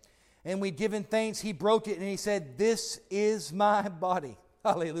bread, and we'd given thanks. He broke it, and he said, this is my body.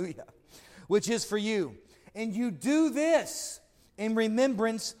 Hallelujah. Which is for you. And you do this in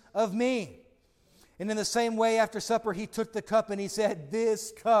remembrance of me. And in the same way, after supper, he took the cup and he said,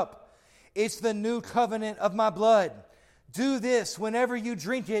 this cup, it's the new covenant of my blood. Do this whenever you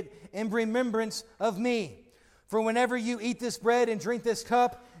drink it in remembrance of me. For whenever you eat this bread and drink this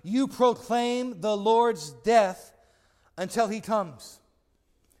cup, you proclaim the Lord's death until he comes.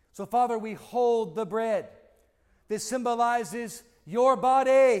 So, Father, we hold the bread. This symbolizes your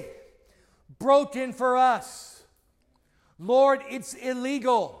body broken for us. Lord, it's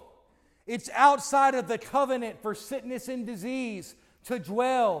illegal. It's outside of the covenant for sickness and disease to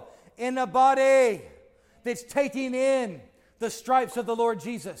dwell in a body that's taking in the stripes of the Lord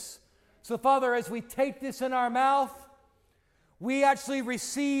Jesus. So, Father, as we take this in our mouth, we actually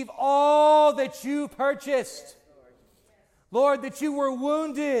receive all that you purchased. Lord, that you were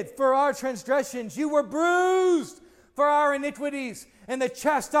wounded for our transgressions. You were bruised for our iniquities. And the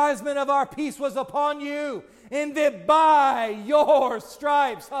chastisement of our peace was upon you. And that by your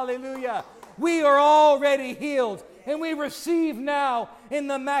stripes, hallelujah, we are already healed. And we receive now in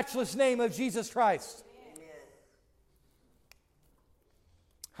the matchless name of Jesus Christ.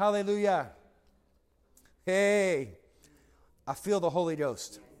 Hallelujah. Hey, I feel the Holy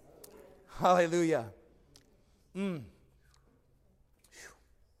Ghost. Hallelujah.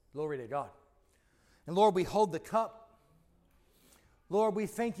 Glory to God. And Lord, we hold the cup. Lord, we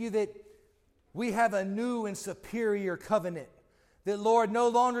thank you that we have a new and superior covenant. That, Lord, no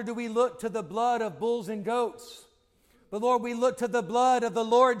longer do we look to the blood of bulls and goats, but, Lord, we look to the blood of the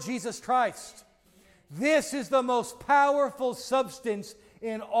Lord Jesus Christ. This is the most powerful substance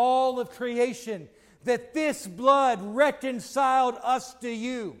in all of creation, that this blood reconciled us to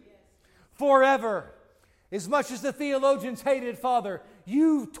you forever. As much as the theologians hated, Father,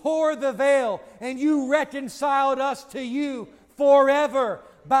 you tore the veil and you reconciled us to you forever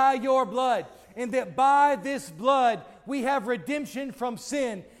by your blood. And that by this blood we have redemption from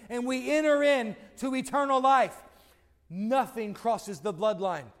sin and we enter into eternal life. Nothing crosses the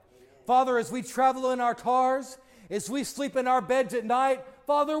bloodline. Father, as we travel in our cars, as we sleep in our beds at night,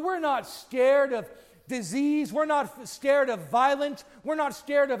 Father, we're not scared of disease. We're not scared of violence. We're not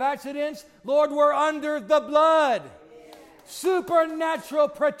scared of accidents. Lord, we're under the blood. Amen. Supernatural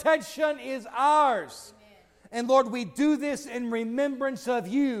protection is ours. Amen. And Lord, we do this in remembrance of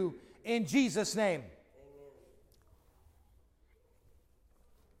you in Jesus' name. Amen.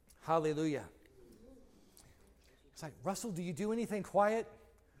 Hallelujah. It's like, Russell, do you do anything quiet?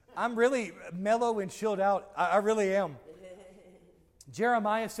 I'm really mellow and chilled out. I really am.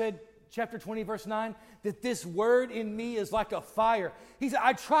 Jeremiah said, chapter 20, verse 9, that this word in me is like a fire. He said,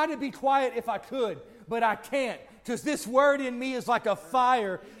 I try to be quiet if I could, but I can't, because this word in me is like a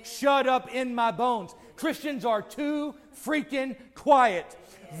fire shut up in my bones. Christians are too freaking quiet.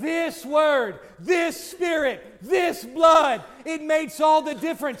 This word, this spirit, this blood, it makes all the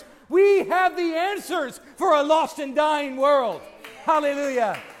difference. We have the answers for a lost and dying world.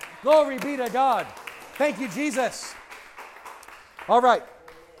 Hallelujah. Glory be to God. Thank you, Jesus. All right.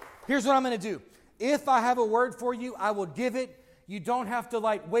 Here's what I'm going to do. If I have a word for you, I will give it. You don't have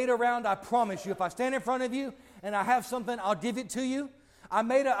to wait around. I promise you. If I stand in front of you and I have something, I'll give it to you. I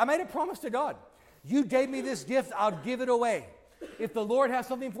made a promise to God. You gave me this gift, I'll give it away. If the Lord has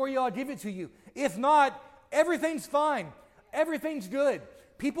something for you, I'll give it to you. If not, everything's fine. Everything's good.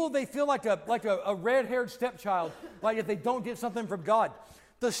 People, they feel like a red-haired stepchild, like if they don't get something from God.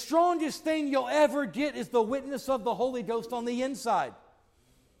 The strongest thing you'll ever get is the witness of the Holy Ghost on the inside.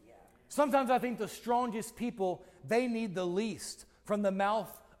 Sometimes I think the strongest people, they need the least from the mouth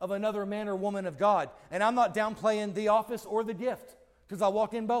of another man or woman of God. And I'm not downplaying the office or the gift, because I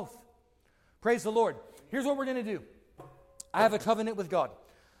walk in both. Praise the Lord. Here's what we're going to do. I have a covenant with God.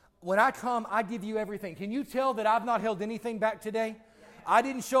 When I come, I give you everything. Can you tell that I've not held anything back today? I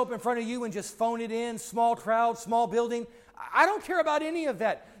didn't show up in front of you and just phone it in, small crowd, small building. I don't care about any of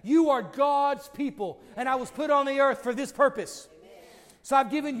that. You are God's people, and I was put on the earth for this purpose. So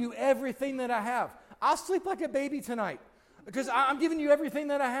I've given you everything that I have. I'll sleep like a baby tonight because I'm giving you everything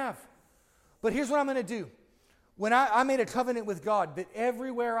that I have. But here's what I'm going to do. When I made a covenant with God that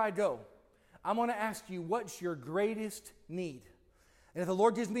everywhere I go, I'm going to ask you, what's your greatest need? And if the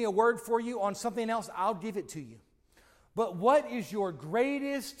Lord gives me a word for you on something else, I'll give it to you. But what is your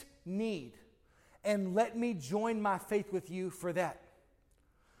greatest need? And let me join my faith with you for that.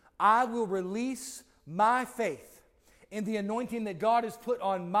 I will release my faith in the anointing that God has put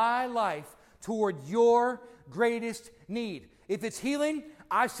on my life toward your greatest need. If it's healing,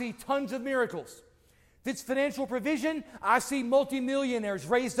 I see tons of miracles. If it's financial provision, I see multimillionaires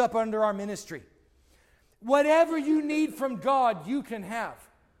raised up under our ministry. Whatever you need from God, you can have.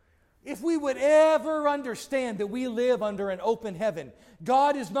 If we would ever understand that we live under an open heaven,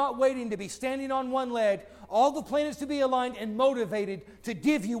 God is not waiting to be standing on one leg, all the planets to be aligned and motivated to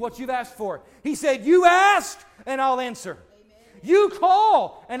give you what you've asked for. He said, you ask and I'll answer. Amen. You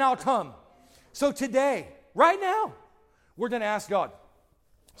call and I'll come. So today, right now, we're going to ask God.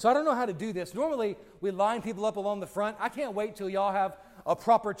 So I don't know how to do this. Normally, we line people up along the front. I can't wait till y'all have a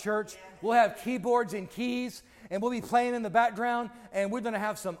proper church. We'll have keyboards and keys, and we'll be playing in the background, and we're going to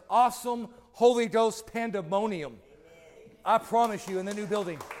have some awesome Holy Ghost pandemonium. I promise you, in the new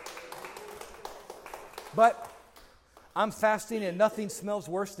building. But I'm fasting and nothing smells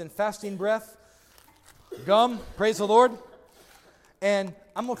worse than fasting breath. Gum, praise the Lord. And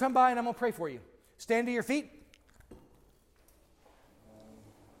I'm going to come by and I'm going to pray for you. Stand to your feet.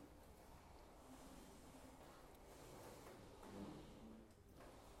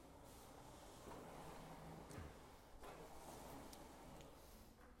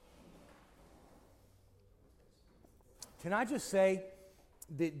 Can I just say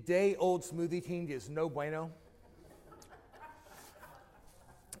that day-old smoothie king is no bueno?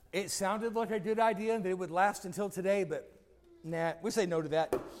 It sounded like a good idea that it would last until today, but nah, we say no to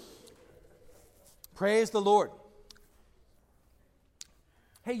that. Praise the Lord.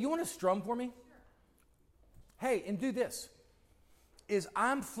 Hey, you want to strum for me? Hey, and do this. Is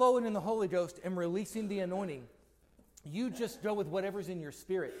I'm flowing in the Holy Ghost and releasing the anointing. You just go with whatever's in your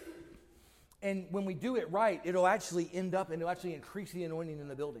spirit. And when we do it right, it'll actually end up and it'll actually increase the anointing in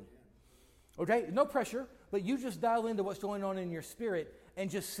the building. Okay? No pressure, but you just dial into what's going on in your spirit and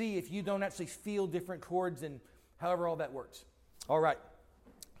just see if you don't actually feel different chords and however all that works. All right.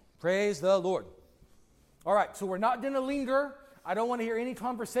 Praise the Lord. All right, so we're not going to linger. I don't want to hear any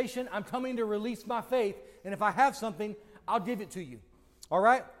conversation. I'm coming to release my faith, and if I have something, I'll give it to you. All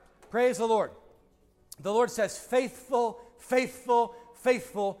right? Praise the Lord. The Lord says, faithful, faithful,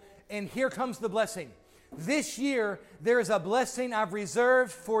 faithful. And here comes the blessing. This year, there is a blessing I've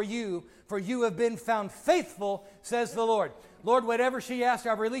reserved for you have been found faithful, says the Lord. Lord, whatever she asked,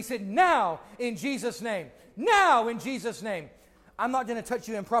 I release it now in Jesus' name. Now in Jesus' name. I'm not going to touch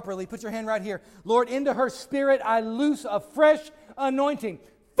you improperly. Put your hand right here. Lord, into her spirit, I loose a fresh anointing.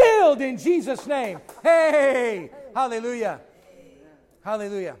 Filled in Jesus' name. Hey! Hallelujah.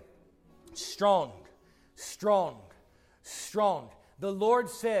 Hallelujah. Strong, strong, strong. The Lord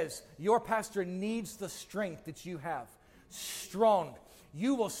says your pastor needs the strength that you have. Strong.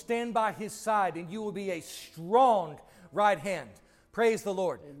 You will stand by his side and you will be a strong right hand. Praise the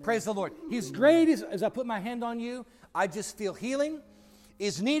Lord. Amen. Praise the Lord. His great is, as I put my hand on you, I just feel healing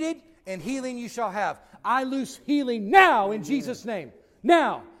is needed and healing you shall have. I loose healing now in Jesus' name.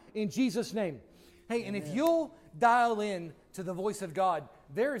 Now in Jesus' name. Hey, and if you'll dial in to the voice of God,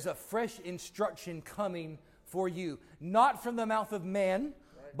 there is a fresh instruction coming for you, not from the mouth of man,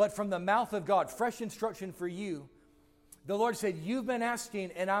 but from the mouth of God. Fresh instruction for you. The Lord said, you've been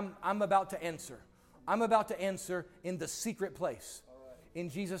asking, and I'm about to answer. I'm about to answer in the secret place. In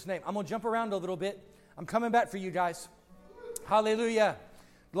Jesus' name. I'm going to jump around a little bit. I'm coming back for you guys. Hallelujah.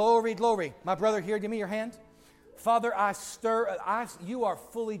 Glory, glory. My brother here, give me your hand. Father, you are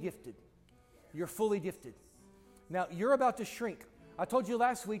fully gifted. You're fully gifted. Now, you're about to shrink. I told you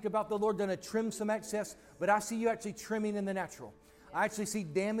last week about the Lord going to trim some excess, but I see you actually trimming in the natural. I actually see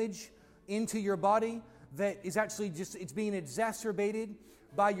damage into your body that is actually it's being exacerbated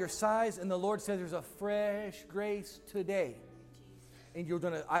by your size, and the Lord says there's a fresh grace today. And you're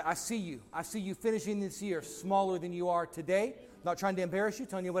going to, I see you finishing this year smaller than you are today. Not trying to embarrass you,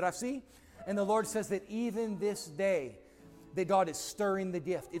 telling you what I see. And the Lord says that even this day, that God is stirring the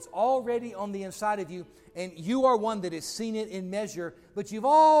gift. It's already on the inside of you, and you are one that has seen it in measure, but you've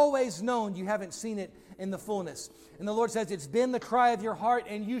always known you haven't seen it in the fullness. And the Lord says, it's been the cry of your heart,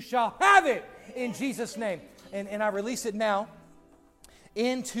 and you shall have it in Jesus' name. And I release it now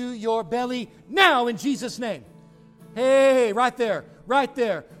into your belly now in Jesus' name. Hey, right there, right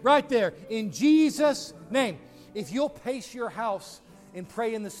there, right there. In Jesus' name. If you'll pace your house and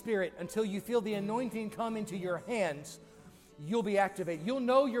pray in the Spirit until you feel the anointing come into your hands, you'll be activated. You'll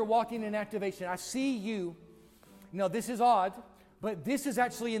know you're walking in activation. I see you. Now, this is odd, but this is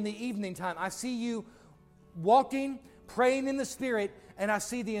actually in the evening time. I see you walking, praying in the Spirit, and I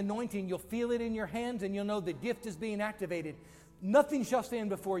see the anointing. You'll feel it in your hands, and you'll know the gift is being activated. Nothing shall stand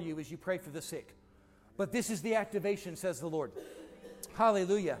before you as you pray for the sick. But this is the activation, says the Lord.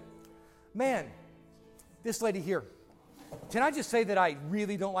 Hallelujah. Man, this lady here. Can I just say that I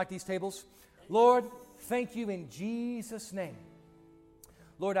really don't like these tables? Lord, thank you in Jesus' name.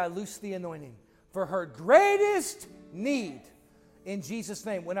 Lord, I loose the anointing for her greatest need in Jesus'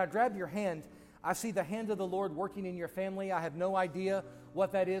 name. When I grab your hand, I see the hand of the Lord working in your family. I have no idea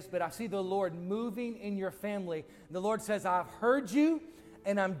what that is, but I see the Lord moving in your family. The Lord says, I've heard you,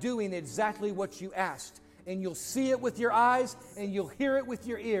 and I'm doing exactly what you asked. And you'll see it with your eyes, and you'll hear it with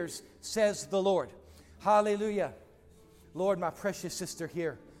your ears, says the Lord. Hallelujah. Lord, my precious sister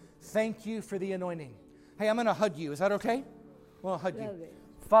here, thank you for the anointing. Hey, I'm going to hug you. Is that okay? I want to hug you.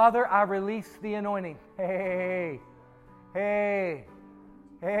 Father, I release the anointing. Hey, hey,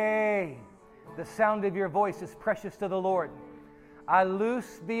 hey. The sound of your voice is precious to the Lord. I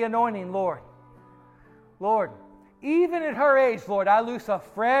loose the anointing, Lord. Lord, even at her age, Lord, I loose a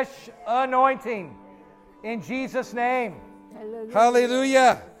fresh anointing In Jesus' name. Hallelujah.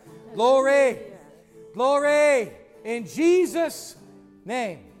 Hallelujah. Glory. Glory. In Jesus'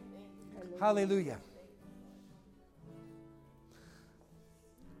 name. Hallelujah.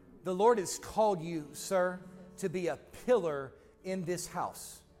 The Lord has called you, sir, to be a pillar in this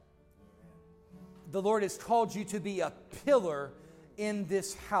house. The Lord has called you to be a pillar in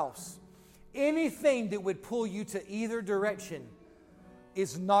this house. Anything that would pull you to either direction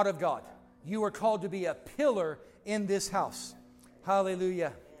is not of God. You are called to be a pillar in this house.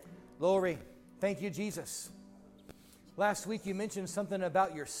 Hallelujah. Glory. Thank you, Jesus. Last week you mentioned something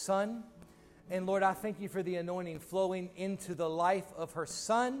about your son. And Lord, I thank you for the anointing flowing into the life of her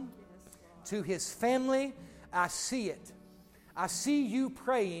son, to his family. I see it. I see you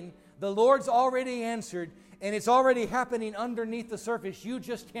praying. The Lord's already answered, and it's already happening underneath the surface. You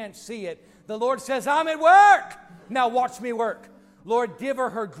just can't see it. The Lord says, I'm at work. Now watch me work. Lord, give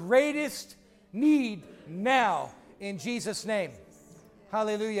her greatest need now in Jesus' name.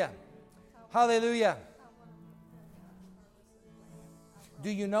 Hallelujah. Hallelujah. Do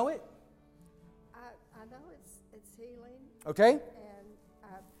you know it? I know it's healing. Okay. And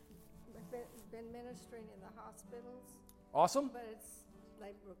I've been ministering in the hospitals. Awesome. But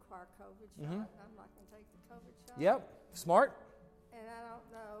they require COVID shot. Mhm. I'm not going to take the COVID shot. Yep. Smart. And I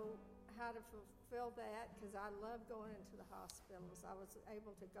don't know how to fulfill that because I love going into the hospitals. I was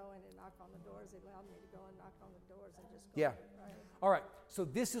able to go in and knock on the doors. They allowed me to go and knock on the doors and just go Yeah. in and pray. All right. So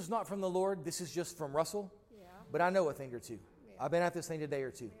this is not from the Lord. This is just from Russell. Yeah. But I know a thing or two. Yeah. I've been at this thing a day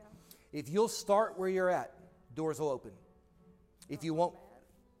or two. Yeah. If you'll start where you're at, doors will open. If you won't,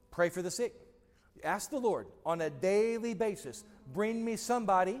 pray for the sick. Ask the Lord on a daily basis, bring me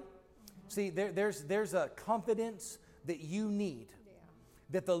somebody. See, there's a confidence that you need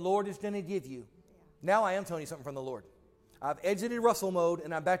that the Lord is going to give you. Now I am telling you something from the Lord. I've exited Russell mode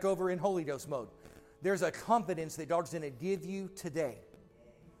and I'm back over in Holy Ghost mode. There's a confidence that God's going to give you today.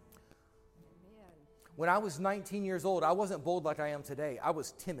 When I was 19 years old, I wasn't bold like I am today. I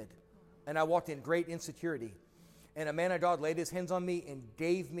was timid, and I walked in great insecurity. And a man of God laid his hands on me and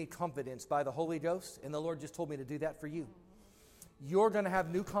gave me confidence by the Holy Ghost, and the Lord just told me to do that for you. You're going to have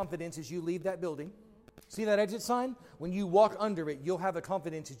new confidence as you leave that building. See that exit sign? When you walk under it, you'll have a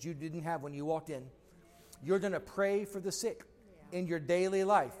confidence that you didn't have when you walked in. You're going to pray for the sick in your daily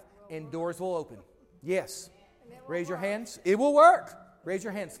life, and doors will open. Yes. Raise your hands. It will work. Raise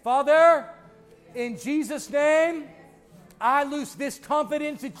your hands. Father, in Jesus' name, I loose this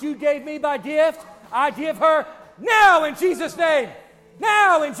confidence that you gave me by gift. I give her now in Jesus' name.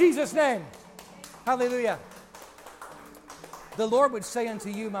 Now in Jesus' name. Hallelujah. The Lord would say unto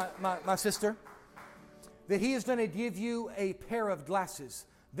you, my sister, that He is going to give you a pair of glasses.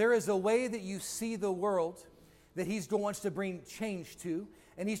 There is a way that you see the world that He's going to bring change to.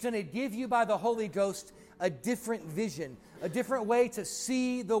 And He's going to give you by the Holy Ghost a different vision, a different way to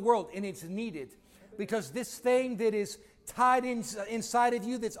see the world. And it's needed because this thing that is tied inside of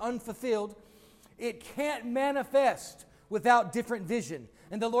you that's unfulfilled, it can't manifest without different vision.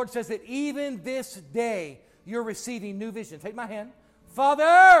 And the Lord says that even this day, you're receiving new vision. Take my hand.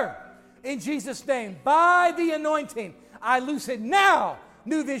 Father, in Jesus' name, by the anointing, I loose it now.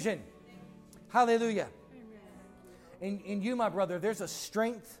 New vision. Hallelujah. In you, my brother, there's a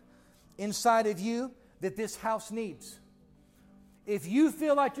strength inside of you that this house needs. If you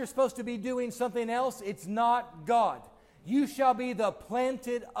feel like you're supposed to be doing something else, it's not God. You shall be the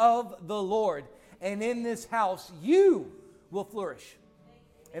planted of the Lord. And in this house, you will flourish.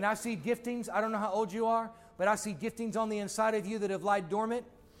 And I see giftings. I don't know how old you are, but I see giftings on the inside of you that have lied dormant.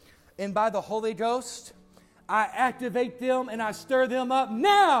 And by the Holy Ghost, I activate them and I stir them up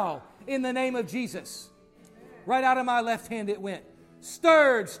now in the name of Jesus. Right out of my left hand it went.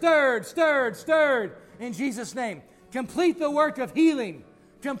 Stirred, stirred, stirred, stirred in Jesus' name. Complete the work of healing.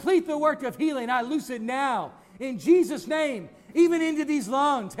 Complete the work of healing. I loose it now in Jesus' name, even into these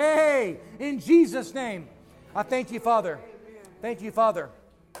lungs. Hey, in Jesus' name. I thank you, Father. Thank you, Father.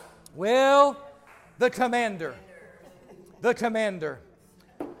 Well, the commander. The commander.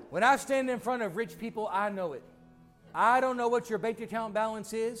 When I stand in front of rich people, I know it. I don't know what your bank account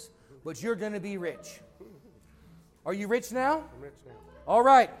balance is, but you're going to be rich. Are you rich now? I'm rich now. All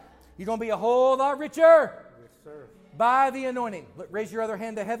right. You're going to be a whole lot richer. Yes, sir. By the anointing. Raise your other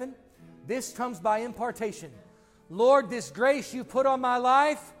hand to heaven. This comes by impartation. Lord, this grace you put on my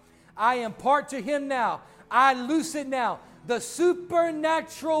life, I impart to him now. I loose it now. The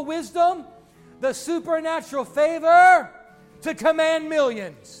supernatural wisdom, the supernatural favor to command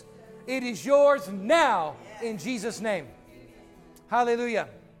millions. It is yours now in Jesus' name. Hallelujah.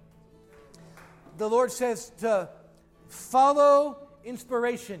 The Lord says to follow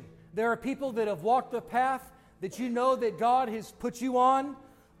inspiration. There are people that have walked the path that you know that God has put you on.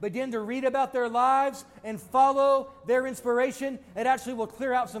 Begin to read about their lives and follow their inspiration. It actually will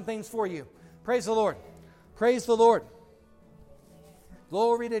clear out some things for you. Praise the Lord. Praise the Lord.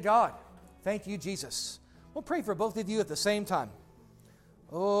 Glory to God. Thank you, Jesus. We'll pray for both of you at the same time.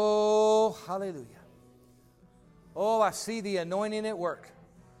 Oh, hallelujah. Oh, I see the anointing at work.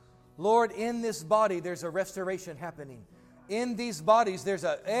 Lord, in this body, there's a restoration happening. In these bodies,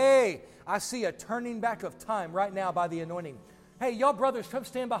 I see a turning back of time right now by the anointing. Hey, y'all brothers, come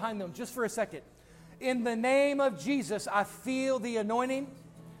stand behind them just for a second. In the name of Jesus, I feel the anointing.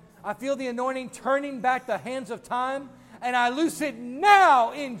 I feel the anointing turning back the hands of time. And I loose it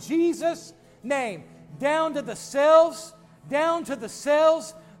now in Jesus' name. Down to the cells,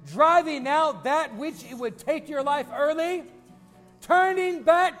 driving out that which it would take your life early. Turning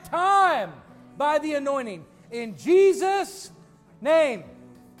back time by the anointing. In Jesus' name,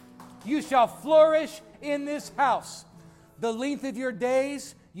 you shall flourish in this house. The length of your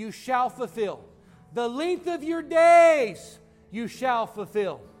days you shall fulfill. The length of your days you shall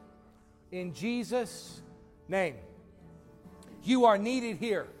fulfill. In Jesus' name. You are needed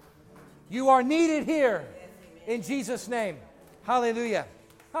here. You are needed here. In Jesus' name. Hallelujah.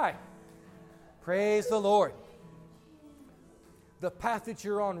 Hi. Praise the Lord. The path that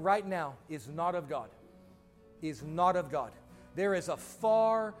you're on right now is not of God. Is not of God. There is a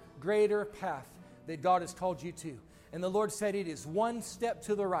far greater path that God has called you to. And the Lord said it is one step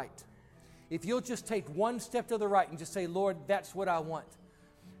to the right. If you'll just take one step to the right and just say, Lord, that's what I want.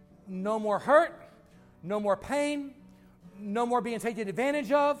 No more hurt, no more pain, no more being taken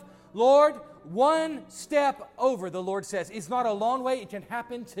advantage of. Lord, one step over, the Lord says. It's not a long way. It can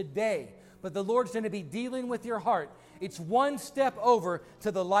happen today. But the Lord's going to be dealing with your heart. It's one step over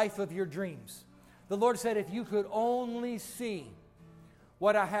to the life of your dreams. The Lord said, if you could only see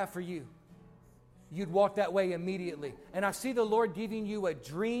what I have for you, you'd walk that way immediately. And I see the Lord giving you a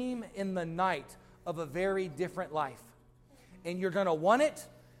dream in the night of a very different life. And you're going to want it,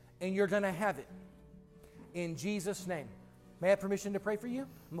 and you're going to have it. In Jesus' name. May I have permission to pray for you?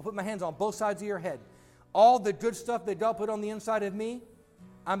 I'm going to put my hands on both sides of your head. All the good stuff that God put on the inside of me,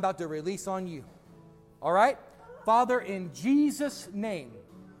 I'm about to release on you. All right? Father, in Jesus' name,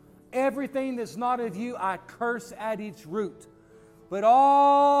 everything that's not of you, I curse at its root. But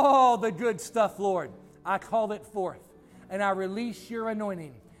all the good stuff, Lord, I call it forth. And I release your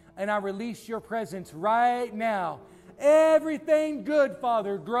anointing. And I release your presence right now. Everything good,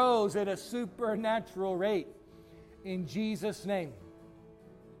 Father, grows at a supernatural rate. In Jesus' name.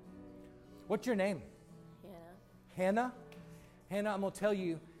 What's your name? Hannah? Hannah, I'm going to tell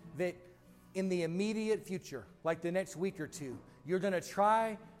you that in the immediate future, like the next week or two, you're going to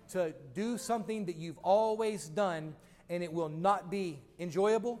try to do something that you've always done, and it will not be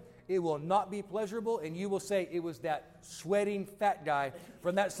enjoyable, it will not be pleasurable, and you will say, it was that sweating fat guy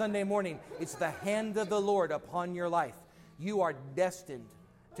from that Sunday morning. It's the hand of the Lord upon your life. You are destined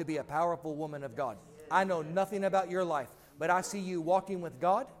to be a powerful woman of God. I know nothing about your life, but I see you walking with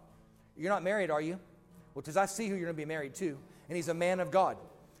God. You're not married, are you? Well, because I see who you're going to be married to, and he's a man of God.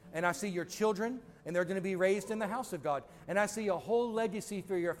 And I see your children, and they're going to be raised in the house of God. And I see a whole legacy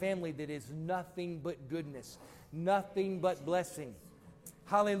for your family that is nothing but goodness, nothing but blessing.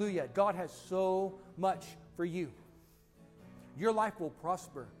 Hallelujah. God has so much for you. Your life will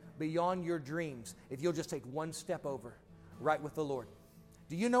prosper beyond your dreams if you'll just take one step over right with the Lord.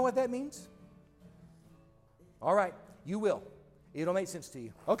 Do you know what that means? All right, you will. It'll make sense to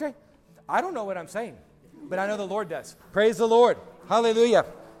you. Okay. I don't know what I'm saying, but I know the Lord does. Praise the Lord. Hallelujah.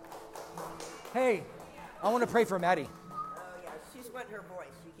 Hey, I want to pray for Maddie. Oh, yeah. She's wanting her voice.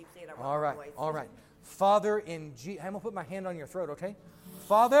 She keeps saying I want All her right, voice. all right. Father, I'm going to put my hand on your throat, okay?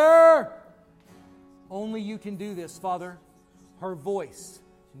 Father, only you can do this, Father. Her voice,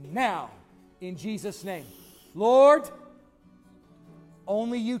 now, in Jesus' name. Lord,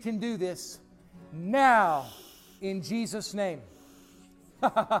 only you can do this, now, in Jesus' name.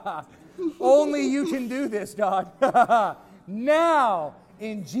 Only you can do this, God. Now,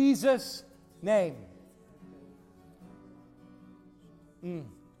 in Jesus' name.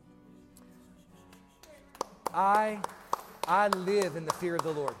 I live in the fear of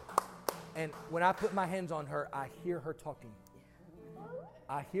the Lord. And when I put my hands on her, I hear her talking.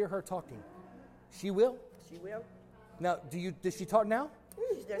 I hear her talking. She will? She will. Now, does she talk now?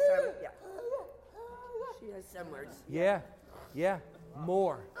 She does some, yeah. She has some words. Yeah.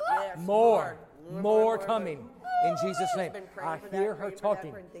 More. Yes, More coming in Jesus' name. Been praying I for hear that, her praying for that,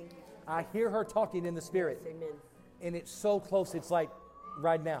 talking. praying, thank you. I hear her talking in the Spirit. Amen. And it's so close, it's like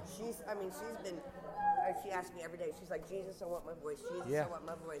right now. She's been, she asks me every day. She's like, Jesus, I want my voice. Jesus, Yeah. I want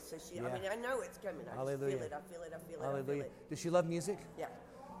my voice. So she, Yeah. I mean, I know it's coming. I Hallelujah. just feel it. I feel it. I feel it. I Hallelujah. feel it. Does she love music? Yeah.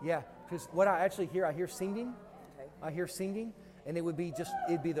 Yeah, because what I actually hear, I hear singing. Okay. I hear singing, and it'd be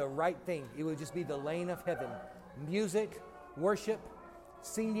the right thing. It would just be the lane of heaven. Music, worship,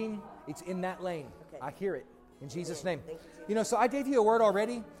 singing, it's in that lane. Okay. I hear it in Jesus' name. Thank you, Jesus. You know, so I gave you a word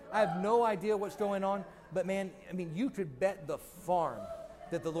already. I have no idea what's going on, but man, I mean, you could bet the farm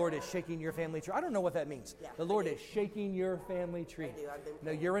that the Lord is shaking your family tree. I don't know what that means. Yeah, the Lord is shaking your family tree. I do. I've been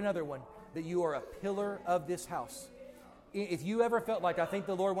No, you're another one, that you are a pillar of this house. If you ever felt like, I think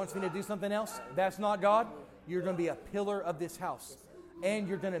the Lord wants me to do something else, that's not God, you're going to be a pillar of this house. And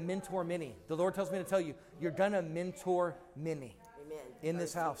you're going to mentor many. The Lord tells me to tell you, you're going to mentor many Amen. in I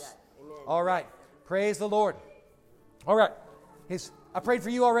this receive house. that. Amen. All right. Praise the Lord. All right. I prayed for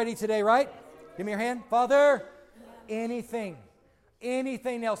you already today, right? Give me your hand. Father, anything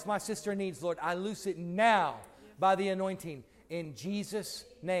else my sister needs, Lord, I loose it now by the anointing in Jesus'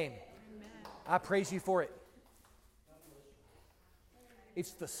 name. I praise you for it.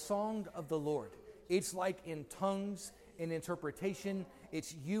 It's the song of the Lord. It's like in tongues, in interpretation.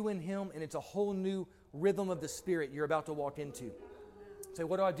 It's you and Him, and it's a whole new rhythm of the Spirit you're about to walk into. Say,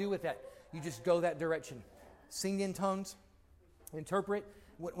 what do I do with that? You just go that direction. Sing in tongues, interpret.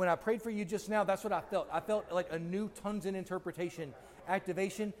 When I prayed for you just now, that's what I felt. I felt like a new tongues and interpretation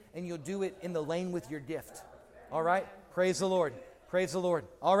activation, and you'll do it in the lane with your gift. All right? Praise the Lord. Praise the Lord.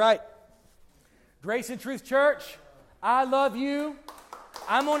 All right. Grace and Truth Church, I love you.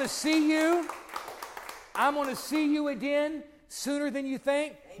 I'm going to see you. I'm going to see you again sooner than you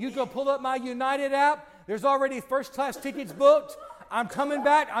think. You can pull up my United app. There's already first-class tickets booked. I'm coming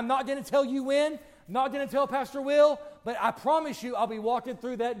back. I'm not going to tell you when. I'm not going to tell Pastor Will. But I promise you I'll be walking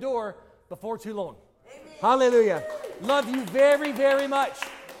through that door before too long. Amen. Hallelujah. Love you very, very much.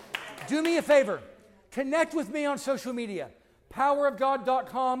 Do me a favor. Connect with me on social media.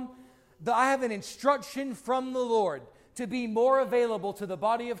 powerofgod.com. I have an instruction from the Lord to be more available to the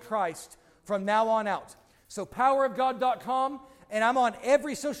body of Christ from now on out. So powerofgod.com, and I'm on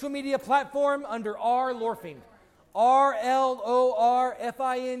every social media platform under R. Lorfing. RLORFING,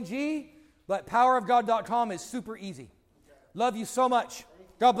 but powerofgod.com is super easy. Love you so much.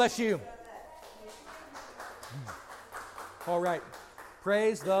 God bless you. All right.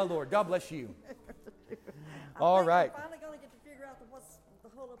 Praise the Lord. God bless you. All right. I'm finally going to get to figure out what's the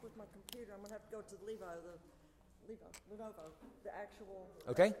hold up with my computer. I'm going to have to go to Lenovo, the actual.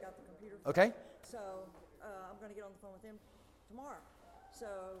 Okay. Got the computer. Okay. So I'm going to get on the phone with him tomorrow. So.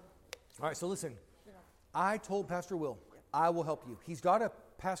 All right. So listen. You know. I told Pastor Will, I will help you. He's got a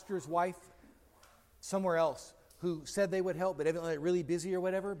pastor's wife somewhere else who said they would help, but evidently they're really busy or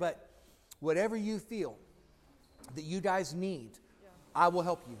whatever. But whatever you feel that you guys need, I will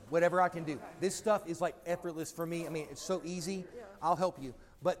help you, whatever I can do. This stuff is like effortless for me. I mean, it's so easy. I'll help you.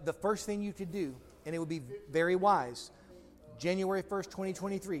 But the first thing you could do, and it would be very wise, January 1st,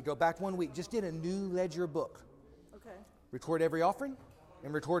 2023, go back 1 week, just get a new ledger book. Okay. Record every offering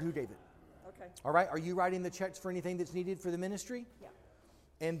and record who gave it. Okay. All right? Are you writing the checks for anything that's needed for the ministry? Yeah.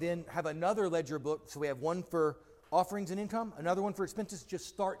 And then have another ledger book. So we have one for offerings and income, another one for expenses. Just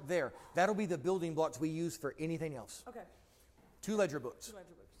start there. That'll be the building blocks we use for anything else. Okay. 2 ledger books. 2 ledger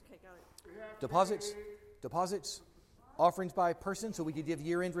books. Okay, got it. Deposits, offerings by person, so we could give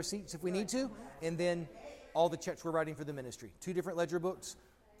year-end receipts if we need to, and then all the checks we're writing for the ministry. 2 different ledger books.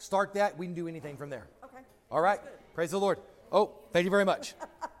 Start that. We can do anything from there. Okay. All right. Praise the Lord. Oh, thank you very much.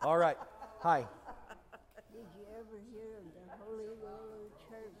 All right. Hi. Did you ever hear of the Holy Roller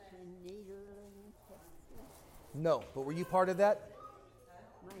Church in Nederland, Texas? No, but were you part of that?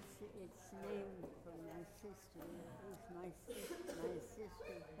 It's named for my sister. It's my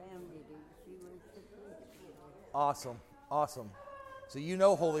sister's family. She was the preacher. Awesome. So you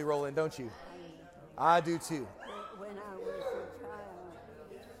know Holy Roland, don't you? I do too. When I was a child,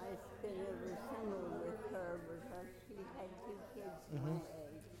 I spent every summer with her because she had 2 kids my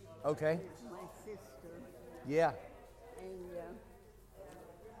age. Okay. My sister. Yeah. And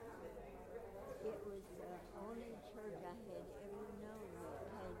it was the only church I had ever known that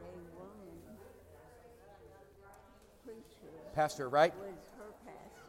had a woman preacher. Pastor, right? Was